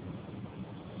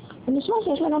 אני נשמע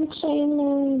שיש לה גם קשיים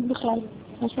בכלל.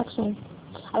 יש לה קשיים.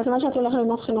 אבל כמה שאת הולכת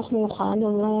ללמוד חינוך מיוחד,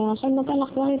 אז השם נותן לך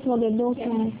כבר התמודדות.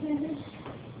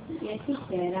 יש לי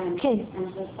שאלה. כן.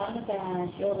 אנחנו התחלנו את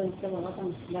השיעור בנושא ברירות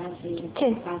המסגרת שהיא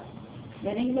כן.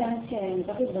 ואני באמת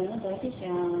שמתוך הזדמנות ראיתי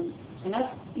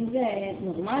אם זה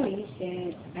נורמלי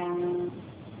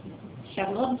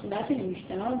שהברירות המסגרת שלי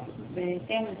משתנות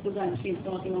בהתאם לסוג האנשים. זאת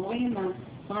אומרת, אם אומרים,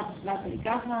 הברירת המסגרת שלי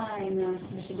ככה,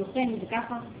 בשידוכים זה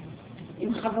ככה,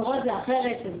 עם חברות זה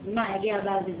אחרת, אז מה, יגיע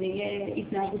הבא וזה יהיה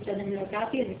התנהגות שעדיין לא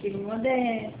הכרתי, זה כאילו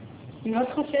מאוד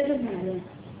חושדת מזה.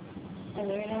 אז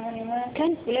אני אומרת,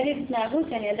 כן. אולי יש התנהגות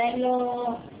שאני עדיין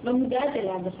לא מודעת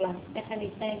אליה בכלל. איך אני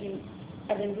אתנהג עם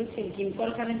הדנגות שלי, כי עם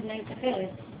כל אחד מתנהגת אחרת.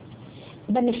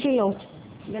 בנפילות.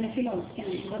 בנפילות, כן.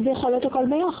 זה יכול להיות הכל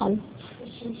ביחד.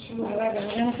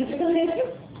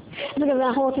 וגם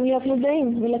אנחנו רוצים להיות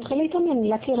מודעים ולהתחיל להתאמן,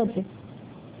 להכיר את זה.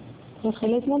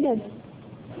 להתחיל להתמודד.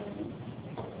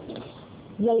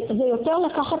 זה יותר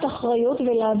לקחת אחריות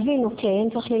ולהבין, אוקיי,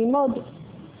 צריך ללמוד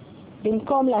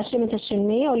במקום להאשים את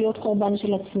השני או להיות קורבן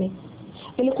של עצמי.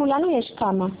 ולכולנו יש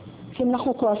כמה. לפעמים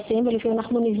אנחנו כועסים ולפעמים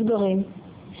אנחנו נסגרים.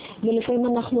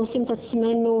 ולפעמים אנחנו עושים את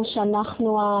עצמנו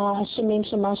שאנחנו האשמים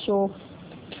שמשהו,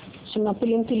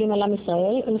 שמפילים טילים על עם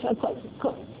ישראל.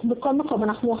 בכל מקום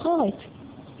אנחנו אחרת.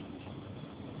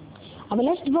 אבל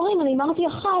יש דברים, אני אמרתי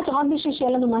אחת, רק בשביל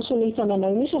שיהיה לנו משהו להתאמן.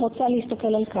 אם מישהו רוצה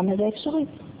להסתכל על כמה, זה אפשרי.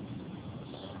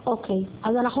 אוקיי,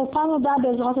 אז אנחנו פעם הבאה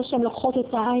בעזרת השם לוקחות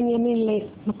את העין ימין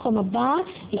למקום הבא,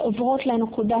 עוברות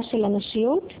לנקודה של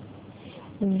הנשיות,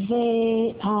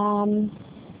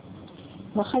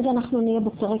 ואחרי זה אנחנו נהיה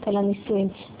בפרק על הנישואים.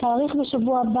 תאריך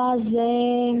בשבוע הבא זה...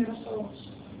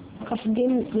 כ"ג,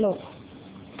 לא.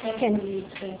 כן.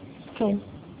 כן.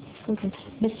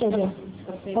 בסדר.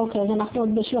 אוקיי, אז אנחנו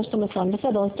עוד בשלושת המצרים.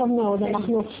 בסדר, טוב מאוד.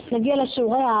 אנחנו נגיע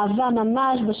לשיעורי האהבה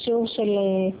ממש בשיעור של...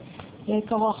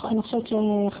 קרוח, אני חושבת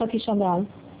שאחרי 9 באב.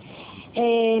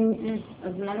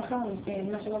 אז מה לך?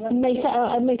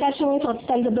 מיטל שמואלית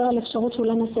רצתה לדבר על אפשרות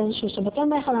שאולי נעשה איזשהו שבתון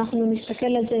ביחד, אנחנו נסתכל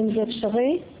על זה אם זה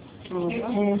אפשרי.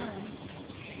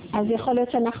 אז יכול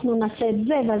להיות שאנחנו נעשה את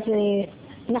זה, ואז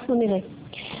אנחנו נראה.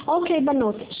 אוקיי,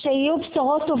 בנות, שיהיו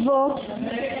בשורות טובות.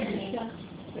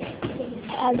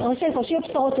 אז ראשית, שיהיו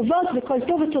בשורות טובות וכל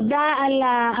טוב, ותודה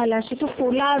על השיתוף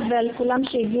פעולה ועל כולם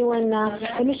שהגיעו הנה,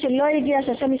 ומי שלא הגיע,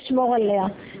 שהשם ישמור עליה.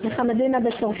 מחמדינה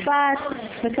בצרפת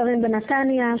וקרים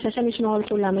בנתניה, שהשם ישמור על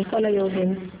כולם, על כל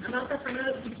היהודים.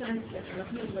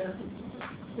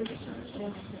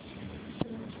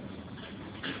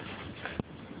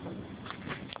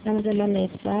 למה זה לא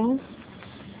נעצר?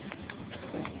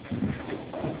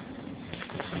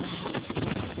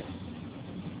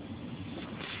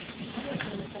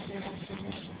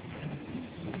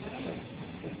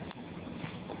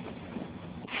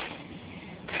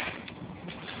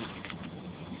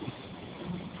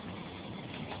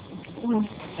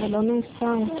 זה לא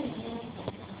נעצר.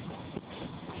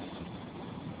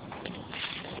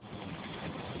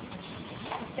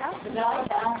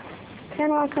 כן,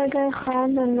 רק רגע אחד,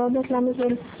 אני לא יודעת למה זה...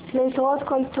 להתראות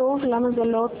כל טוב, למה זה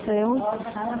לא עוצר.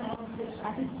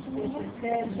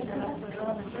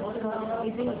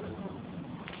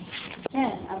 כן,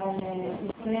 אבל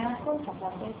לפני הכל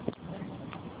חפשת.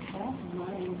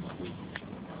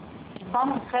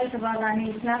 פעם התחלת אבל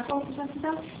אני לפני הכל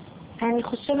חשבת? אני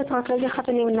חושבת רק רגע אחד,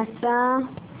 אני מנסה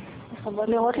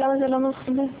לראות למה זה לא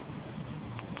מתחבר.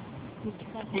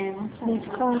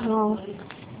 נתקע, לא.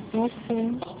 יפה,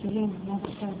 שתלים,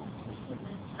 נתקע.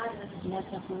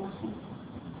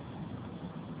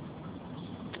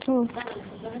 טוב.